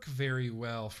work very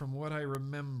well from what I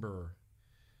remember.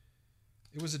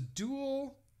 It was a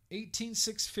dual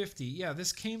 18650. Yeah,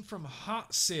 this came from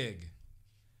Hot Sig,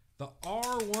 the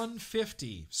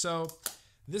R150. So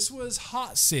this was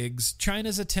Hot Sig's,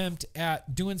 China's attempt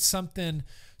at doing something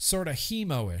sort of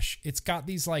Hemo-ish. It's got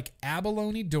these like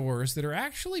abalone doors that are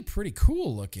actually pretty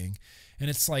cool looking, and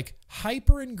it's like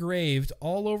hyper engraved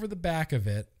all over the back of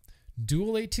it.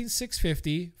 Dual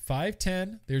 18650,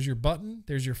 510. There's your button.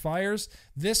 There's your fires.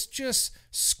 This just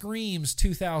screams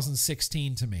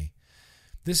 2016 to me.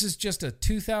 This is just a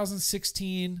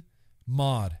 2016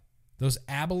 mod. Those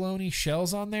abalone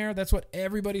shells on there, that's what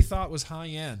everybody thought was high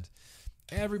end.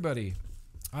 Everybody.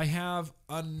 I have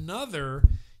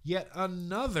yet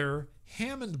another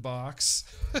Hammond box.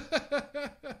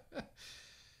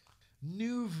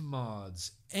 Nuve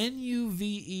Mods.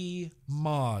 Nuve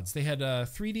Mods. They had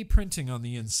 3D printing on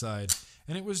the inside.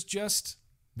 And it was just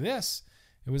this.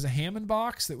 It was a Hammond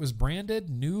box that was branded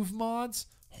Nuve Mods.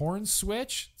 Horn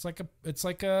switch. It's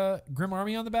like a Grim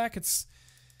Army on the back. It's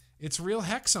real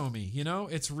Hexomi,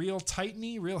 It's real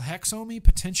Titany, real Hexomi.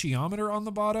 Potentiometer on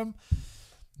the bottom.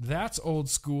 That's old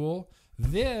school.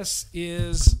 This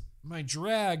is my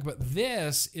drag, but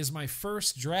this is my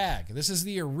first drag. This is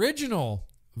the original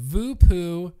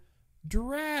Voopoo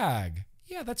drag.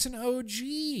 Yeah, that's an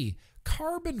OG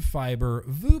carbon fiber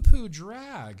Voopoo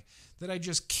drag that I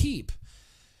just keep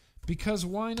because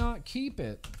why not keep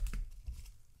it?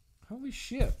 Holy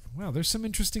shit. Wow, there's some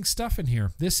interesting stuff in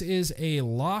here. This is a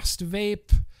Lost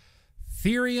Vape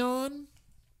Therion.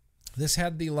 This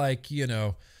had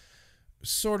the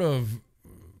sort of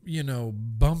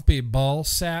bumpy ball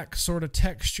sack sort of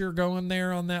texture going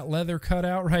there on that leather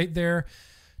cutout right there.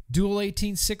 Dual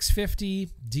 18650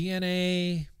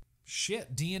 DNA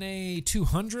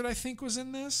 200 I think was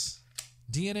in this.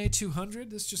 DNA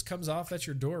 200. This just comes off. That's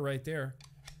your door right there.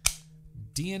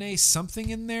 DNA something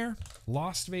in there.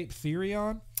 Lost Vape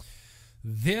Therion.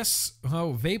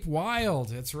 Vape Wild.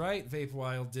 That's right. Vape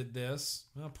Wild did this.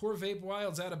 Well, poor Vape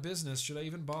Wild's out of business. Should I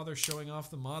even bother showing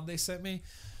off the mod they sent me?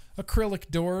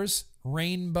 Acrylic doors.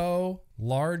 Rainbow.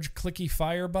 Large clicky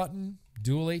fire button.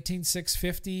 Dual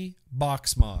 18650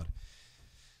 box mod.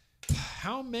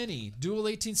 How many dual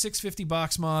 18650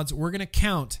 box mods? We're going to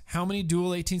count how many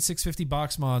dual 18650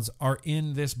 box mods are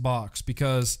in this box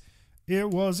because it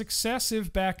was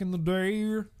excessive back in the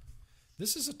day.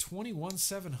 This is a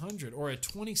 21700 or a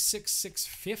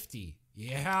 26650.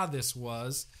 Yeah, this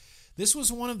was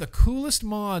one of the coolest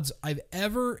mods I've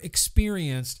ever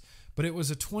experienced, but it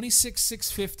was a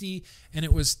 26650 and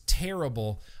it was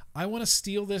terrible. I want to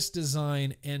steal this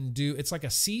design and it's like a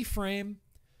C-frame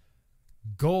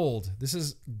gold. This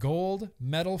is gold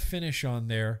metal finish on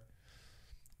there.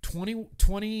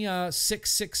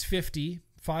 26,650,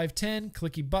 510,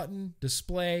 clicky button,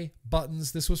 display,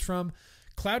 buttons. This was from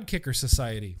Cloud Kicker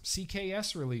Society.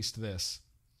 CKS released this.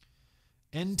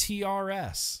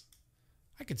 NTRS.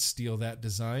 I could steal that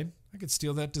design.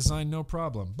 No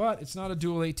problem. But it's not a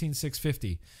dual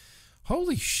 18650.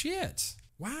 Holy shit.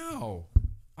 Wow.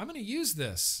 I'm going to use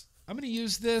this.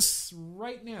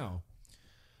 Right now.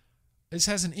 This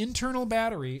has an internal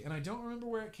battery, and I don't remember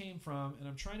where it came from, and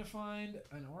I'm trying to find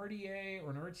an RDA or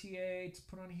an RTA to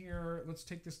put on here. Let's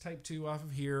take this Type 2 off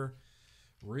of here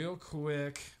real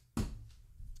quick.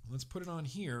 Let's put it on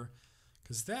here,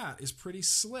 because that is pretty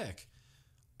slick.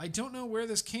 I don't know where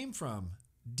this came from.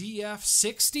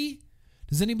 DF60?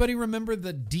 Does anybody remember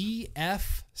the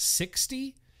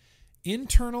DF60?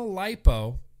 Internal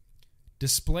LiPo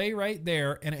display right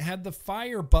there, and it had the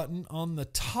fire button on the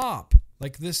top.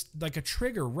 Like this, like a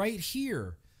trigger right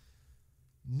here.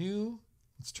 New.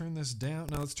 Let's turn this down.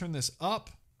 Now let's turn this up.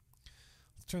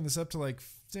 Let's turn this up to like,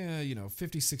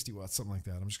 50, 60 watts, something like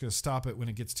that. I'm just going to stop it when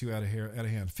it gets too out of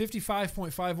hand.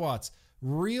 55.5 watts.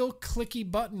 Real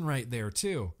clicky button right there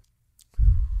too.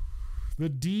 The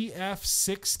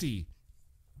DF60.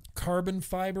 Carbon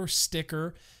fiber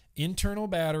sticker. Internal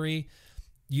battery.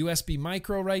 USB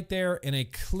micro right there. And a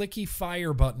clicky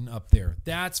fire button up there.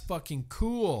 That's fucking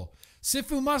cool.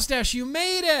 Sifu Mustache, you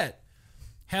made it!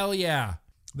 Hell yeah.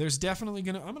 There's definitely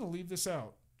I'm gonna leave this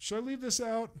out. Should I leave this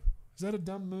out? Is that a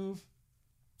dumb move?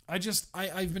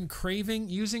 I've been craving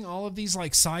using all of these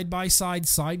like side-by-side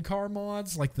sidecar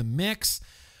mods, like the Mix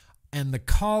and the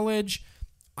College.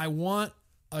 I want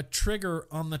a trigger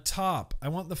on the top. I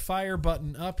want the fire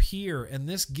button up here, and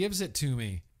this gives it to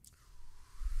me.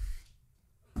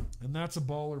 And that's a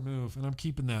baller move, and I'm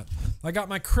keeping that. I got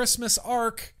my Christmas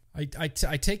Arc. I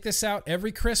take this out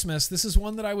every Christmas. This is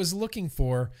one that I was looking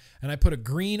for, and I put a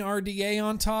green RDA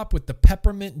on top with the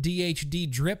peppermint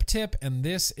DHD drip tip, and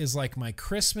this is like my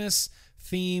Christmas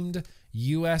themed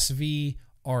USV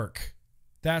Arc.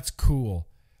 That's cool.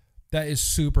 That is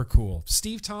super cool.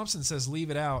 Steve Thompson says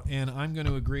leave it out, and I'm going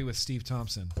to agree with Steve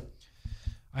Thompson.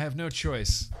 I have no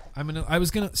choice.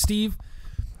 Steve,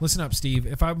 listen up, Steve.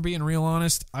 If I'm being real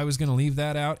honest, I was going to leave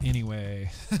that out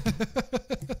anyway.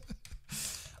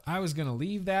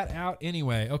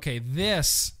 Okay,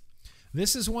 this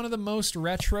is one of the most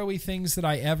retro-y things that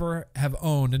I ever have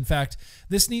owned. In fact,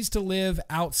 this needs to live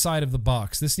outside of the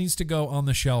box. This needs to go on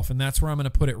the shelf, and that's where I'm going to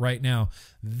put it right now.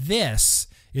 This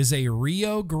is a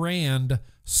Rio Grande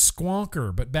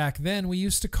Squonker, but back then we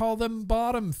used to call them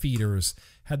bottom feeders.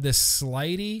 Had this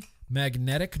slidey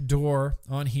magnetic door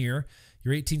on here.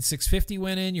 Your 18650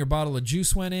 went in, your bottle of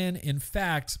juice went in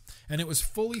fact, and it was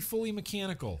fully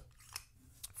mechanical.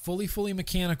 Fully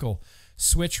mechanical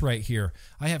switch right here.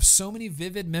 I have so many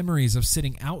vivid memories of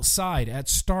sitting outside at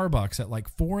Starbucks at like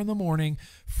 4 a.m,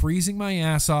 freezing my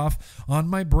ass off on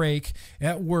my break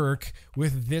at work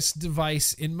with this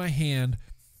device in my hand,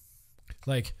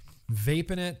 like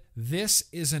vaping it.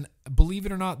 Believe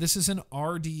it or not, this is an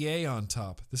RDA on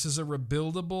top. This is a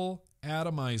rebuildable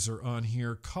atomizer on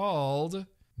here called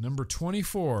number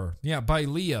 24. Yeah, by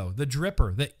Leo, the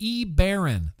dripper, the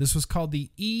E-Baron. This was called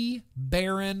the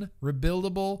E-Baron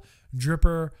rebuildable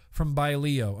dripper from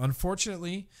Leo.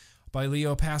 Unfortunately,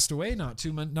 Leo passed away not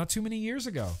too many years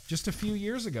ago, just a few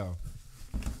years ago.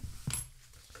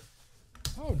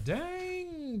 Oh,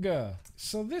 dang.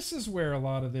 So this is where a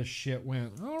lot of this shit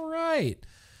went. All right.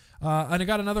 And I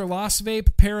got another Lost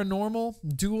Vape Paranormal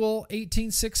dual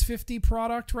 18650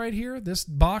 product right here, this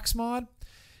box mod.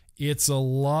 It's a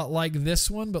lot like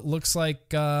this one, but looks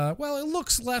like, it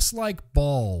looks less like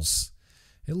balls.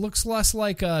 It looks less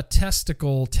like a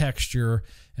testicle texture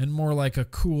and more like a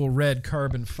cool red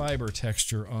carbon fiber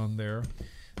texture on there.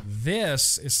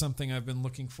 This is something I've been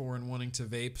looking for and wanting to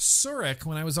vape. Surik,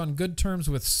 when I was on good terms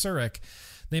with Surik,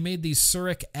 they made these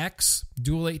Surik X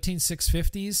dual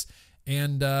 18650s,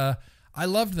 and I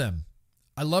loved them.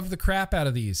 I loved the crap out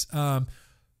of these.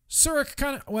 Surik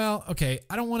kind of,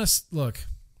 I don't want to, look,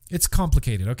 it's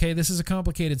complicated, okay? This is a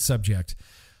complicated subject.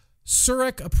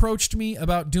 Surik approached me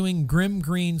about doing Grim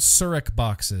Green Surik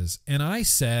boxes, and I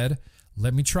said,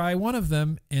 let me try one of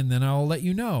them, and then I'll let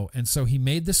you know. And so he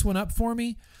made this one up for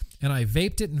me, and I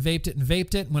vaped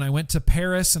it. When I went to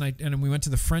Paris and we went to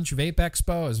the French Vape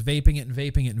Expo, I was vaping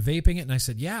it, and I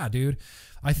said, yeah, dude,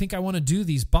 I think I want to do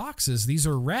these boxes. These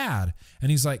are rad.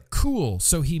 And he's like, cool.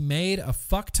 So he made a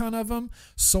fuck ton of them,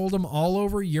 sold them all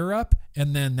over Europe,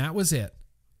 and then that was it.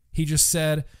 He just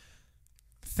said,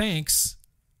 thanks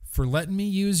for letting me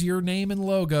use your name and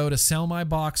logo to sell my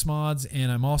box mods, and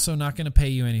I'm also not going to pay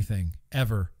you anything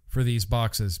ever for these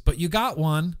boxes. But you got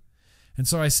one. And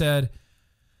so I said,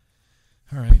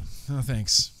 All right. Oh,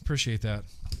 thanks. Appreciate that.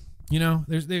 You know,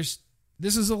 this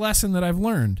is a lesson that I've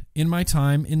learned in my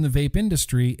time in the vape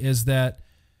industry, is that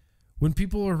when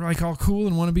people are like all cool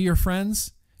and want to be your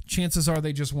friends, chances are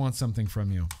they just want something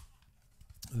from you.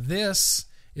 This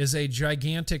is a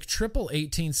gigantic triple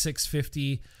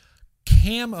 18650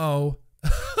 camo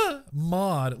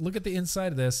mod. Look at the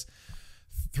inside of this.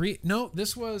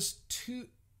 This was two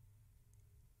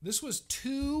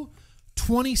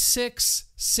 26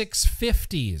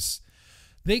 650s.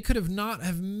 They could have not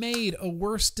have made a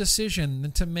worse decision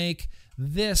than to make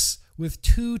this with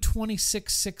two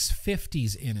 26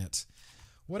 650s in it.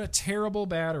 What a terrible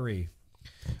battery.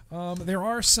 There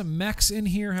are some mechs in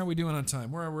here. How are we doing on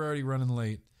time? We're already running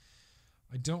late.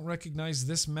 I don't recognize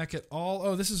this mech at all.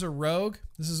 Oh, this is a Rogue.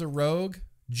 This is a Rogue.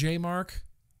 J-Mark.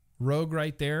 Rogue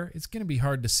right there. It's going to be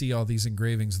hard to see all these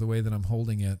engravings the way that I'm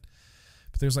holding it.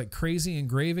 But there's like crazy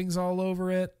engravings all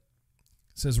over it.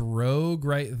 It says Rogue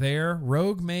right there.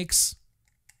 Rogue makes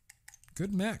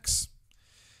good mechs.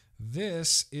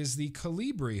 This is the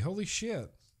Colibri. Holy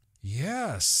shit.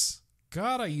 Yes.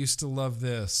 God, I used to love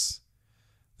this.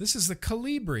 This is the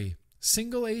Colibri.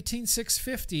 Single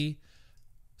 18650.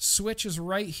 Switch is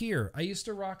right here. I used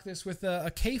to rock this with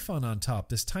a K-Fun on top.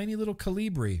 This tiny little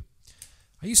Colibri.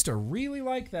 I used to really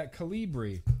like that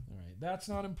Colibri. All right, that's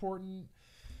not important.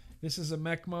 This is a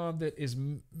mech mod that is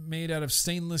made out of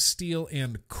stainless steel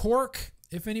and cork.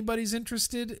 If anybody's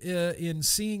interested in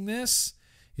seeing this,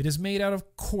 it is made out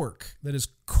of cork. That is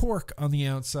cork on the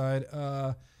outside.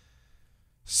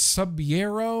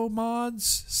 Subiero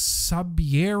mods.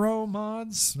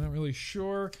 Not really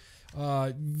sure.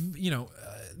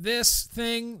 This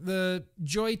thing, the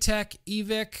Joytech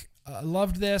Evic.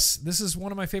 Loved this. This is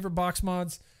one of my favorite box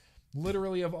mods,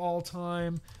 literally of all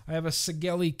time. I have a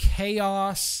Sigelli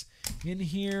Chaos in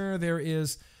here. There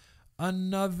is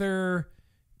another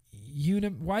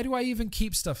unit. Why do I even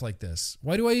keep stuff like this?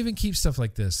 The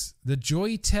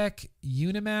Joytech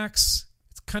Unimax.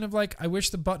 It's kind of like, I wish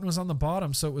the button was on the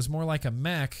bottom so it was more like a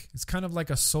mech. It's kind of like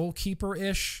a Soul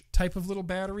Keeper-ish type of little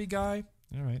battery guy.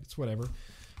 All right, it's whatever.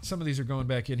 Some of these are going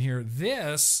back in here.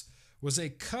 This was a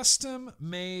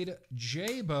custom-made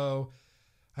Jabo.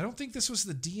 I don't think this was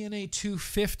the DNA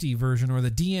 250 version or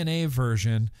the DNA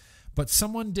version, but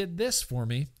someone did this for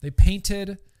me. They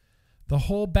painted the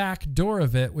whole back door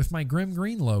of it with my Grim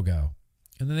Green logo,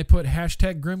 and then they put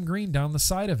hashtag Grim Green down the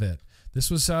side of it. This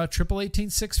was triple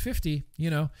 18650. You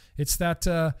know, it's that.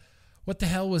 What the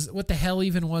hell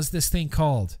even was this thing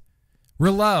called?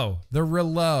 Relo, the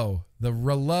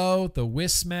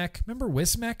Wismec. Remember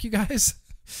Wismec, you guys?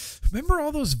 Remember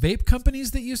all those vape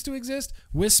companies that used to exist?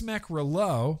 Wismec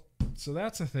Relo. So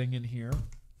that's a thing in here.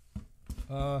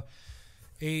 A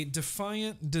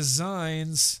Defiant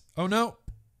Designs. Oh, no.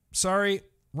 Sorry.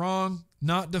 Wrong.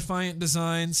 Not Defiant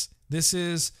Designs. This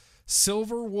is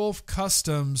Silver Wolf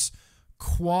Customs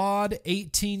Quad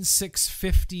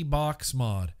 18650 box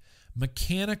mod.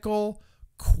 Mechanical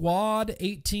Quad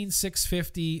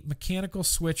 18650 mechanical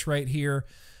switch right here.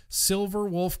 Silver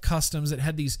Wolf Customs. It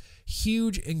had these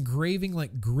huge engraving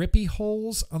like grippy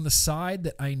holes on the side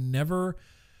that I never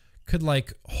could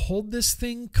like hold this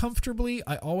thing comfortably.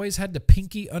 I always had to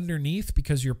pinky underneath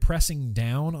because you're pressing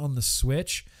down on the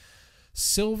switch.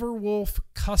 Silver Wolf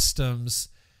Customs.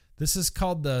 This is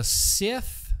called the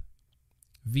Sith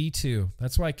V2.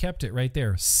 That's why I kept it right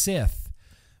there. Sith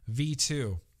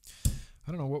V2.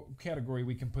 I don't know what category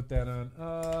we can put that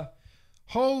on.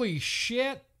 Holy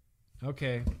shit.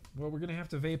 Okay, well, we're going to have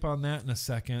to vape on that in a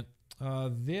second.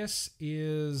 This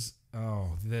is...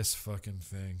 Oh, this fucking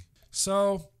thing.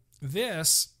 So,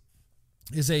 this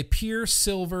is a pure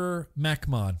silver mech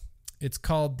mod. It's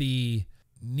called the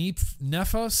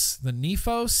Nephos.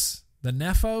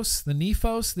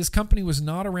 This company was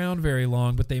not around very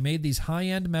long, but they made these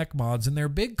high-end mech mods, and their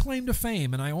big claim to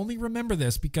fame, and I only remember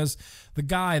this because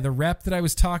the rep that I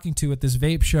was talking to at this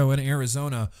vape show in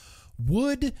Arizona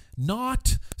would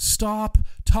not stop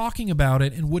talking about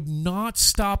it and would not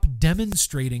stop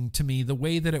demonstrating to me the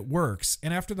way that it works.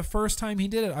 And after the first time he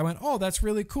did it, I went, oh, that's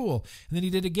really cool. And then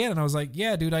he did it again, and I was like,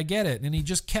 yeah, dude, I get it. And he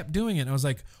just kept doing it. And I was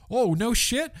like, oh, no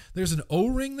shit. There's an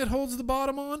O-ring that holds the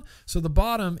bottom on. So the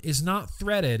bottom is not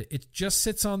threaded. It just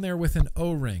sits on there with an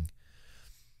O-ring.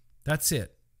 That's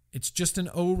it. It's just an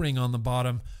O-ring on the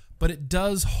bottom, but it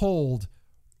does hold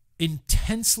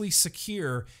intensely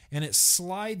secure, and it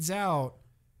slides out.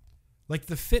 Like,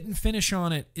 the fit and finish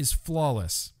on it is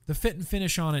flawless. The fit and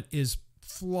finish on it is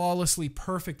flawlessly,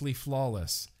 perfectly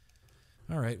flawless.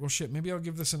 All right, well, shit, maybe I'll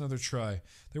give this another try.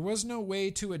 There was no way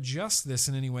to adjust this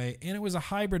in any way, and it was a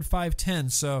hybrid 510,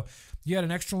 so you had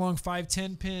an extra long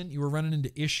 510 pin. You were running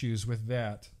into issues with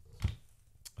that.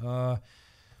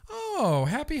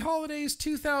 Happy Holidays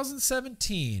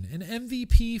 2017, an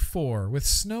MVP 4 with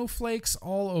snowflakes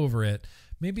all over it.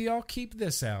 Maybe I'll keep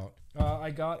this out.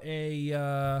 I got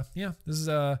this is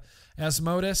a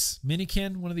Asmodus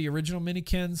Minikin, one of the original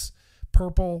Minikins,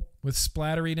 purple with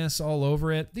splatteriness all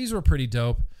over it. These were pretty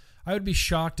dope. I would be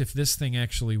shocked if this thing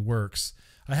actually works.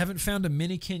 I haven't found a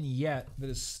Minikin yet that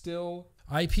is still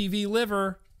IPV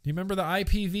liver. Do you remember the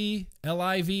IPV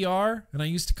LIVR? And I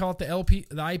used to call it the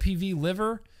IPV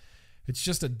liver. It's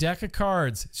just a deck of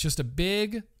cards. It's just a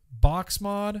big box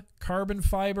mod carbon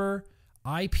fiber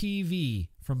IPV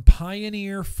from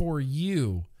Pioneer for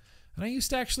you. And I used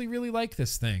to actually really like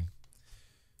this thing.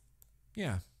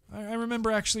 Yeah, I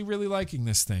remember actually really liking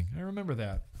this thing. I remember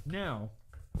that. Now,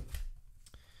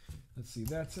 let's see,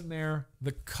 that's in there.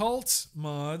 The Cult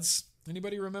mods.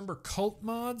 Anybody remember Cult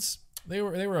mods? They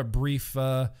were a brief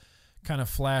kind of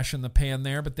flash in the pan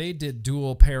there, but they did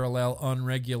dual parallel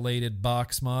unregulated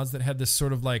box mods that had this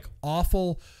sort of like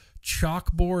awful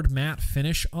chalkboard matte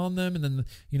finish on them, and then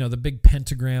the big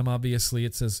pentagram, obviously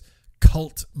it says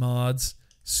Cult mods.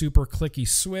 Super clicky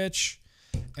switch.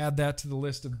 Add that to the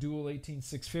list of dual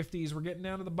 18650s. We're getting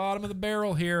down to the bottom of the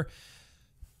barrel here.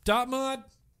 Dot mod,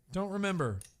 don't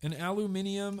remember. An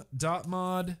aluminium dot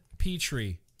mod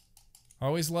Petrie.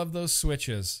 Always loved those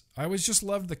switches. I always just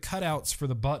loved the cutouts for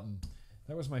the button.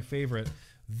 That was my favorite.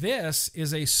 This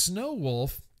is a Snow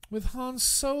Wolf with Han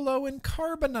Solo and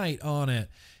Carbonite on it.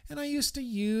 And I used to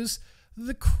use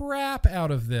the crap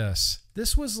out of this.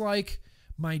 This was like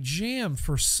my jam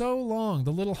for so long.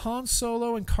 The little Han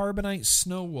Solo and Carbonite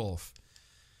Snow Wolf.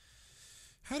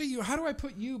 How do I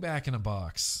put you back in a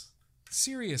box?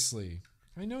 Seriously.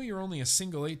 I know you're only a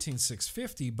single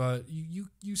 18650, but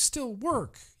you still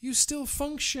work. You still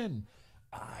function.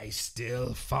 I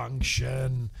still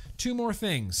function. Two more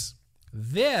things.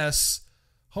 This,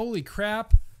 holy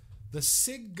crap, the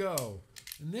Sig Go.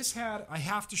 And this I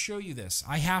have to show you this.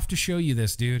 I have to show you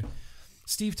this, dude.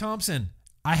 Steve Thompson,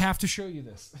 I have to show you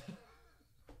this.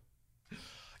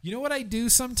 You know what I do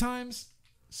sometimes?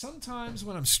 Sometimes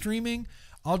when I'm streaming,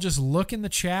 I'll just look in the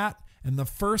chat, and the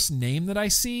first name that I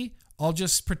see, I'll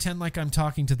just pretend like I'm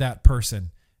talking to that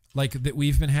person, like that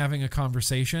we've been having a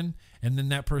conversation, and then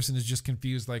that person is just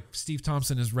confused. Like Steve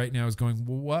Thompson is right now is going,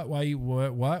 what? Why?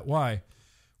 What? Why?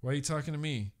 Why are you talking to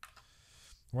me?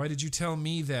 Why did you tell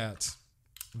me that?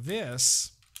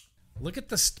 This, look at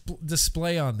the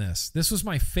display on this. This was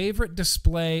my favorite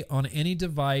display on any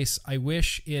device. I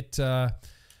wish it, I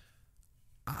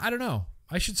don't know.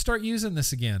 I should start using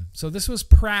this again. So this was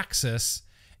Praxis.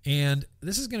 And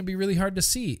this is going to be really hard to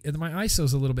see. My ISO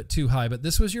is a little bit too high, but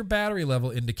this was your battery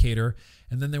level indicator.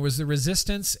 And then there was the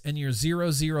resistance and your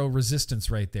 0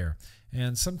 resistance right there.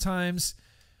 And sometimes,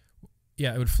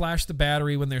 it would flash the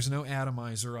battery when there's no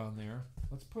atomizer on there.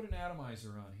 Let's put an atomizer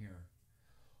on here.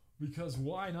 Because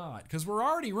why not? Because we're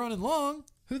already running long.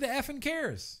 Who the effing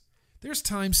cares? There's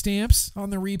timestamps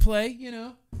on the replay,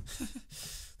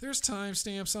 There's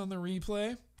timestamps on the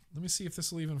replay. Let me see if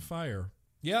this will even fire.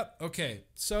 Yep. Okay.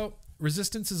 So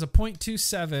resistance is a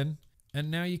 0.27,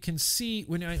 and now you can see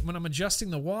when I'm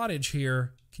adjusting the wattage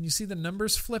here. Can you see the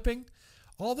numbers flipping?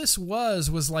 All this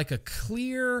was like a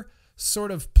clear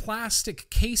sort of plastic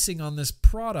casing on this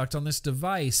product, on this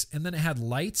device, and then it had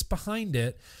lights behind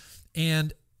it,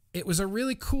 and it was a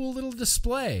really cool little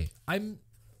display.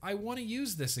 I want to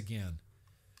use this again.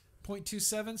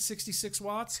 0.27, 66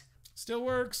 watts, still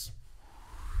works.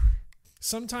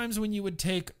 Sometimes when you would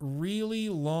take really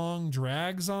long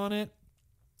drags on it,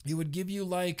 it would give you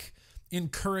like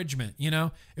encouragement,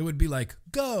 It would be like,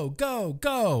 go, go,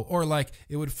 go. Or like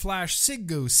it would flash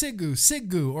Sigu, Sigu,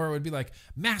 Sigu. Or it would be like,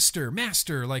 master,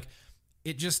 master. Like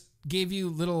it just gave you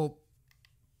little,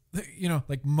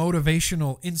 like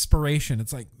motivational inspiration.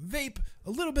 It's like, vape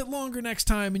a little bit longer next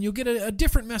time and you'll get a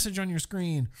different message on your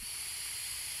screen.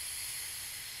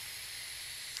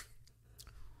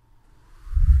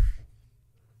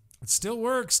 It still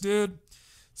works, dude.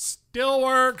 Still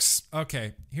works.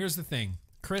 Okay, here's the thing.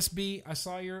 Chris B, I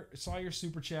saw your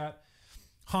super chat.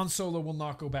 Han Solo will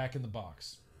not go back in the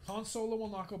box. Han Solo will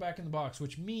not go back in the box,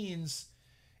 which means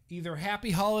either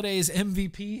Happy Holidays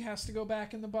MVP has to go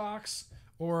back in the box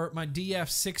or my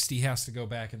DF60 has to go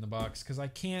back in the box because I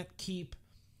can't keep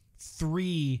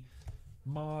 3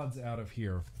 mods out of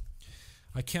here.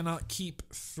 I cannot keep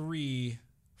 3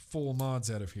 full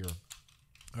mods out of here.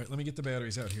 All right, let me get the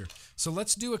batteries out here. So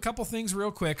let's do a couple things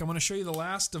real quick. I'm going to show you the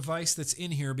last device that's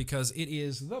in here because it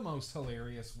is the most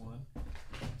hilarious one.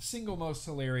 Single most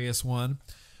hilarious one.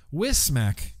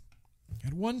 Wismec,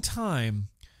 at one time,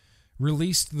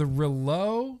 released the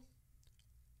Relo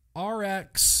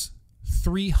RX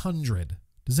 300.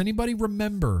 Does anybody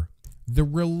remember the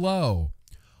Rouleau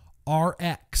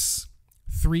RX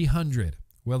 300?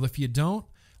 Well, if you don't,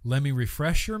 let me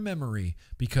refresh your memory,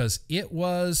 because it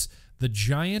was the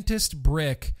giantest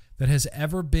brick that has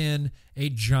ever been a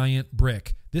giant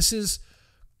brick. This is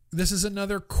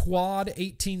another quad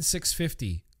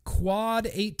 18650. Quad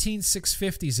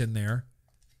 18650's in there.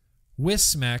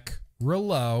 Wismec,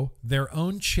 Rouleau, their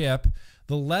own chip.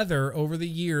 The leather over the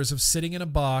years of sitting in a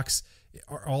box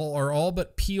are all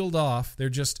but peeled off. They're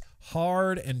just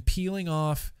hard and peeling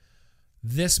off.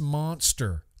 This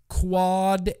monster,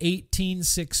 quad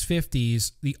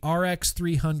 18650s, the RX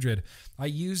 300. I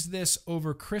used this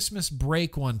over Christmas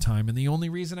break one time, and the only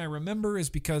reason I remember is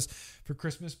because for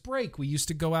Christmas break we used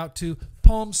to go out to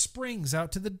Palm Springs,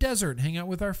 out to the desert, hang out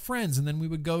with our friends, and then we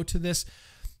would go to this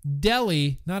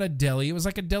deli, not a deli, it was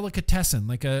like a delicatessen,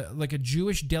 like a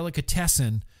Jewish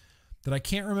delicatessen that I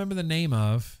can't remember the name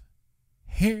of.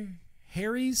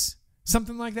 Harry's?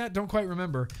 Something like that, don't quite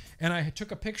remember. And I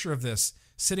took a picture of this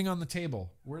sitting on the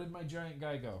table. Where did my giant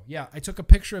guy go? Yeah, I took a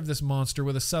picture of this monster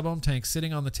with a sub-ohm tank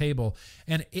sitting on the table.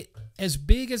 And it, as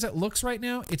big as it looks right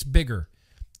now, it's bigger.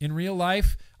 In real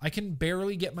life, I can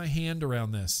barely get my hand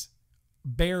around this.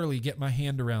 Barely get my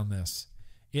hand around this.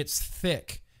 It's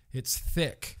thick. It's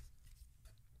thick.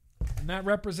 And that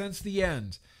represents the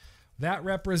end. That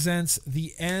represents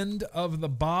the end of the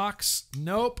box.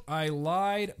 Nope, I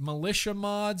lied. Militia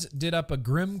Mods did up a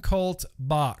Grim Cult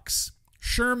box.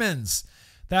 Sherman's.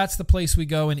 That's the place we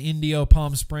go in Indio,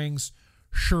 Palm Springs.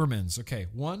 Sherman's. Okay,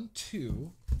 1,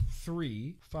 2,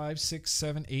 3, 5, 6,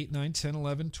 7, 8, 9, 10,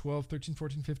 11, 12, 13,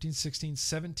 14, 15, 16,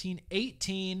 17,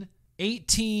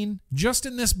 18, just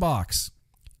in this box.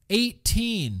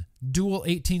 18 dual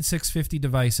 18650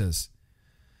 devices.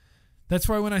 That's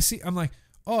why when I see, I'm like,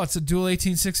 oh, it's a dual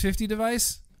 18650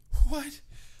 device? What?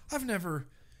 I've never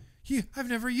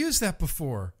used that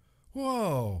before.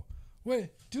 Whoa.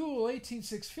 Wait, dual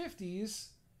 18650s?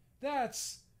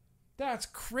 That's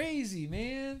crazy,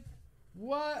 man.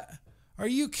 What? Are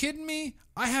you kidding me?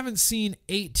 I haven't seen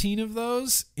 18 of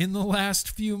those in the last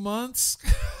few months.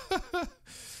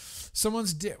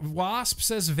 Wasp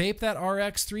says vape that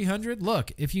RX 300.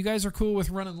 Look, if you guys are cool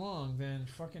with running long, then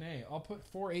fucking A. I'll put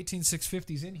 4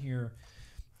 18650s in here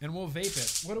and we'll vape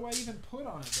it. What do I even put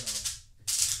on it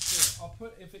though?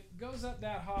 Here, if it goes up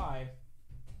that high,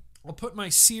 I'll put my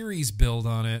series build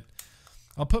on it.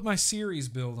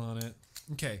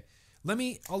 Okay.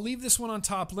 I'll leave this one on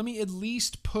top. Let me at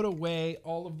least put away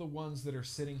all of the ones that are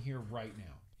sitting here right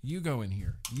now. You go in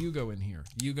here. You go in here.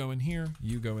 You go in here.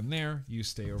 You go in there. You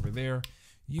stay over there.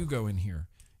 You go in here.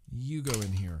 You go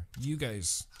in here. You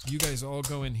guys all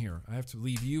go in here. I have to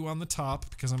leave you on the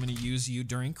top because I'm going to use you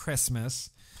during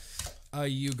Christmas.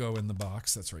 You go in the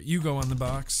box. That's right. You go on the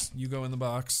box. You go in the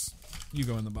box. You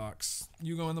go in the box.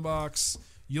 You go in the box.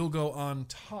 You'll go on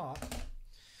top.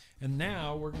 And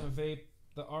now we're going to vape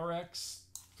the RX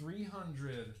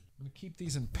 300. I'm going to keep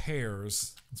these in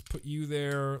pairs. Let's put you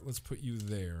there. Let's put you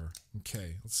there.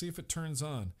 Okay. Let's see if it turns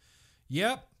on.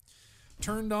 Yep.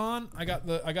 Turned on. I got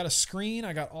a screen.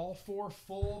 I got all 4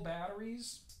 full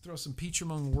batteries. Throw some Peach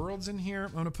Among Worlds in here.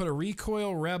 I'm going to put a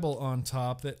Recoil Rebel on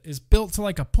top that is built to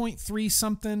like a 0.3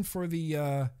 something for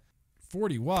the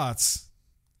 40 watts.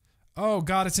 Oh,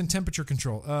 God, it's in temperature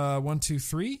control. 1, 2,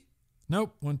 3.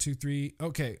 Nope. 1, 2, 3.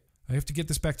 Okay. I have to get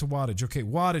this back to wattage. Okay,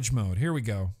 wattage mode. Here we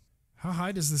go. How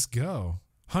high does this go?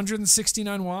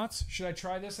 169 watts? Should I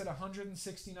try this at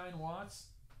 169 watts?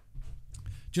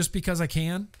 Just because I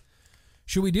can?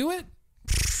 Should we do it?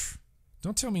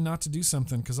 Don't tell me not to do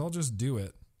something, because I'll just do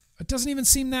it. It doesn't even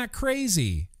seem that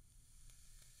crazy.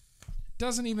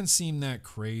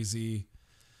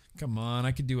 Come on,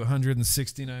 I could do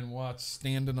 169 watts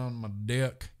standing on my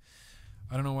dick.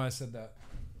 I don't know why I said that.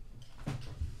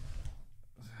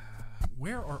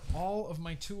 Where are all of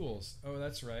my tools? Oh,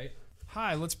 that's right.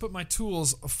 Hi, let's put my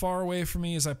tools as far away from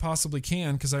me as I possibly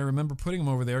can, because I remember putting them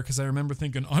over there, because I remember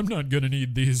thinking, I'm not going to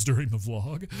need these during the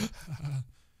vlog.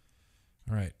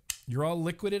 All right. You're all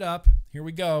liquided up. Here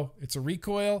we go. It's a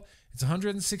Recoil. It's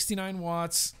 169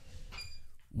 watts.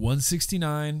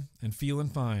 169 and feeling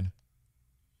fine.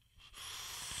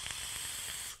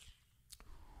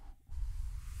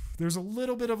 There's a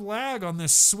little bit of lag on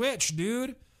this switch,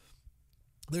 dude.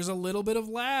 There's a little bit of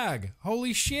lag.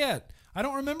 Holy shit. I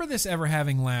don't remember this ever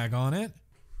having lag on it.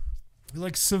 It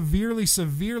like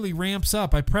severely ramps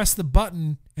up. I press the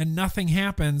button and nothing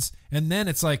happens. And then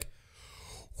it's like,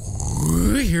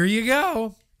 here you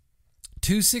go.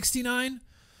 269?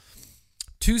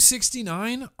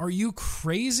 269? Are you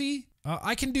crazy?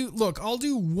 I can do, look, I'll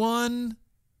do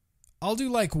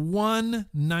like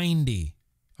 190.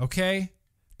 Okay?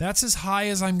 That's as high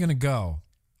as I'm going to go.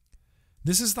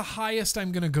 This is the highest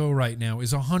I'm going to go right now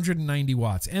is 190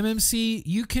 watts. MMC,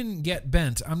 you can get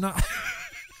bent. I'm not...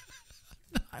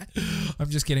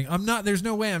 I'm just kidding. There's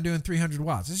no way I'm doing 300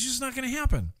 watts. It's just not going to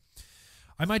happen.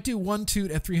 I might do one toot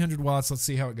at 300 watts. Let's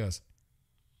see how it goes.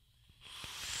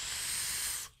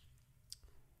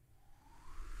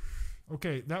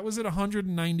 Okay, that was at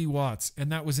 190 watts,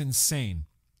 and that was insane.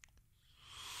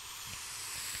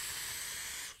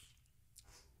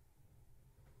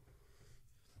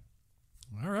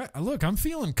 All right. Look, I'm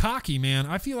feeling cocky, man.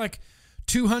 I feel like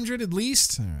 200 at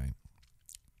least. All right.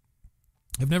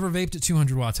 I've never vaped at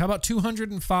 200 watts. How about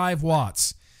 205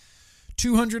 watts?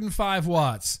 205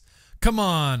 watts. Come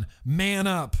on, man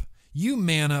up. You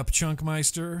man up,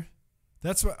 Chunkmeister.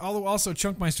 That's what. Also,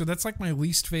 Chunkmeister, that's like my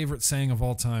least favorite saying of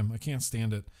all time. I can't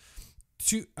stand it.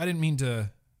 I didn't mean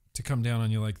to come down on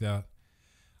you like that.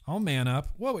 I'll man up.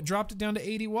 Whoa, it dropped it down to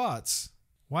 80 watts.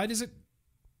 Why does it...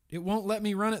 It won't let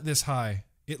me run it this high.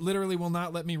 It literally will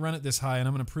not let me run it this high, and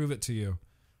I'm going to prove it to you.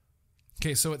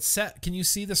 Okay, so it's set. Can you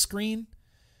see the screen?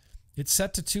 It's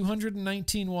set to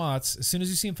 219 watts. As soon as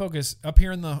you see him focus, up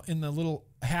here in the little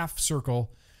half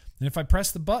circle, and if I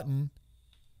press the button,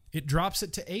 it drops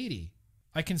it to 80.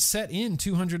 I can set in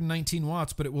 219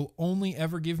 watts, but it will only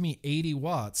ever give me 80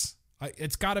 watts.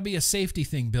 It's got to be a safety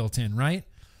thing built in, right?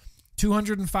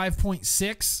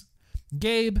 205.6.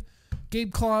 Gabe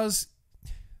Claus,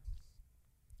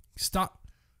 stop.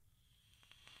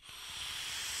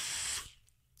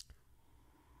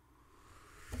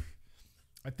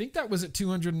 I think that was at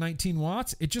 219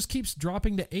 watts. It just keeps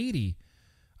dropping to 80.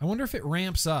 I wonder if it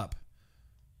ramps up.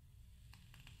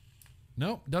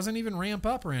 Nope, doesn't even ramp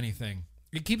up or anything.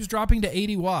 It keeps dropping to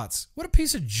 80 watts. What a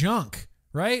piece of junk,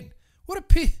 right?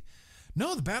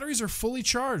 No, the batteries are fully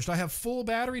charged. I have full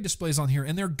battery displays on here,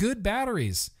 and they're good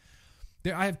batteries.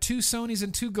 I have 2 Sonys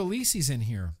and 2 Galeases in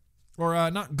here. Or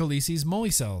not Galeases,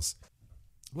 Molicels.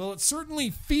 Well, it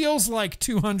certainly feels like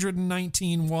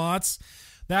 219 watts.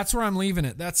 That's where I'm leaving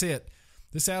it. That's it.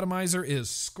 This atomizer is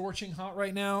scorching hot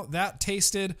right now. That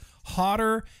tasted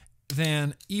hotter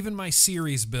than even my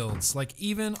series builds. Like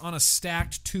even on a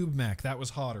stacked tube mech, that was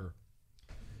hotter.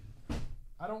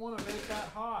 I don't want to vape that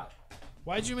hot.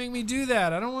 Why'd you make me do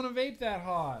that? I don't want to vape that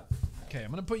hot. Okay,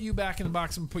 I'm going to put you back in the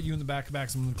box. I'm going to put you in the back of the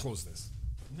box. I'm going to close this.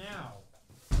 Now,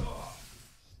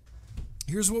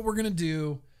 here's what we're going to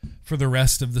do for the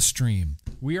rest of the stream.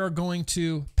 We are going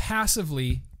to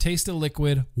passively taste a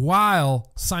liquid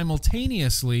while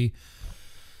simultaneously,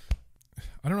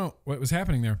 I don't know what was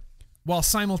happening there, while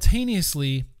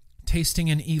simultaneously tasting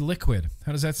an e-liquid.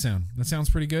 How does that sound? That sounds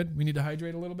pretty good. We need to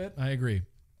hydrate a little bit. I agree.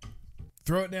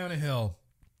 Throw it down a hill.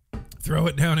 Throw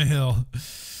it down a hill.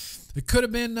 It could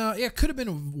have been, it could have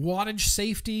been wattage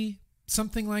safety,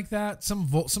 something like that. Some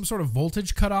sort of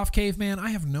voltage cutoff, caveman. I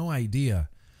have no idea.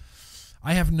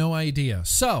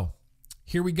 So,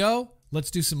 here we go. Let's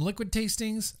do some liquid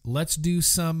tastings. Let's do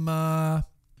some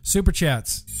super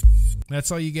chats.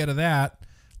 That's all you get of that.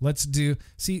 Let's do...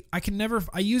 See, I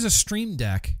use a Stream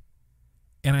Deck,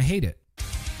 and I hate it.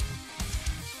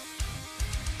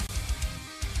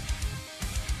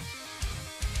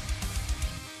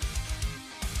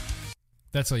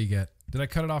 That's all you get. Did I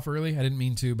cut it off early? I didn't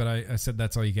mean to, but I said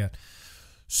that's all you get.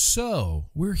 So,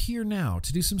 we're here now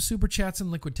to do some super chats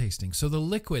and liquid tasting. So the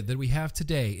liquid that we have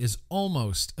today is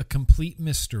almost a complete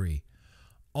mystery.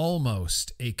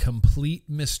 Almost a complete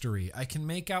mystery. I can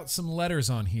make out some letters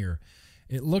on here.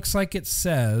 It looks like it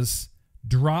says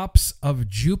Drops of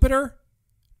Jupiter.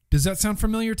 Does that sound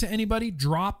familiar to anybody?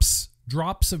 Drops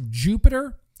of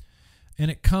Jupiter. And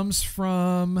it comes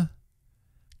from,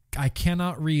 I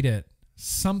cannot read it.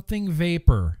 Something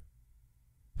vapor.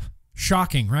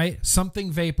 Shocking, right?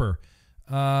 Something vapor.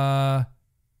 I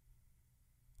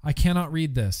cannot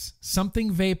read this.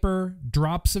 Something vapor,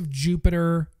 drops of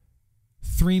Jupiter,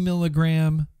 3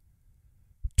 milligram,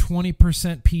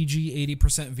 20% PG,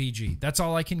 80% VG. That's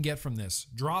all I can get from this.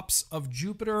 Drops of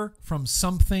Jupiter from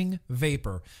something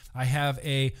vapor. I have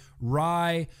a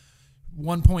Rye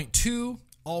 1.2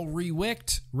 all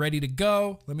re-wicked, ready to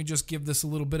go. Let me just give this a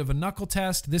little bit of a knuckle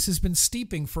test. This has been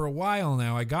steeping for a while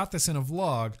now. I got this in a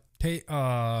vlog.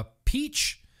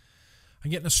 Peach.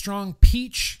 I'm getting a strong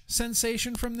peach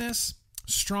sensation from this.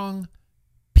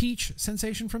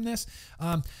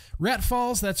 Rat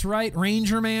Falls, that's right.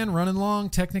 Ranger Man, running long,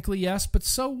 technically yes, but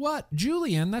so what?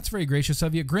 Julian, that's very gracious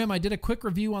of you. Grim, I did a quick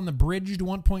review on the bridged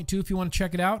 1.2 if you want to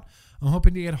check it out. I'm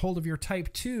hoping to get a hold of your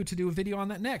Type 2 to do a video on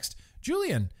that next.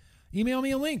 Julian, email me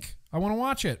a link. I want to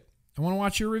watch it. I want to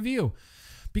watch your review.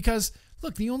 Because,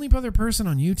 look, the only other person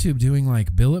on YouTube doing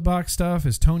like billet box stuff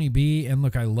is Tony B. And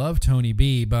look, I love Tony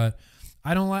B, but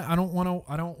I don't want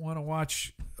to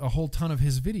watch a whole ton of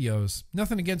his videos.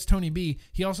 Nothing against Tony B.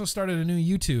 He also started a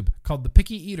new YouTube called The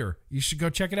Picky Eater. You should go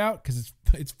check it out because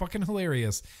it's fucking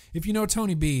hilarious. If you know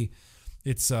Tony B,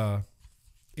 it's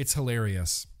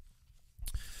hilarious.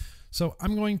 So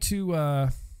I'm going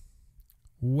to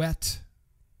wet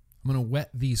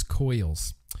these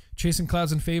coils. Chasing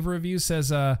Clouds in Favor of You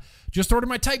says, just ordered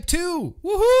my Type 2.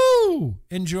 Woohoo!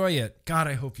 Enjoy it. God,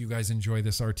 I hope you guys enjoy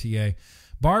this RTA.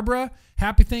 Barbara,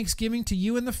 happy Thanksgiving to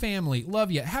you and the family. Love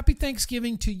you. Happy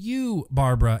Thanksgiving to you,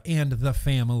 Barbara, and the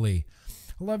family.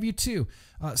 Love you too.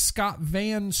 Scott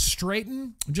Van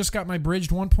Straighten, just got my bridged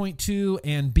 1.2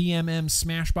 and BMM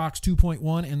Smashbox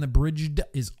 2.1, and the bridged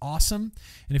is awesome.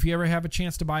 And if you ever have a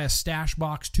chance to buy a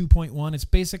Stashbox 2.1, it's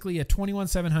basically a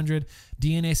 21700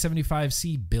 DNA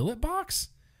 75C billet box.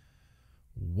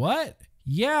 What?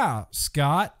 Yeah,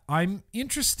 Scott, I'm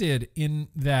interested in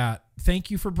that. Thank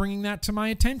you for bringing that to my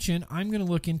attention. I'm going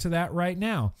to look into that right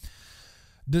now.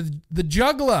 The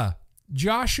Juggler,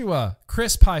 Joshua,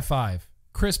 Crisp high five.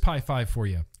 Crisp high five for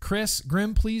you. Chris,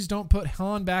 Grim, please don't put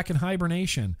Han back in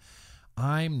hibernation.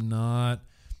 I'm not.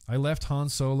 I left Han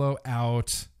Solo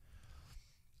out.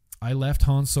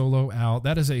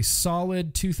 That is a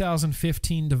solid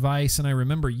 2015 device, and I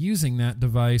remember using that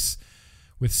device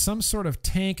with some sort of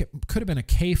tank. It could have been a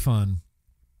K-Fun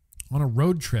on a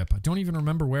road trip. I don't even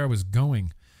remember where I was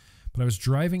going, but I was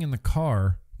driving in the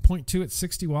car. 0.2 at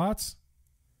 60 watts.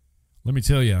 Let me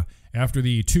tell you, after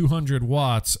the 200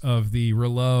 watts of the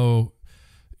Relo,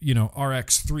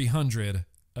 RX 300,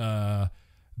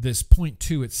 this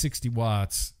 0.2 at 60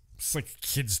 watts, it's like a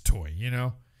kid's toy,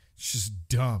 It's just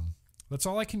dumb. That's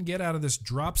all I can get out of this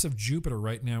Drops of Jupiter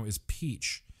right now is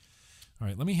peach. All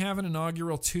right, let me have an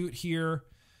inaugural toot here.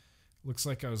 Looks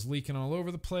like I was leaking all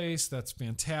over the place. That's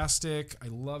fantastic. I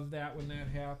love that when that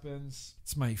happens.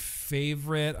 It's my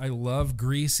favorite. I love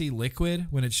greasy liquid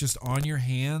when it's just on your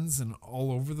hands and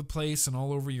all over the place and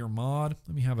all over your mod.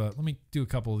 Let me do a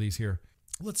couple of these here.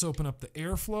 Let's open up the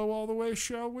airflow all the way,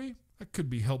 shall we? That could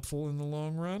be helpful in the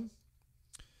long run.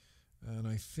 And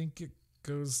I think it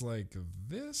goes like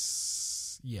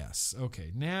this. Yes.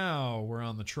 Okay. Now we're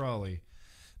on the trolley.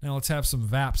 Now let's have some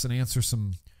vaps and answer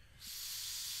some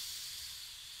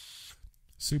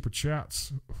super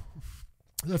chats.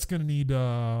 That's going to need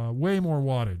way more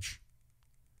wattage.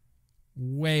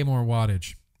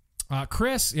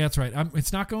 Chris, yeah, that's right.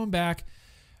 It's not going back.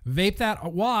 Vape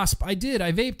that Wasp. I did.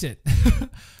 I vaped it.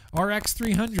 RX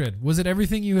 300. Was it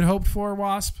everything you had hoped for,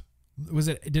 Wasp?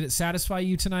 Did it satisfy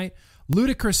you tonight?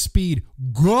 Ludicrous speed.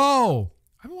 Go!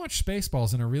 I haven't watched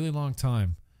Spaceballs in a really long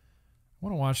time. I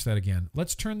want to watch that again.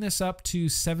 Let's turn this up to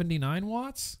 79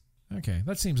 watts. Okay,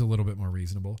 that seems a little bit more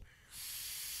reasonable.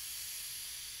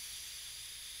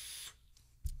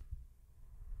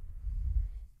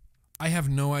 I have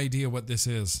no idea what this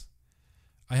is.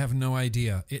 I have no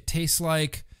idea. It tastes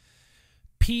like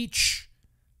peach,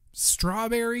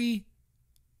 strawberry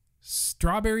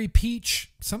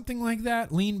peach, something like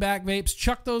that. Lean back vapes.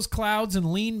 Chuck those clouds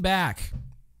and lean back.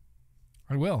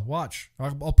 I will. Watch.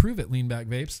 I'll prove it, lean back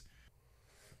vapes.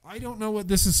 I don't know what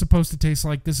this is supposed to taste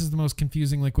like. This is the most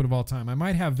confusing liquid of all time. I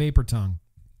might have vapor tongue.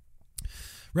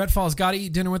 Redfall's got to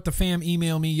eat dinner with the fam.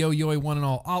 Email me, yo one and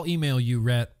all. I'll email you,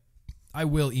 Rhett. I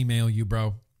will email you,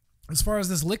 bro. As far as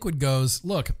this liquid goes,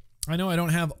 look, I know I don't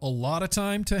have a lot of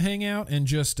time to hang out and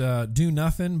just do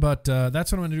nothing, but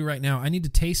that's what I'm going to do right now. I need to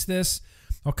taste this.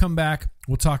 I'll come back.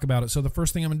 We'll talk about it. So the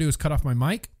first thing I'm going to do is cut off my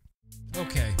mic.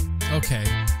 Okay.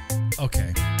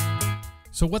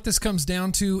 So what this comes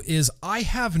down to is I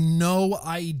have no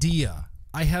idea.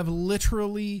 I have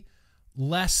literally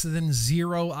less than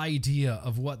zero idea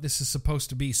of what this is supposed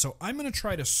to be. So I'm going to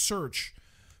try to search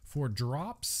for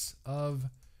Drops of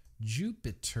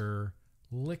Jupiter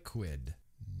liquid.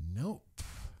 Nope.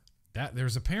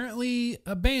 There's apparently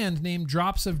a band named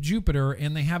Drops of Jupiter,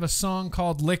 and they have a song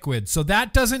called Liquid. So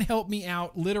that doesn't help me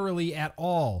out literally at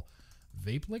all.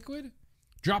 Vape liquid?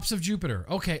 Drops of Jupiter.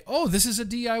 Okay. Oh, this is a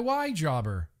DIY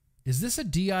jobber. Is this a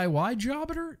DIY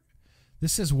jobber?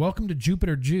 This says welcome to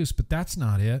Jupiter Juice, but that's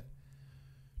not it.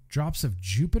 Drops of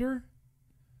Jupiter?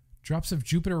 Drops of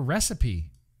Jupiter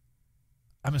recipe.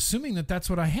 I'm assuming that that's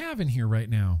what I have in here right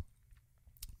now.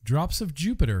 Drops of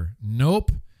Jupiter.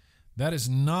 Nope. That is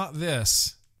not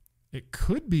this. It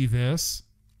could be this.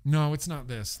 No, it's not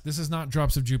this. This is not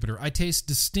Drops of Jupiter. I taste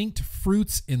distinct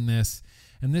fruits in this.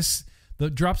 And the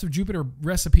Drops of Jupiter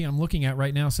recipe I'm looking at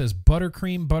right now says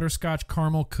buttercream, butterscotch,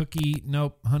 caramel, cookie.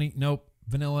 Nope. Honey. Nope.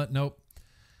 Vanilla. Nope.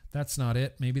 That's not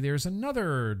it. Maybe there's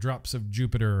another Drops of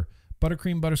Jupiter.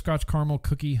 Buttercream, butterscotch, caramel,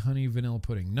 cookie, honey, vanilla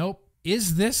pudding. Nope.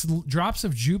 Is this Drops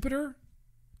of Jupiter?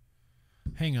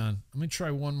 Hang on. Let me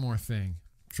try one more thing.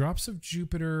 Drops of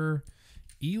Jupiter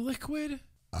e-liquid?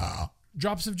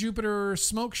 Drops of Jupiter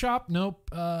smoke shop? Nope.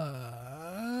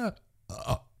 I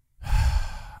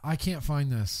can't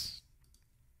find this.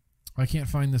 I can't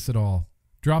find this at all.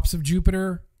 Drops of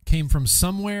Jupiter came from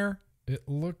somewhere. It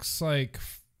looks like...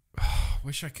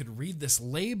 wish I could read this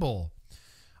label.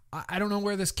 I don't know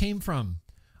where this came from.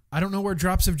 I don't know where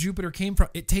Drops of Jupiter came from.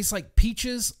 It tastes like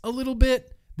peaches a little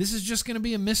bit. This is just going to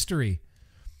be a mystery.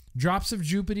 Drops of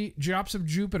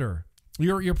Jupiter.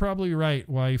 You're probably right,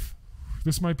 wife.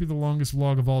 This might be the longest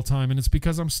vlog of all time, and it's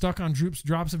because I'm stuck on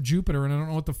Drops of Jupiter, and I don't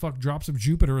know what the fuck Drops of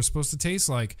Jupiter is supposed to taste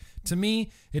like. To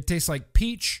me, it tastes like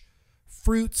peach,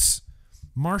 fruits,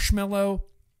 marshmallow,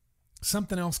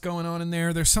 something else going on in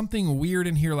there. There's something weird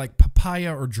in here like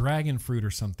papaya or dragon fruit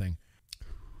or something.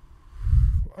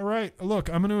 All right, look,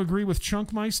 I'm going to agree with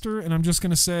Chunkmeister, and I'm just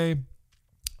going to say,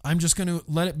 I'm just going to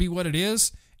let it be what it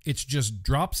is. It's just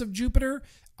Drops of Jupiter.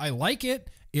 I like it.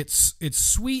 It's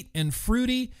sweet and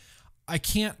fruity. I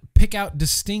can't pick out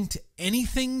distinct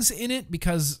anythings in it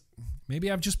because maybe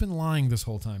I've just been lying this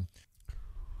whole time.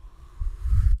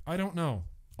 I don't know.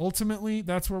 Ultimately,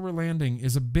 that's where we're landing,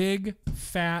 is a big,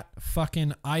 fat,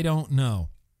 fucking I don't know.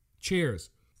 Cheers.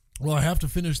 Well, I have to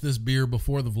finish this beer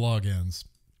before the vlog ends.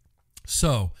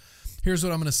 So, here's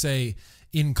what I'm going to say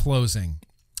in closing.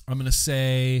 I'm going to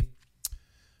say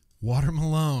Water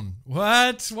Malone.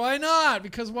 What? Why not?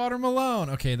 Because Water Malone.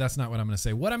 Okay, that's not what I'm going to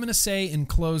say. What I'm going to say in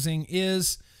closing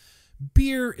is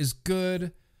beer is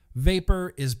good,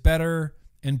 vapor is better,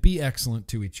 and be excellent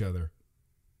to each other.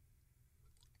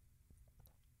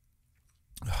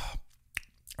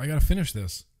 I got to finish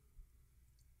this.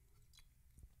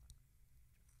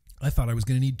 I thought I was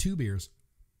going to need 2 beers.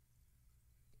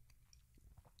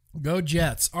 Go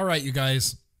Jets. All right, you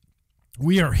guys.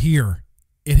 We are here.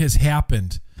 It has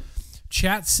happened.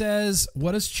 Chat says,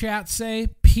 what does chat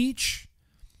say? Peach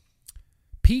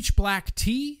black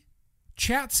tea?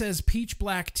 Chat says peach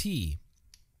black tea.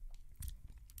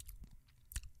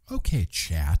 Okay,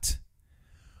 chat.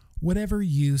 Whatever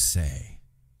you say.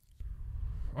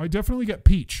 I definitely get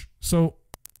peach. So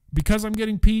because I'm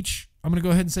getting peach, I'm going to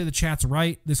go ahead and say the chat's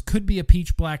right. This could be a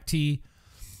peach black tea.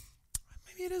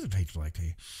 Maybe it is a peach black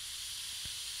tea.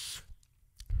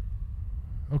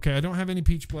 Okay, I don't have any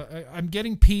peach black. I'm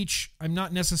getting peach. I'm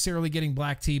not necessarily getting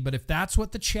black tea, but if that's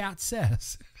what the chat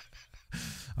says,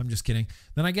 I'm just kidding.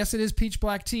 Then I guess it is peach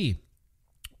black tea.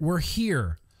 We're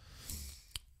here.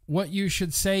 What you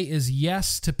should say is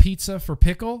yes to pizza for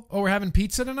pickle. Oh, we're having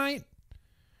pizza tonight?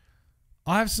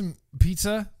 I'll have some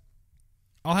pizza.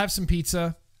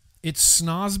 It's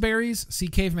snozberries. See,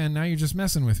 caveman, now you're just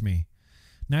messing with me.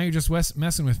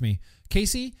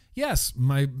 Casey, yes,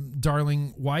 my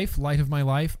darling wife, light of my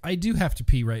life, I do have to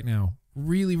pee right now.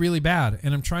 Really, really bad.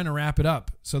 And I'm trying to wrap it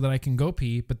up so that I can go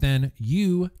pee, but then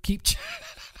you keep...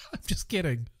 I'm just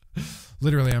kidding.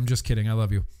 Literally, I'm just kidding. I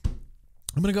love you.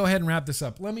 I'm going to go ahead and wrap this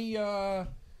up. Let me...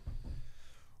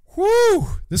 Whoo!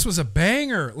 This was a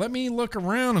banger. Let me look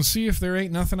around and see if there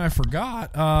ain't nothing I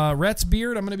forgot. Rhett's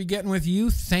Beard, I'm going to be getting with you.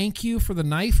 Thank you for the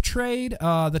knife trade.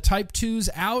 The Type 2's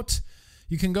out.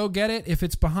 You can go get it. If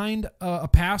it's behind a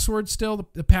password still,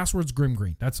 the password's Grim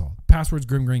Green. That's all. The password's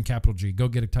Grim Green, capital G. Go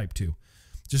get a Type 2.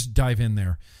 Just dive in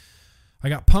there. I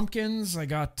got pumpkins. I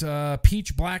got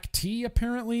peach black tea,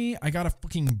 apparently. I got a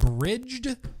fucking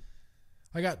bridged.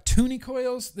 I got tuning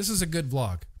coils. This is a good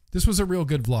vlog. This was a real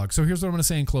good vlog. So here's what I'm going to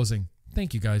say in closing.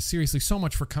 Thank you guys, seriously, so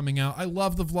much for coming out. I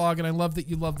love the vlog, and I love that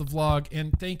you love the vlog,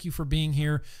 and thank you for being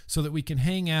here so that we can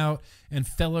hang out and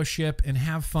fellowship and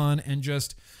have fun and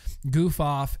just goof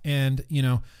off and, you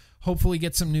know, hopefully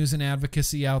get some news and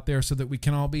advocacy out there so that we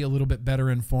can all be a little bit better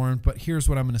informed. But here's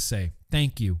what I'm going to say.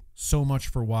 Thank you so much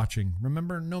for watching.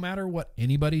 Remember, no matter what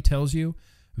anybody tells you,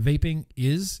 vaping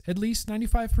is at least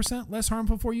 95% less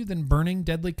harmful for you than burning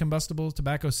deadly combustible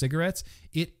tobacco cigarettes.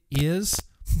 It is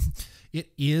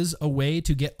a way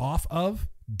to get off of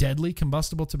deadly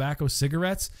combustible tobacco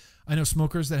cigarettes. I know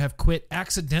smokers that have quit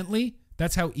accidentally.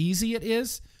 That's how easy it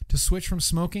is to switch from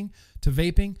smoking to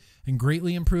vaping and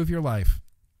greatly improve your life.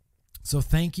 So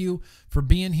thank you for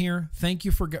being here. Thank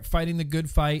you for fighting the good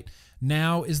fight.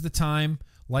 Now is the time,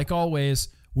 like always,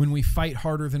 when we fight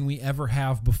harder than we ever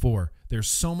have before. There's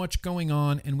so much going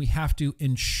on, and we have to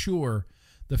ensure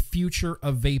the future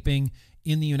of vaping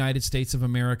in the United States of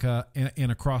America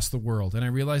and across the world. And I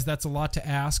realize that's a lot to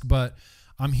ask, but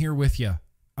I'm here with you.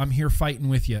 I'm here fighting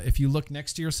with you. If you look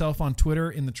next to yourself on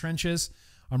Twitter in the trenches,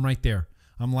 I'm right there.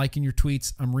 I'm liking your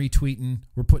tweets. I'm retweeting.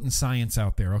 We're putting science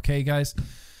out there. Okay, guys?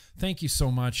 Thank you so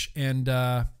much. And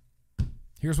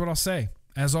here's what I'll say.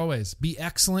 As always, be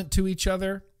excellent to each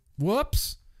other.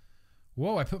 Whoops.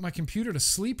 Whoa, I put my computer to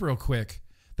sleep real quick.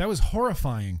 That was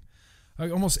horrifying. I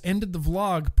almost ended the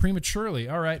vlog prematurely.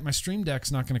 All right, my Stream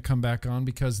Deck's not going to come back on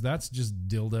because that's just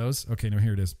dildos. Okay, no,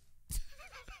 here it is.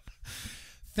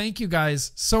 Thank you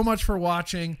guys so much for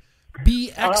watching.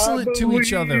 Be excellent to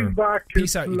each other.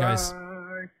 Peace out, you guys.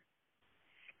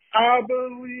 I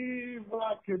believe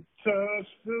I could touch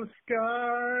the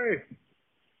sky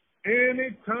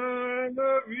any time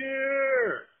of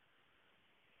year.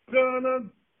 Dun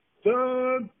dun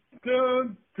dun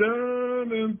dun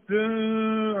dun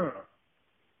dun.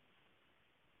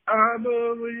 I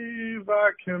believe I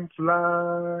can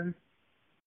fly.